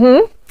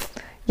 Mm-hmm.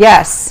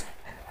 Yes.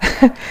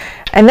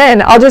 And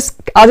then I'll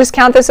just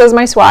count this as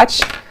my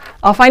swatch.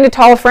 I'll find a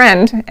tall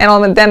friend,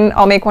 and then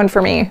I'll make one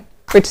for me,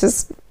 which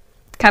is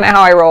kind of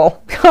how I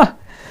roll.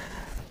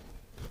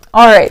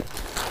 All right.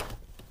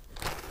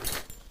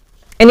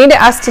 I need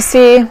to ask to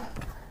see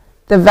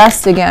the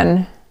vest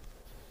again.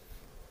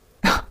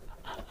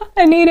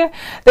 Anita,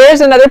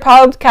 there's another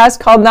podcast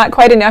called Not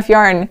Quite Enough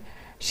Yarn.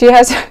 She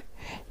has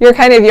your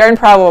kind of yarn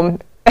problem,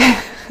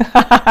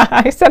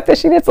 except that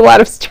she knits a lot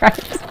of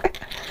stripes.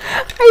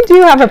 I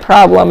do have a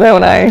problem,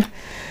 don't I?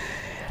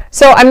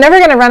 So I'm never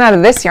going to run out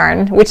of this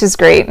yarn, which is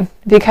great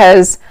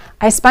because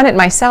I spun it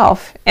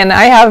myself, and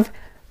I have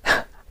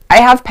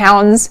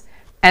pounds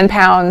and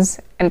pounds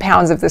and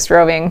pounds of this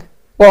roving.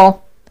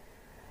 Well,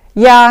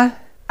 yeah,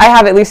 I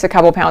have at least a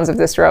couple pounds of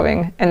this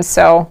roving, and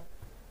so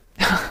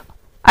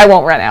I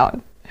won't run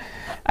out.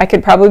 I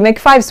could probably make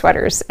 5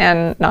 sweaters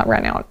and not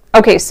run out.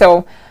 Okay,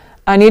 so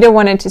Anita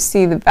wanted to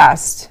see the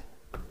vest.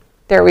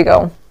 There we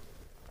go.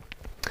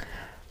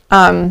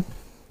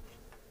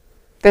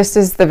 This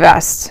is the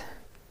vest.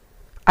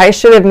 I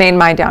should have made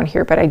mine down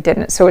here, but I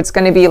didn't. So it's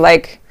going to be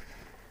like,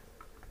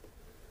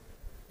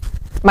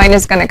 mine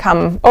is going to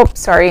come, oh,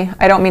 sorry.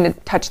 I don't mean to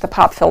touch the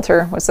pop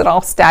filter. Was it all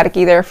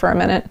staticky there for a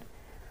minute?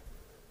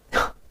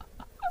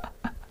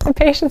 The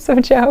patience of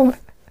Job.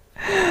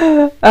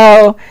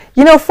 Oh,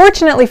 you know,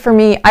 fortunately for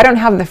me, I don't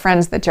have the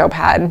friends that Job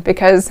had,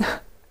 because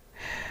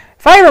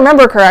if I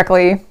remember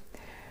correctly,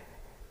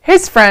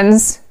 his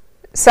friends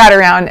sat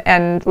around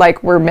and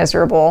like were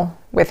miserable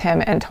with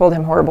him and told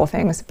him horrible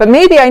things. But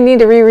maybe I need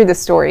to reread the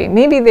story.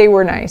 Maybe they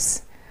were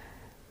nice.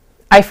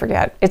 I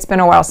forget. It's been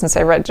a while since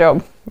I read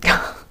Job.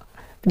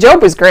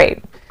 Job was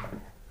great.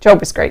 Job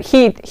was great.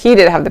 He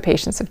did have the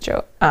patience of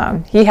Job.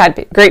 He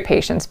had great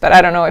patience, but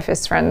I don't know if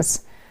his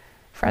friends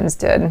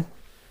did.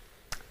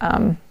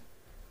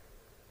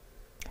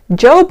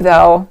 Job,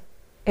 though,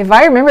 if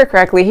I remember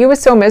correctly, he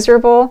was so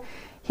miserable,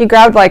 he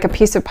grabbed like a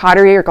piece of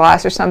pottery or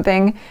glass or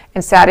something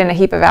and sat in a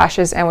heap of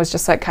ashes and was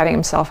just like cutting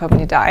himself hoping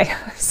to die.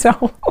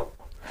 So,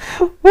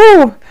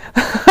 woo!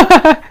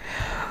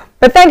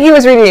 But then he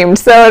was redeemed,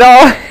 so it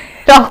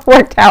all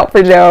worked out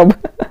for Job.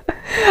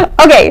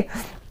 Okay,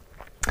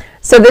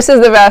 so this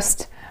is the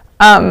vest.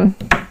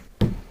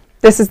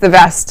 This is the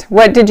vest.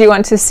 What did you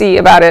want to see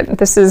about it?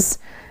 This is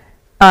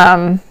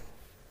the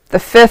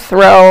 5th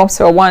row,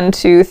 so 1,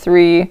 2,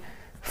 3,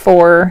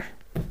 4,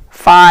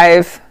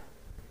 5,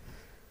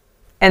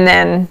 and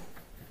then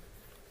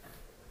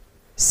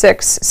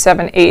 6,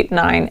 7, 8,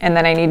 9, and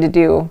then I need to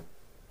do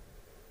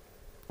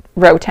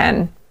row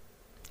 10.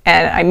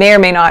 And I may or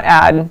may not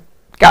add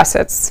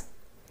gussets.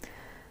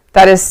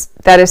 That is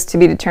to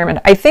be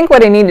determined. I think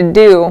what I need to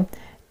do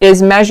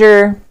is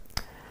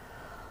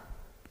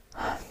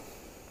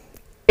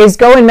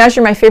go and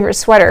measure my favorite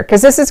sweater,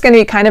 because this is going to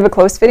be kind of a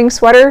close-fitting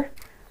sweater.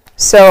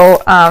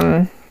 So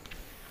I'm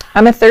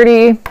a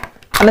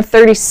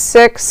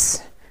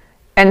 36,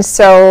 and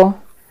so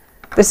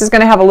this is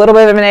going to have a little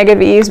bit of a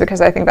negative ease because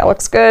I think that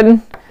looks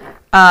good,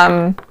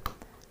 or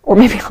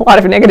maybe a lot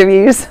of negative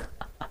ease.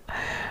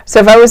 So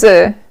if I was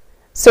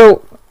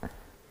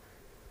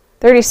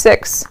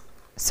 36,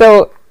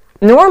 so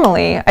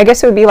normally I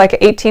guess it would be like an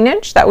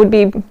 18-inch. That would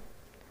be,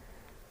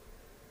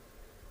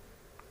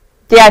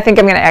 yeah, I think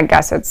I'm going to add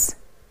gussets.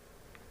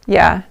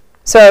 Yeah.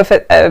 So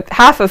if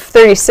half of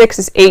 36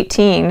 is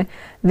 18,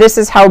 this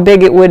is how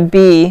big it would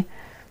be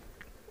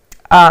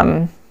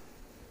for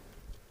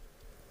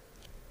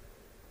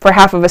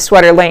half of a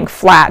sweater laying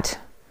flat.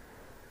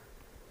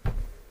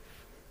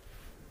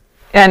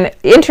 And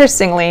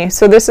interestingly,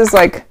 so this is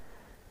like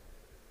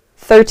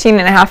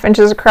 13.5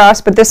 inches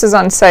across, but this is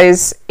on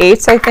size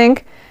 8s, I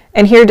think.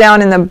 And here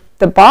down in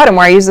the bottom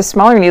where I use the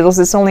smaller needles,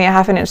 it's only a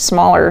 1/2 inch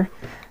smaller.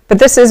 But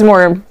this is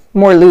more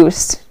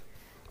loose.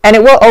 And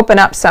it will open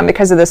up some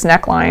because of this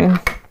neckline.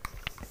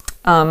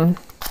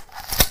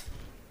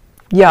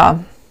 Yeah.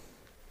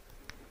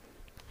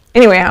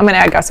 Anyway, I'm going to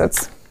add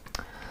gussets.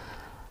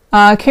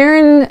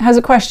 Karen has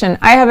a question.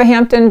 I have a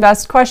Hampton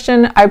vest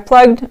question. I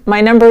plugged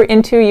my number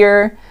into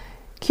your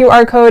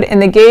QR code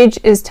and the gauge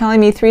is telling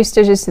me 3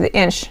 stitches to the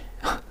inch.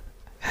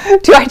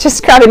 Do I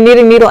just grab a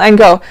knitting needle and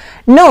go?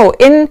 No,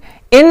 in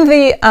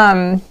the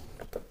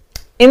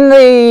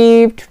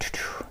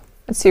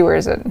let's see, where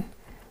is it?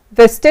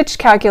 The stitch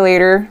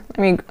calculator,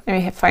 let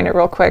me find it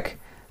real quick.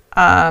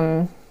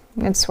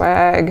 Knit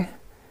swag,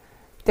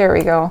 there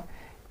we go.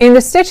 in the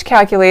stitch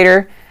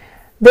calculator,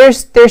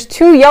 there's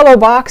two yellow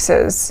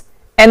boxes,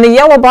 and the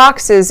yellow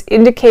boxes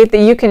indicate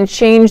that you can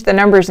change the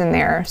numbers in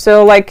there.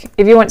 So like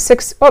if you want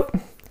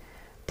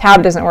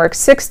tab doesn't work,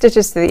 6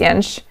 stitches to the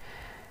inch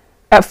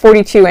at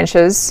 42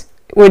 inches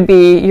would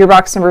be, your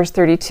box number is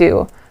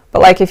 32.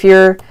 But like if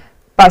your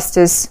bust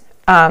is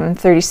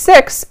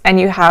 36 and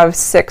you have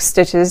 6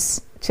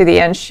 stitches to the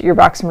inch, your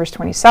box number is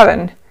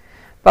 27.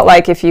 But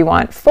like if you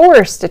want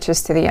 4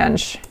 stitches to the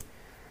inch,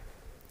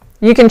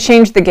 you can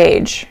change the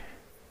gauge.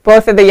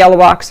 Both of the yellow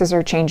boxes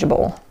are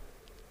changeable.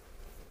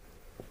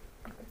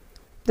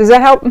 Does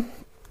that help?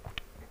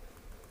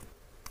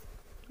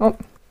 Oh.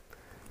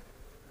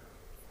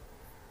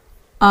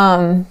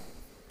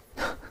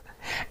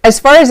 As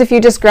far as if you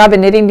just grab a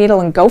knitting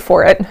needle and go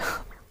for it,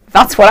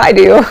 that's what I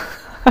do.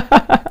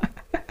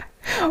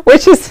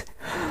 which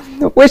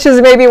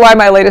is maybe why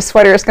my latest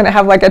sweater is going to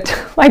have like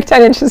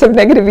 10 inches of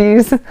negative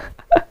ease,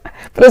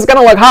 but it's going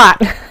to look hot.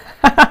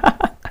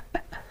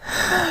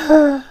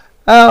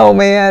 Oh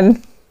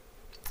man.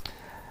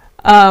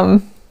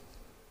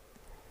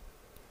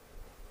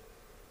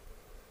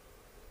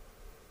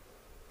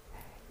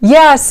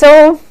 Yeah,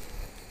 so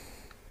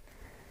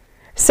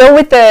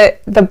with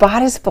the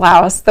bodice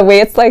blouse, the way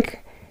it's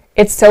like,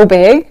 it's so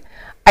big,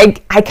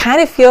 I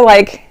kind of feel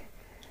like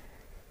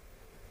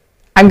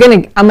I'm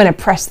gonna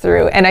press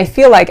through, and I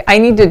feel like I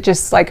need to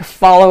just like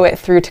follow it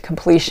through to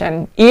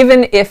completion,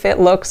 even if it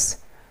looks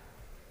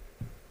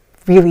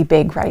really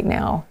big right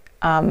now.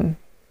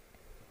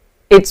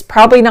 It's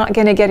probably not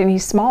gonna get any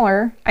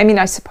smaller. I mean,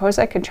 I suppose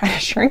I could try to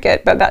shrink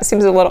it, but that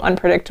seems a little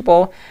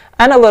unpredictable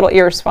and a little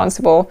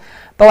irresponsible.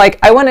 But like,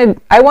 I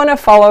wanna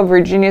follow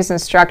Virginia's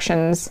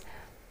instructions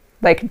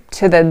like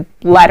to the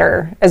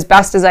letter as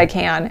best as I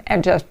can,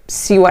 and just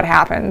see what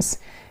happens,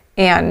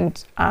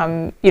 and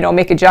you know,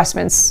 make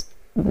adjustments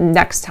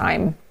next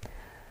time.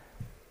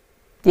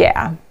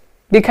 Yeah,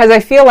 because I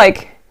feel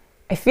like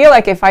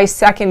if I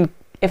second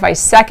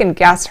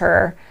guess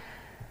her,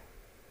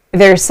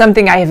 there's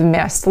something I have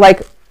missed.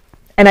 Like,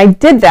 and I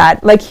did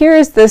that. Like, here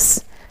is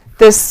this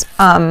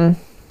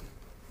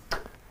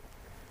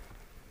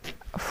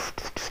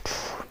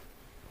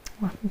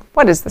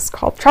what is this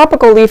called?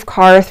 Tropical leaf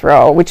car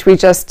throw, which we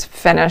just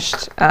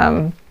finished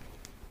a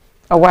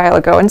while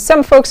ago, and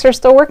some folks are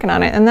still working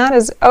on it, and that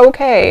is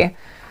okay.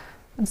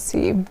 Let's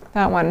see,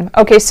 that one.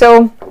 Okay,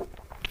 so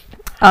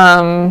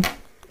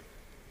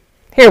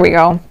here we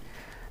go.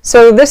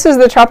 So this is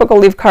the tropical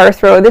leaf car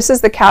throw. This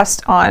is the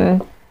cast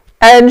on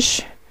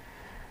edge,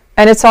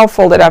 and it's all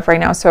folded up right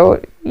now,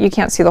 so you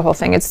can't see the whole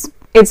thing. It's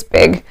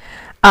big.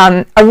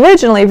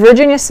 Originally,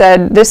 Virginia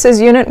said this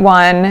is unit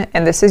 1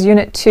 and this is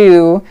unit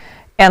 2,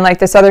 and like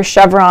this other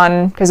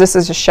chevron, because this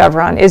is a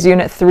chevron, is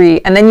unit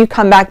 3, and then you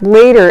come back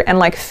later and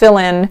like fill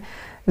in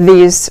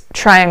these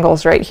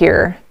triangles right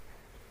here.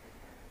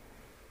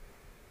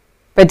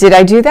 But did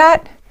I do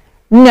that?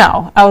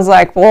 No. I was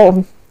like,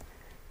 well,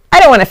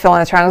 I don't want to fill in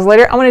the triangles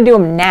later. I want to do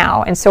them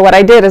now. And so what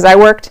I did is I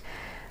worked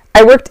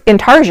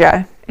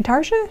intarsia.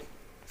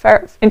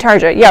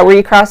 Intarsia, yeah, where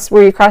you cross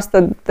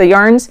the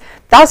yarns.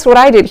 That's what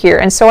I did here.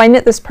 And so I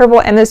knit this purple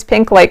and this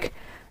pink like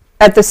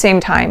at the same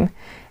time.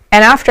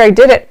 And after I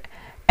did it,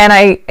 and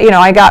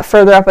I got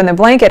further up in the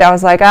blanket, I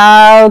was like,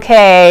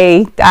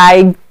 okay,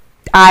 I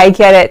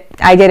get it.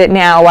 I get it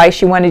now, why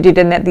she wanted you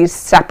to knit these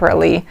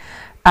separately.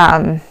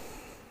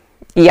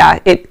 Yeah,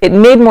 it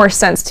made more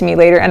sense to me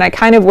later, and I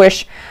kind of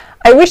wish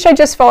I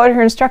just followed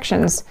her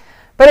instructions,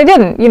 but I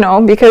didn't, you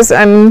know, because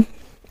I'm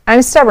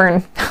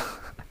stubborn.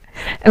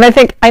 And I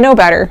think I know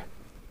better.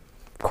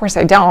 Of course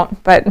I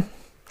don't, but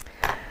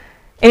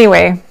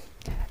anyway,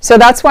 so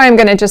that's why I'm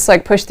going to just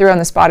like push through on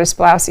this bodice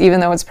blouse,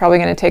 even though it's probably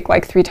going to take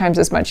like 3 times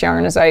as much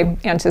yarn as I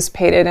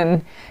anticipated,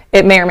 and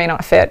it may or may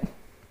not fit.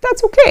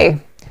 That's okay.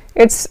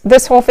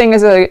 This whole thing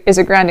is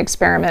a grand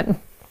experiment.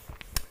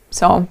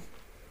 So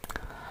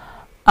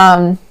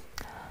I'm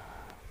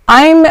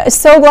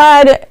so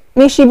glad,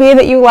 Mishi B,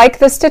 that you like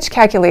the stitch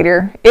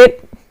calculator.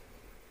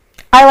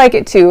 I like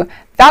it too.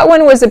 That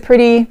one was a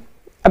pretty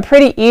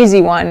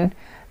easy one.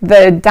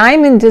 The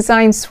diamond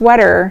design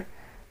sweater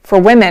for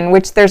women,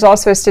 which there's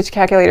also a stitch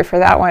calculator for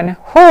that one.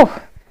 Whew,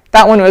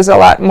 that one was a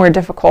lot more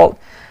difficult.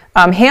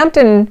 The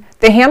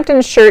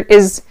Hampton shirt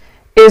is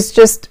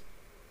just,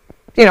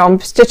 you know,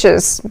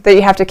 stitches that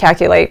you have to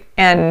calculate,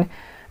 and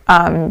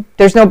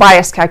there's no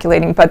bias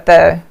calculating, but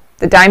the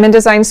diamond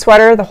design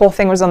sweater, the whole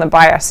thing was on the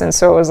bias, and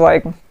so it was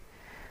like,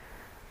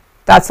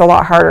 that's a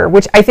lot harder,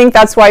 which I think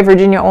that's why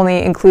Virginia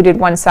only included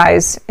one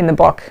size in the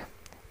book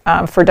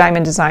for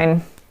diamond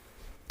design,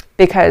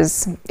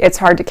 because it's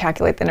hard to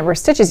calculate the number of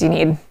stitches you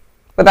need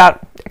without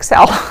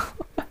Excel.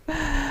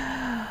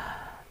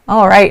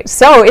 All right,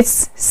 so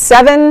it's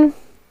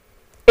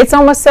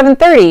almost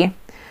 7:30.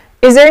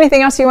 Is there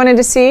anything else you wanted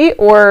to see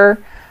or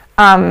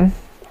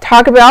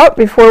talk about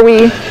before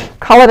we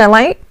call it a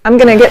night? I'm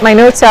gonna get my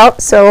notes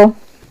out so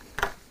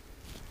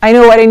I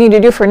know what I need to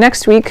do for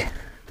next week.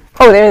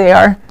 Oh, there they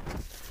are.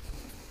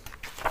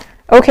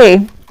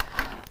 Okay.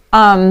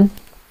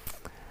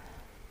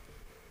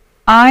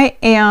 I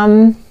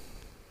am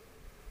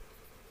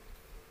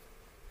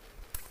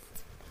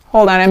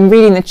hold on, I'm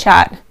reading the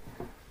chat.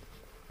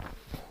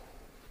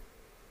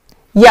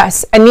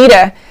 Yes,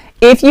 Anita,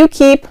 if you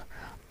keep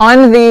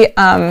on the,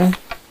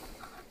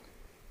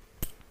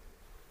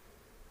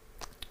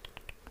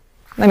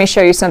 let me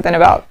show you something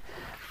about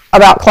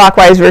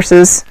clockwise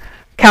versus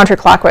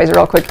counterclockwise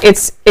real quick.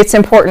 It's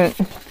important.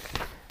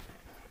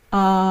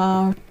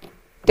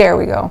 There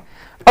we go.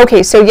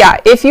 Okay, so yeah,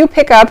 if you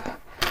pick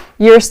up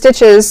your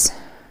stitches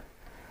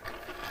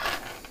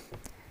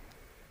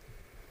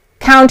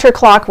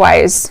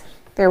counterclockwise,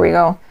 there we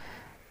go,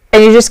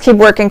 and you just keep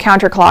working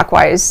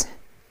counterclockwise,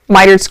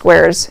 mitered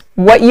squares,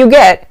 what you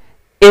get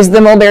is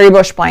the mulberry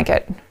bush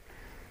blanket.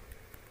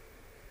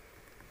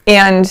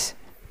 And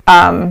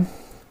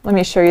let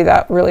me show you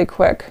that really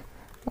quick.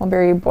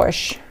 Mulberry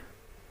bush.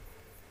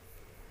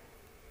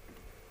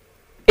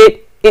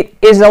 It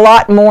is a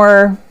lot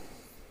more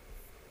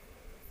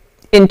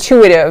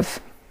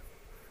intuitive.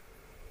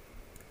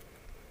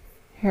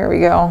 Here we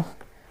go.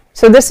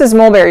 So this is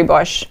mulberry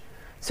bush.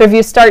 So if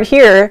you start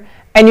here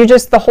and you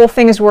just, the whole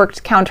thing is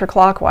worked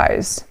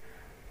counterclockwise,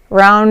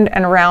 round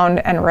and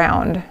round and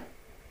round.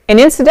 And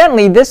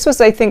incidentally, this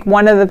was, I think,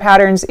 one of the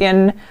patterns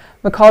in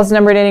McCall's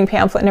Number Knitting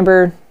pamphlet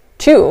number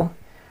 2.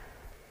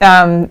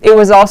 It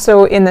was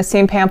also in the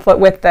same pamphlet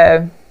with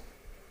the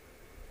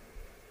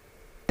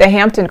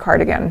Hampton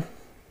cardigan.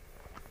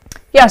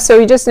 Yeah, so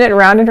you just knit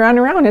around and around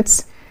and around.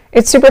 It's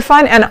super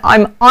fun, and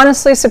I'm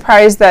honestly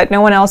surprised that no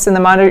one else in the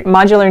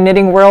modular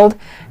knitting world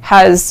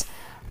has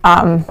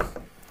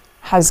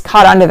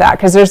caught onto that,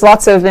 because there's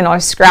lots of, you know,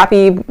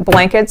 scrappy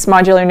blankets,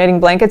 modular knitting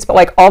blankets, but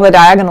like all the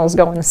diagonals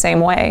go in the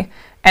same way.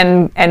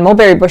 And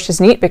mulberry bush is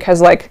neat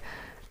because like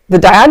the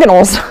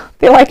diagonals,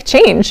 they like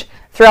change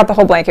throughout the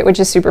whole blanket, which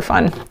is super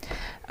fun.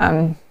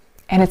 And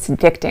it's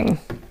addicting.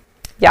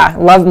 Yeah,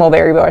 love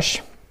mulberry bush.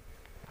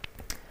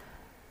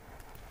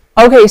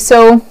 Okay,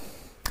 so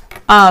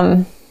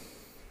as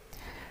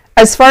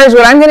far as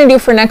what I'm going to do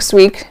for next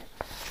week,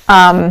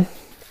 I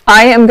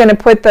am going to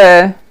put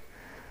the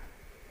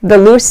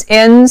loose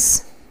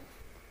ends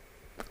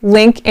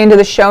link into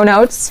the show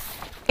notes,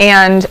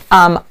 and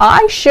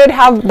I should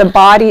have the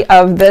body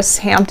of this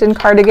Hampton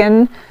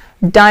cardigan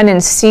done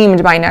and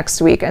seamed by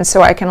next week, and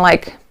so I can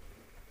like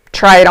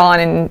try it on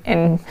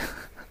and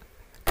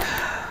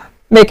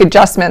make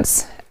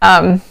adjustments.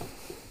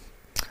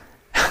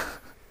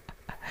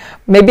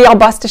 Maybe I'll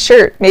bust a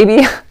shirt.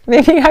 Maybe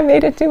I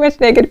made it too much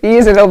negative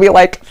ease and it'll be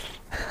like,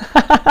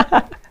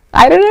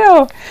 I don't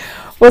know.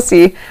 We'll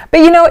see. But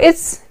you know,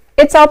 it's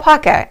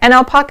alpaca, and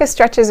alpaca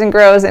stretches and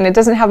grows, and it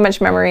doesn't have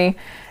much memory.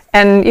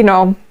 And you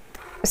know,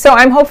 so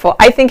I'm hopeful.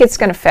 I think it's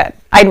going to fit.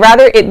 I'd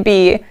rather it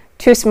be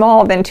too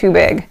small than too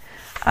big.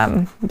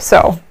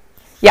 So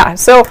yeah,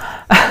 so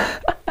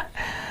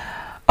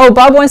oh,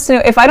 Bob wants to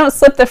know, if I don't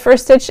slip the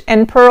first stitch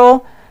and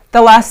purl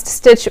the last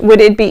stitch, would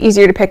it be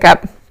easier to pick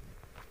up?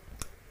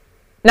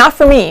 Not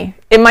for me.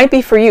 It might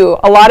be for you.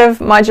 A lot of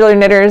modular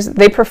knitters,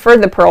 they prefer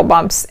the purl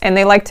bumps, and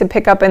they like to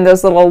pick up in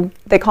those little,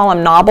 they call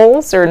them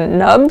knobbles or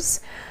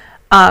nubs.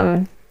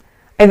 I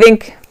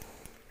think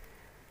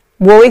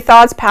Woolly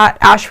Thoughts, Pat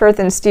Ashworth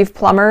and Steve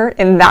Plummer,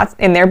 in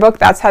their book,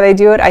 that's how they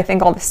do it. I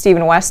think all the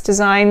Stephen West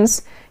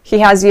designs, he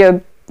has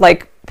you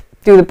like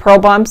do the purl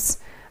bumps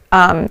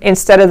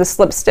instead of the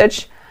slip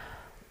stitch.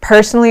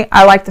 Personally,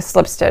 I like the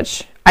slip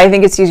stitch. I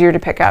think it's easier to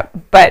pick up,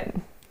 but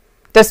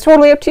that's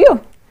totally up to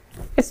you.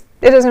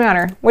 It doesn't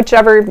matter,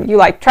 whichever you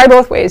like. Try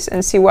both ways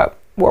and see what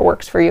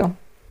works for you.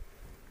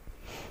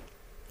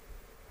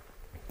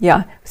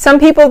 Yeah,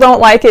 some people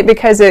don't like it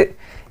because it,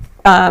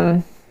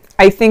 I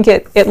think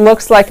it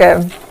looks like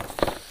a,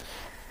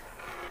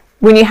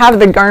 when you have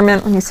the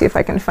garment, let me see if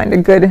I can find a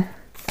good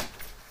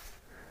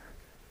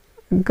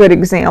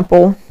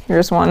example.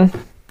 Here's one.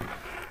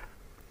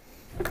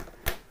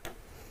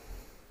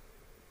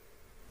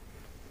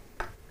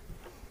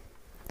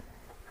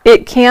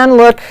 It can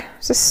look,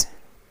 just,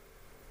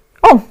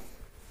 oh,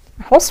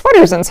 the whole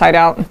sweater's inside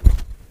out.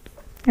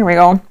 Here we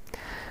go.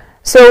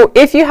 So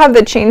if you have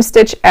the chain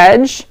stitch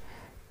edge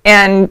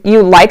and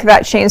you like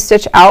that chain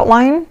stitch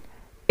outline,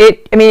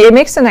 it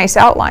makes a nice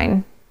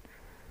outline.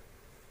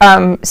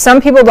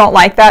 Some people don't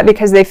like that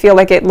because they feel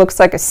like it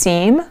looks like a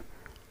seam.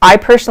 I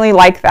personally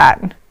like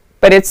that,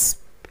 but it's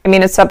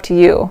up to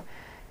you.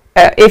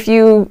 If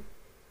you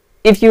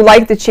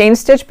like the chain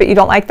stitch but you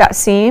don't like that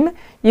seam,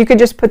 you could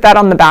just put that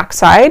on the back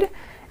side.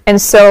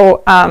 And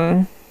so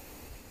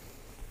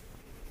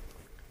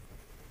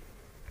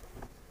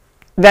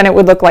then it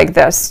would look like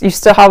this. You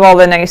still have all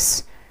the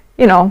nice,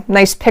 you know,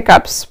 nice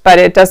pickups, but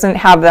it doesn't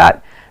have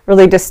that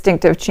really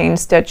distinctive chain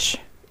stitch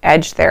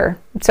edge there.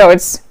 So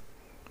it's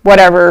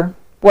whatever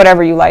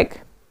you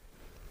like.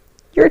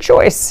 Your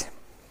choice.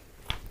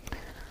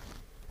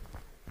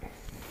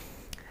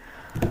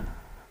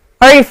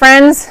 Alrighty,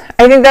 friends,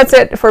 I think that's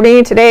it for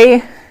me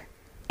today.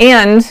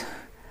 And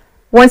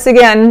once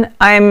again,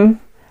 I'm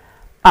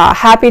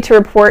happy to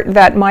report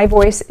that my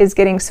voice is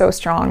getting so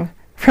strong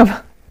from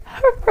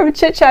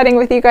chit-chatting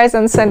with you guys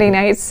on Sunday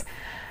nights.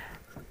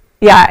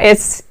 Yeah,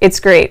 it's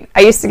great.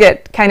 I used to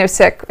get kind of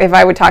sick if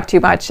I would talk too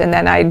much, and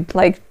then I'd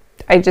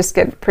I just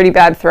get pretty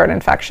bad throat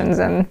infections,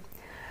 and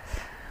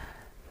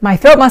my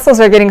throat muscles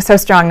are getting so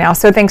strong now,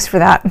 so thanks for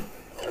that.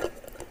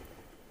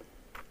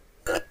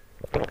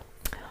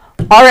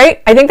 All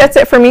right, I think that's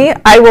it for me.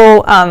 I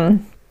will,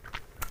 I'm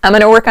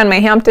going to work on my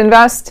Hampton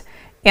vest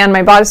and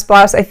my bodice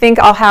blouse. I think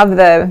I'll have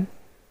the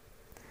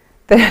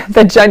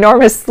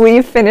ginormous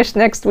sleeve finished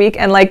next week,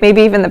 and like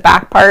maybe even the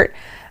back part,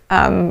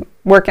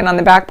 working on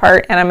the back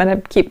part, and I'm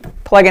going to keep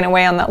plugging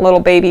away on that little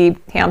baby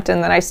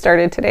Hampton that I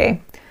started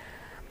today.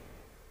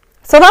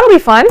 So that'll be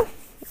fun.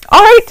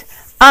 All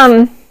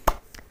right.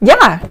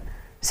 Yeah.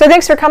 So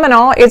thanks for coming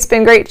all. It's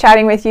been great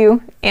chatting with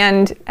you,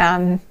 and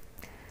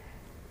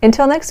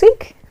until next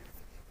week.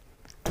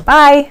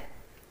 Bye.